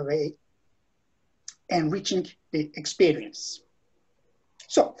experience in a way, enriching the experience.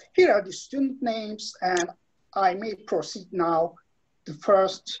 So here are the student names, and I may proceed now. The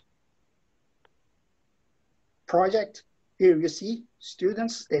first project, here you see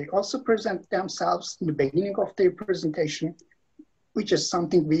students, they also present themselves in the beginning of their presentation, which is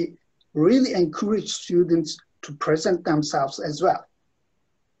something we really encourage students to present themselves as well.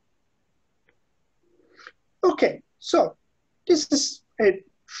 Okay, so this is a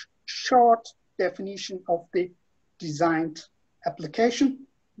short definition of the designed application.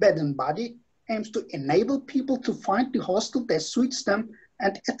 Bed and Body aims to enable people to find the hostel that suits them,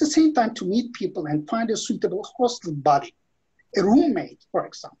 and at the same time to meet people and find a suitable hostel body, a roommate, for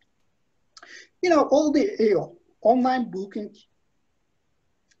example. You know, all the online booking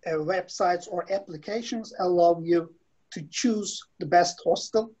websites or applications allow you to choose the best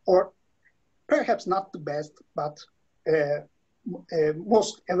hostel, or perhaps not the best, but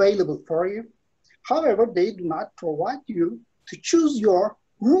most available for you. However, they do not provide you to choose your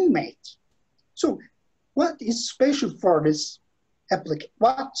roommate. So what is special for this application?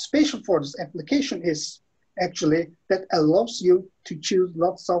 What's special for this application is actually that allows you to choose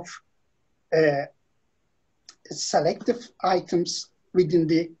lots of selective items within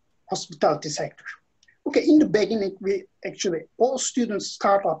the hospitality sector. Okay, in the beginning, we actually, all students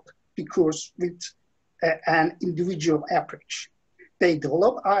start up the course with an individual approach. They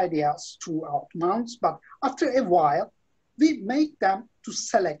develop ideas throughout months, but after a while, we make them to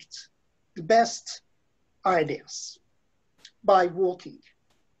select the best ideas by voting.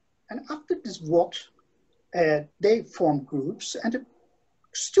 And after this vote, they form groups, and the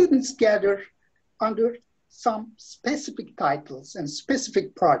students gather under some specific titles and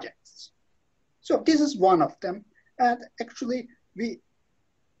specific projects. So this is one of them, and actually we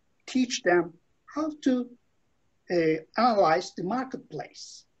teach them how to analyze the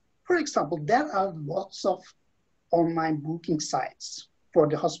marketplace. For example, there are lots of online booking sites for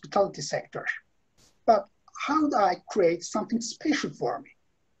the hospitality sector, but how do I create something special for me?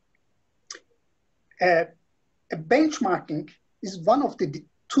 A benchmarking is one of the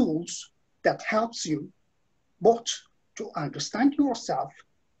tools that helps you both to understand yourself,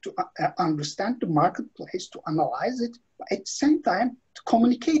 to understand the marketplace, to analyze it, but at the same time to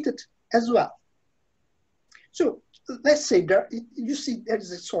communicate it as well. So let's say you see there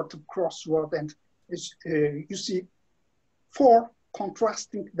is a sort of crossword, and you see 4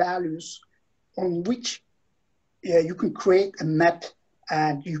 contrasting values on which you can create a map,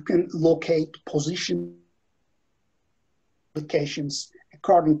 and you can locate position applications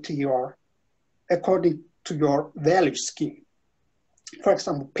according to your value scheme. For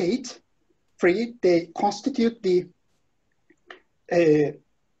example, paid, free, they constitute the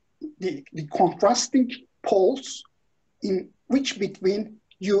contrasting poles in which between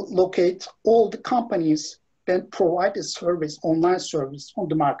you locate all the companies that provide a service, online service on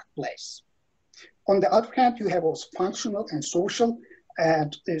the marketplace. On the other hand, you have also functional and social,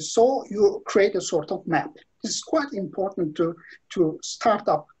 and so you create a sort of map. This is quite important to start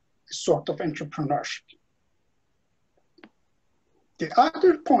up a sort of entrepreneurship. The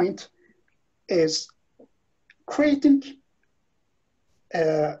other point is creating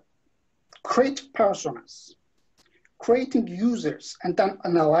personas, creating users, and then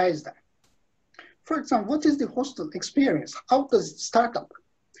analyze them. For example, what is the hostel experience? How does it start up?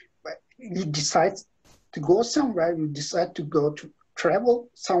 you decide to go somewhere, you decide to go to travel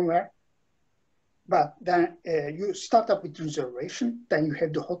somewhere, but then you start up with reservation, then you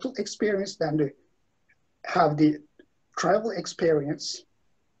have the hotel experience, then you have the travel experience,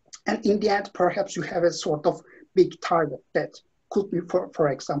 and in the end, perhaps you have a sort of big target that could be, for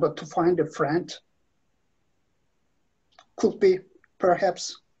example, to find a friend, could be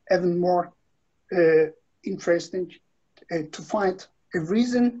perhaps even more interesting to find a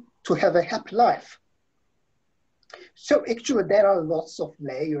reason to have a happy life. So actually there are lots of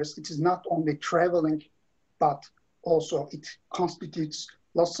layers. It is not only traveling, but also it constitutes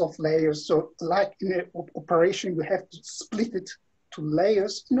lots of layers. So like in an operation, you have to split it to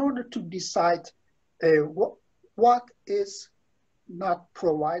layers in order to decide what is not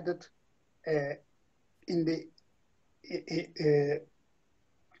provided in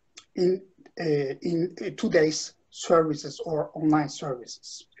today's services or online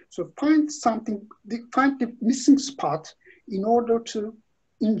services. So find the missing spot in order to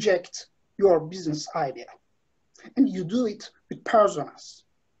inject your business idea. And you do it with personas.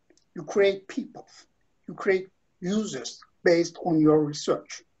 You create people, you create users based on your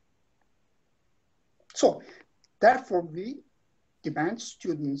research. So therefore we demand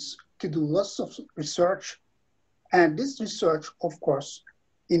students to do lots of research, and this research, of course,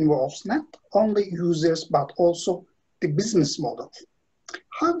 involves not only users, but also the business model.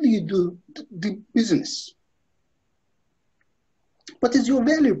 How do you do the business? What is your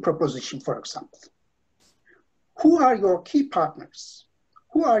value proposition, for example? Who are your key partners?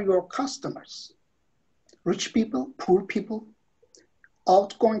 Who are your customers? Rich people, poor people,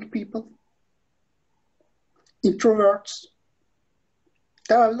 outgoing people, introverts.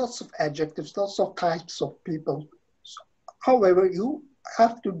 There are lots of adjectives, lots of types of people. However, you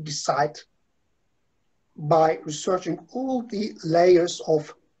have to decide by researching all the layers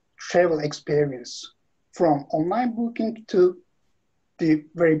of travel experience, from online booking to the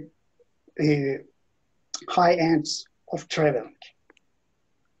very high ends of traveling.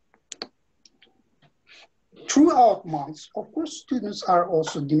 Throughout months, of course, students are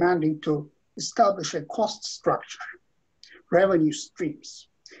also demanding to establish a cost structure, revenue streams.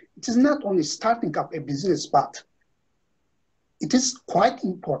 It is not only starting up a business, but it is quite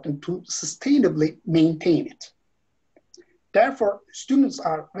important to sustainably maintain it. Therefore, students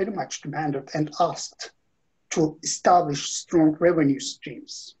are very much demanded and asked to establish strong revenue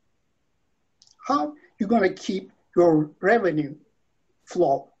streams. How are you going to keep your revenue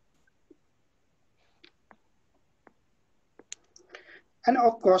flow? And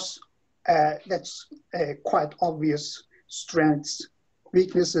of course, that's quite obvious: strengths,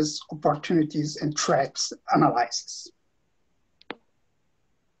 weaknesses, opportunities, and threats analysis.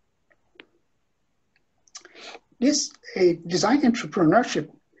 This design entrepreneurship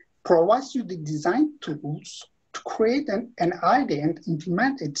provides you the design tools to create an idea and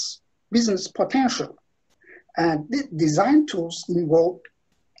implement its business potential. And the design tools involve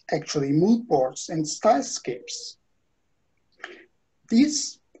actually mood boards and stylescapes.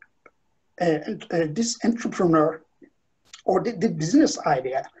 This entrepreneur or the business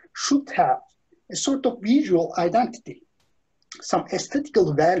idea should have a sort of visual identity, some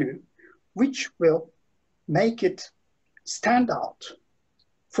aesthetical value, which will make it stand out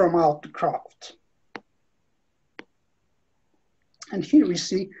from out the crowd. And here we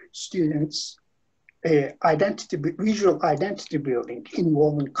see students' visual identity building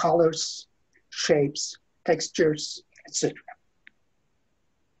involving colors, shapes, textures, etc.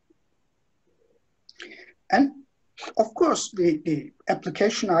 And of course, the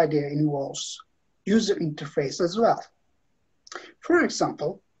application idea involves user interface as well. For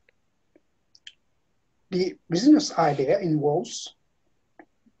example, the business idea involves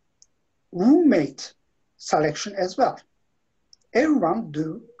roommate selection as well. Everyone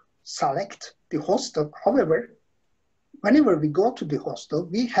do select the hostel. However, whenever we go to the hostel,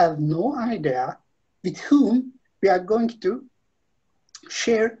 we have no idea with whom we are going to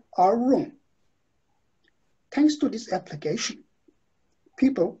share our room. Thanks to this application,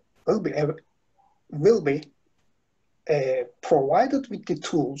 people will be provided with the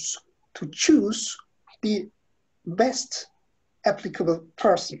tools to choose the best applicable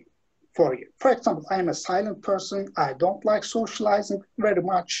person for you. For example, I'm a silent person. I don't like socializing very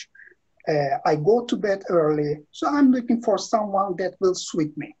much. I go to bed early. So I'm looking for someone that will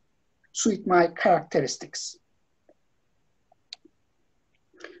suit me, suit my characteristics.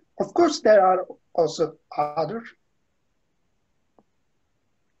 Of course, there are also other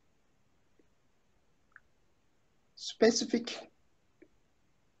specific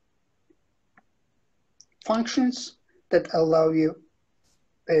functions that allow you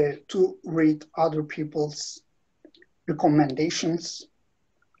to read other people's recommendations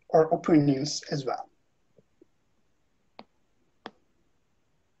or opinions as well.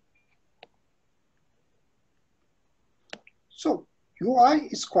 So UI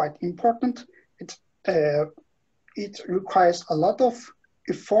is quite important. It requires a lot of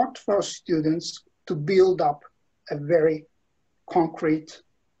effort for students to build up a very concrete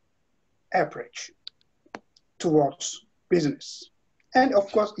approach towards business. And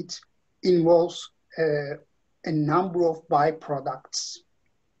of course, it involves a number of byproducts,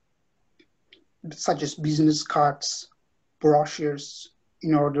 such as business cards, brochures,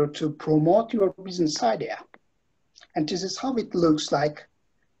 in order to promote your business idea. And this is how it looks like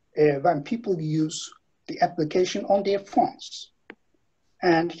when people use the application on their phones.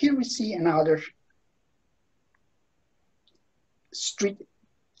 And here we see another street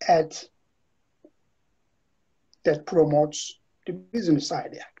ad that promotes the business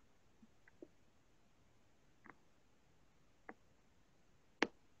idea.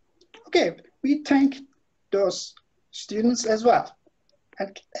 Okay, we thank those students as well.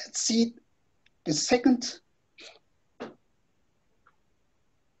 And let's see the second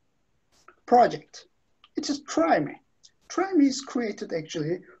project. It is Try Me. Try Me is created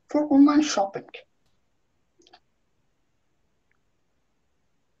actually for online shopping.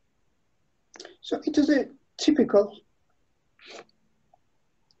 So it is a typical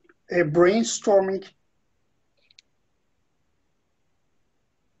brainstorming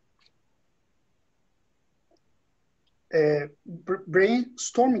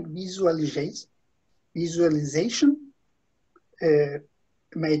visualization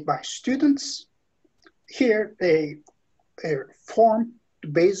made by students. Here they form the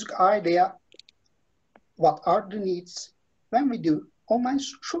basic idea, what are the needs when we do online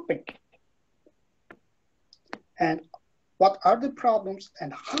shopping, and what are the problems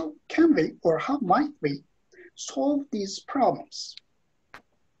and how can we or how might we solve these problems.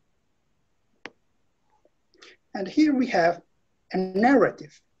 And here we have a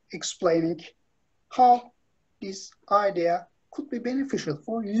narrative explaining how this idea could be beneficial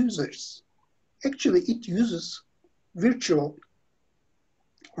for users. Actually, it uses virtual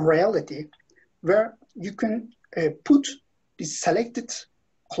reality where you can put the selected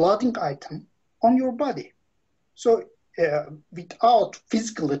clothing item on your body. So without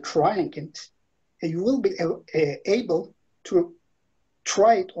physically trying it, you will be able to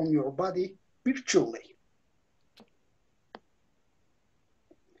try it on your body virtually.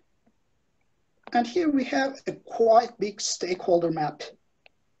 And here we have a quite big stakeholder map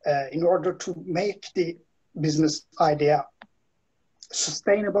in order to make the business idea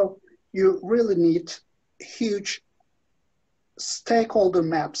sustainable. You really need huge stakeholder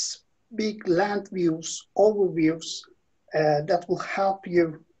maps, big land views, overviews that will help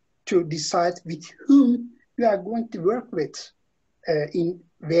you to decide with whom you are going to work with in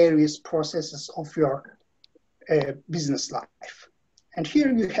various processes of your business life. And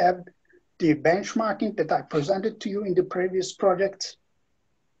here you have the benchmarking that I presented to you in the previous project,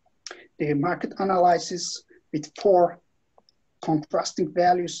 the market analysis with 4 contrasting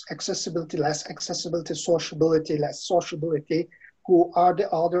values: accessibility, less accessibility, sociability, less sociability, who are the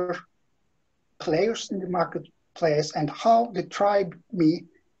other players in the marketplace, and how the Try Me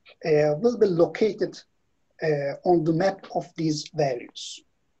will be located on the map of these values.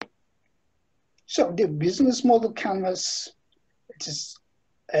 So the business model canvas, it is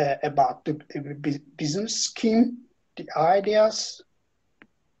about the business scheme, the ideas.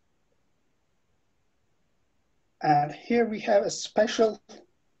 And here we have a special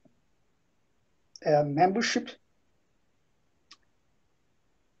membership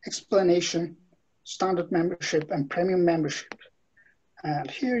explanation, standard membership and premium membership. And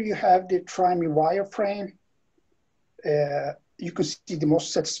here you have the Try Me wireframe. You can see the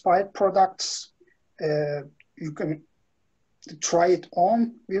most satisfied products. You can try it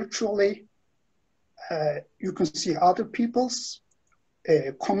on virtually. You can see other people's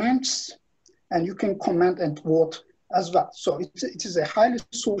comments, and you can comment and vote as well. So it is a highly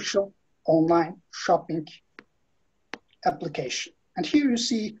social online shopping application. And here you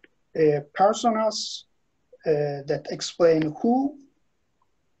see personas that explain who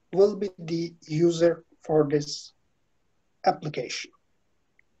will be the user for this application.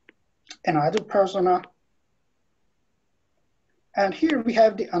 Another persona. And here we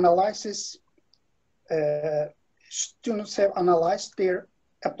have the analysis. Students have analyzed their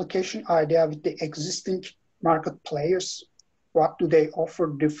application idea with the existing market players. What do they offer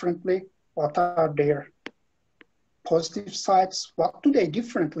differently? What are their positive sides? What do they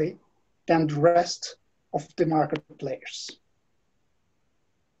differently than the rest of the market players?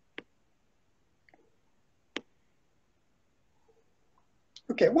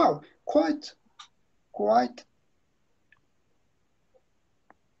 Okay, wow, quite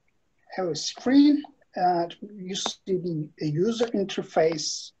have a screen, and you see the user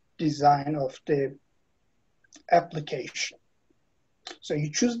interface design of the application. So you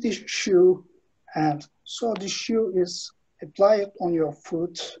choose this shoe, and so the shoe is applied on your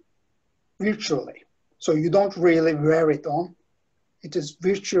foot virtually. So you don't really wear it on. It is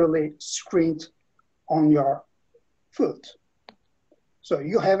virtually screened on your foot. So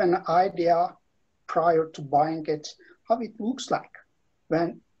you have an idea prior to buying it, how it looks like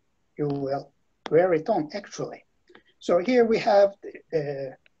when you will wear it on actually. So here we have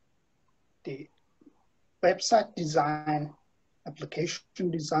the website design, application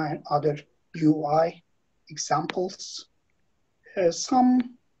design, other UI examples,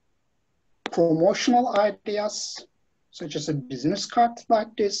 some promotional ideas, such as a business card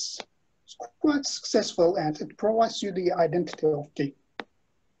like this. It's quite successful, and it provides you the identity of the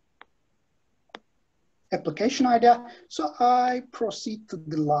application idea. So I proceed to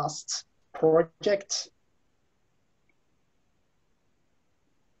the last project.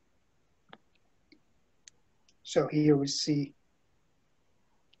 So here we see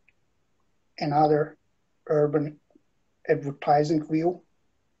another urban advertising view.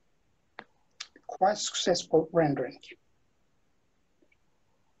 Quite successful rendering.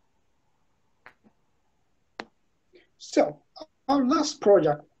 So our last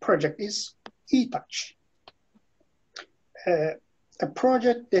project is eTouch, a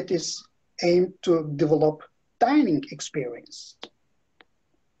project that is aimed to develop dining experience.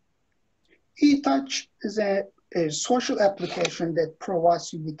 eTouch is a social application that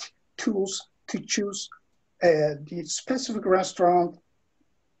provides you with tools to choose the specific restaurant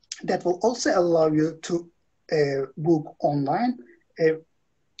that will also allow you to book online a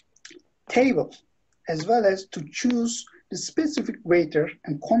table, as well as to choose the specific waiter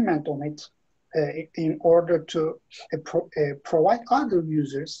and comment on it in order to provide other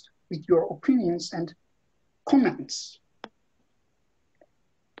users with your opinions and comments.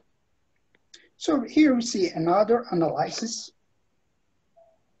 So here we see another analysis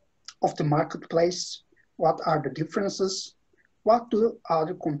of the marketplace. What are the differences? What do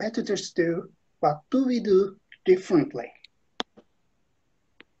other competitors do? What do we do differently?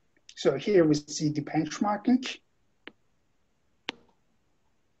 So here we see the benchmarking.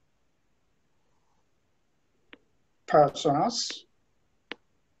 Personas.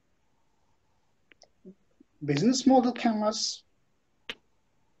 Business model canvas.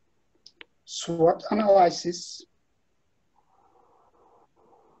 SWOT analysis.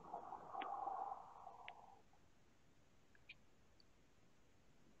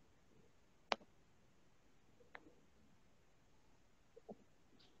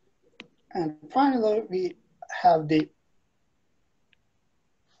 And finally, we have the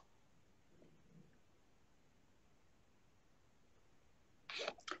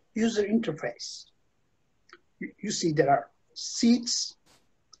user interface. You see there are seats.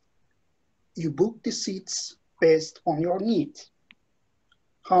 You book the seats based on your needs.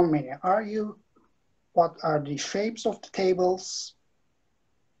 How many are you? What are the shapes of the tables?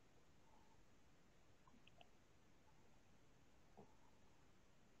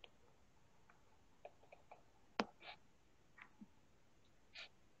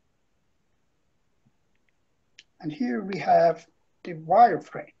 And here we have the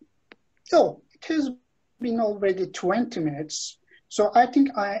wireframe. Oh, it has been already 20 minutes. So I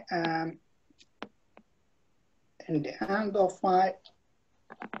think I am in the end of my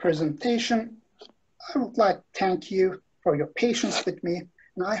presentation. I would like to thank you for your patience with me.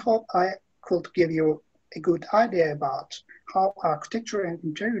 And I hope I could give you a good idea about how architecture and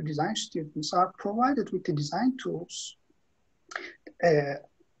interior design students are provided with the design tools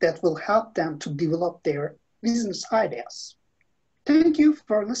that will help them to develop their business ideas. Thank you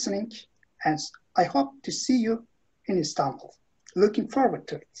for listening, and I hope to see you in Istanbul. Looking forward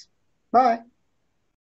to it. Bye.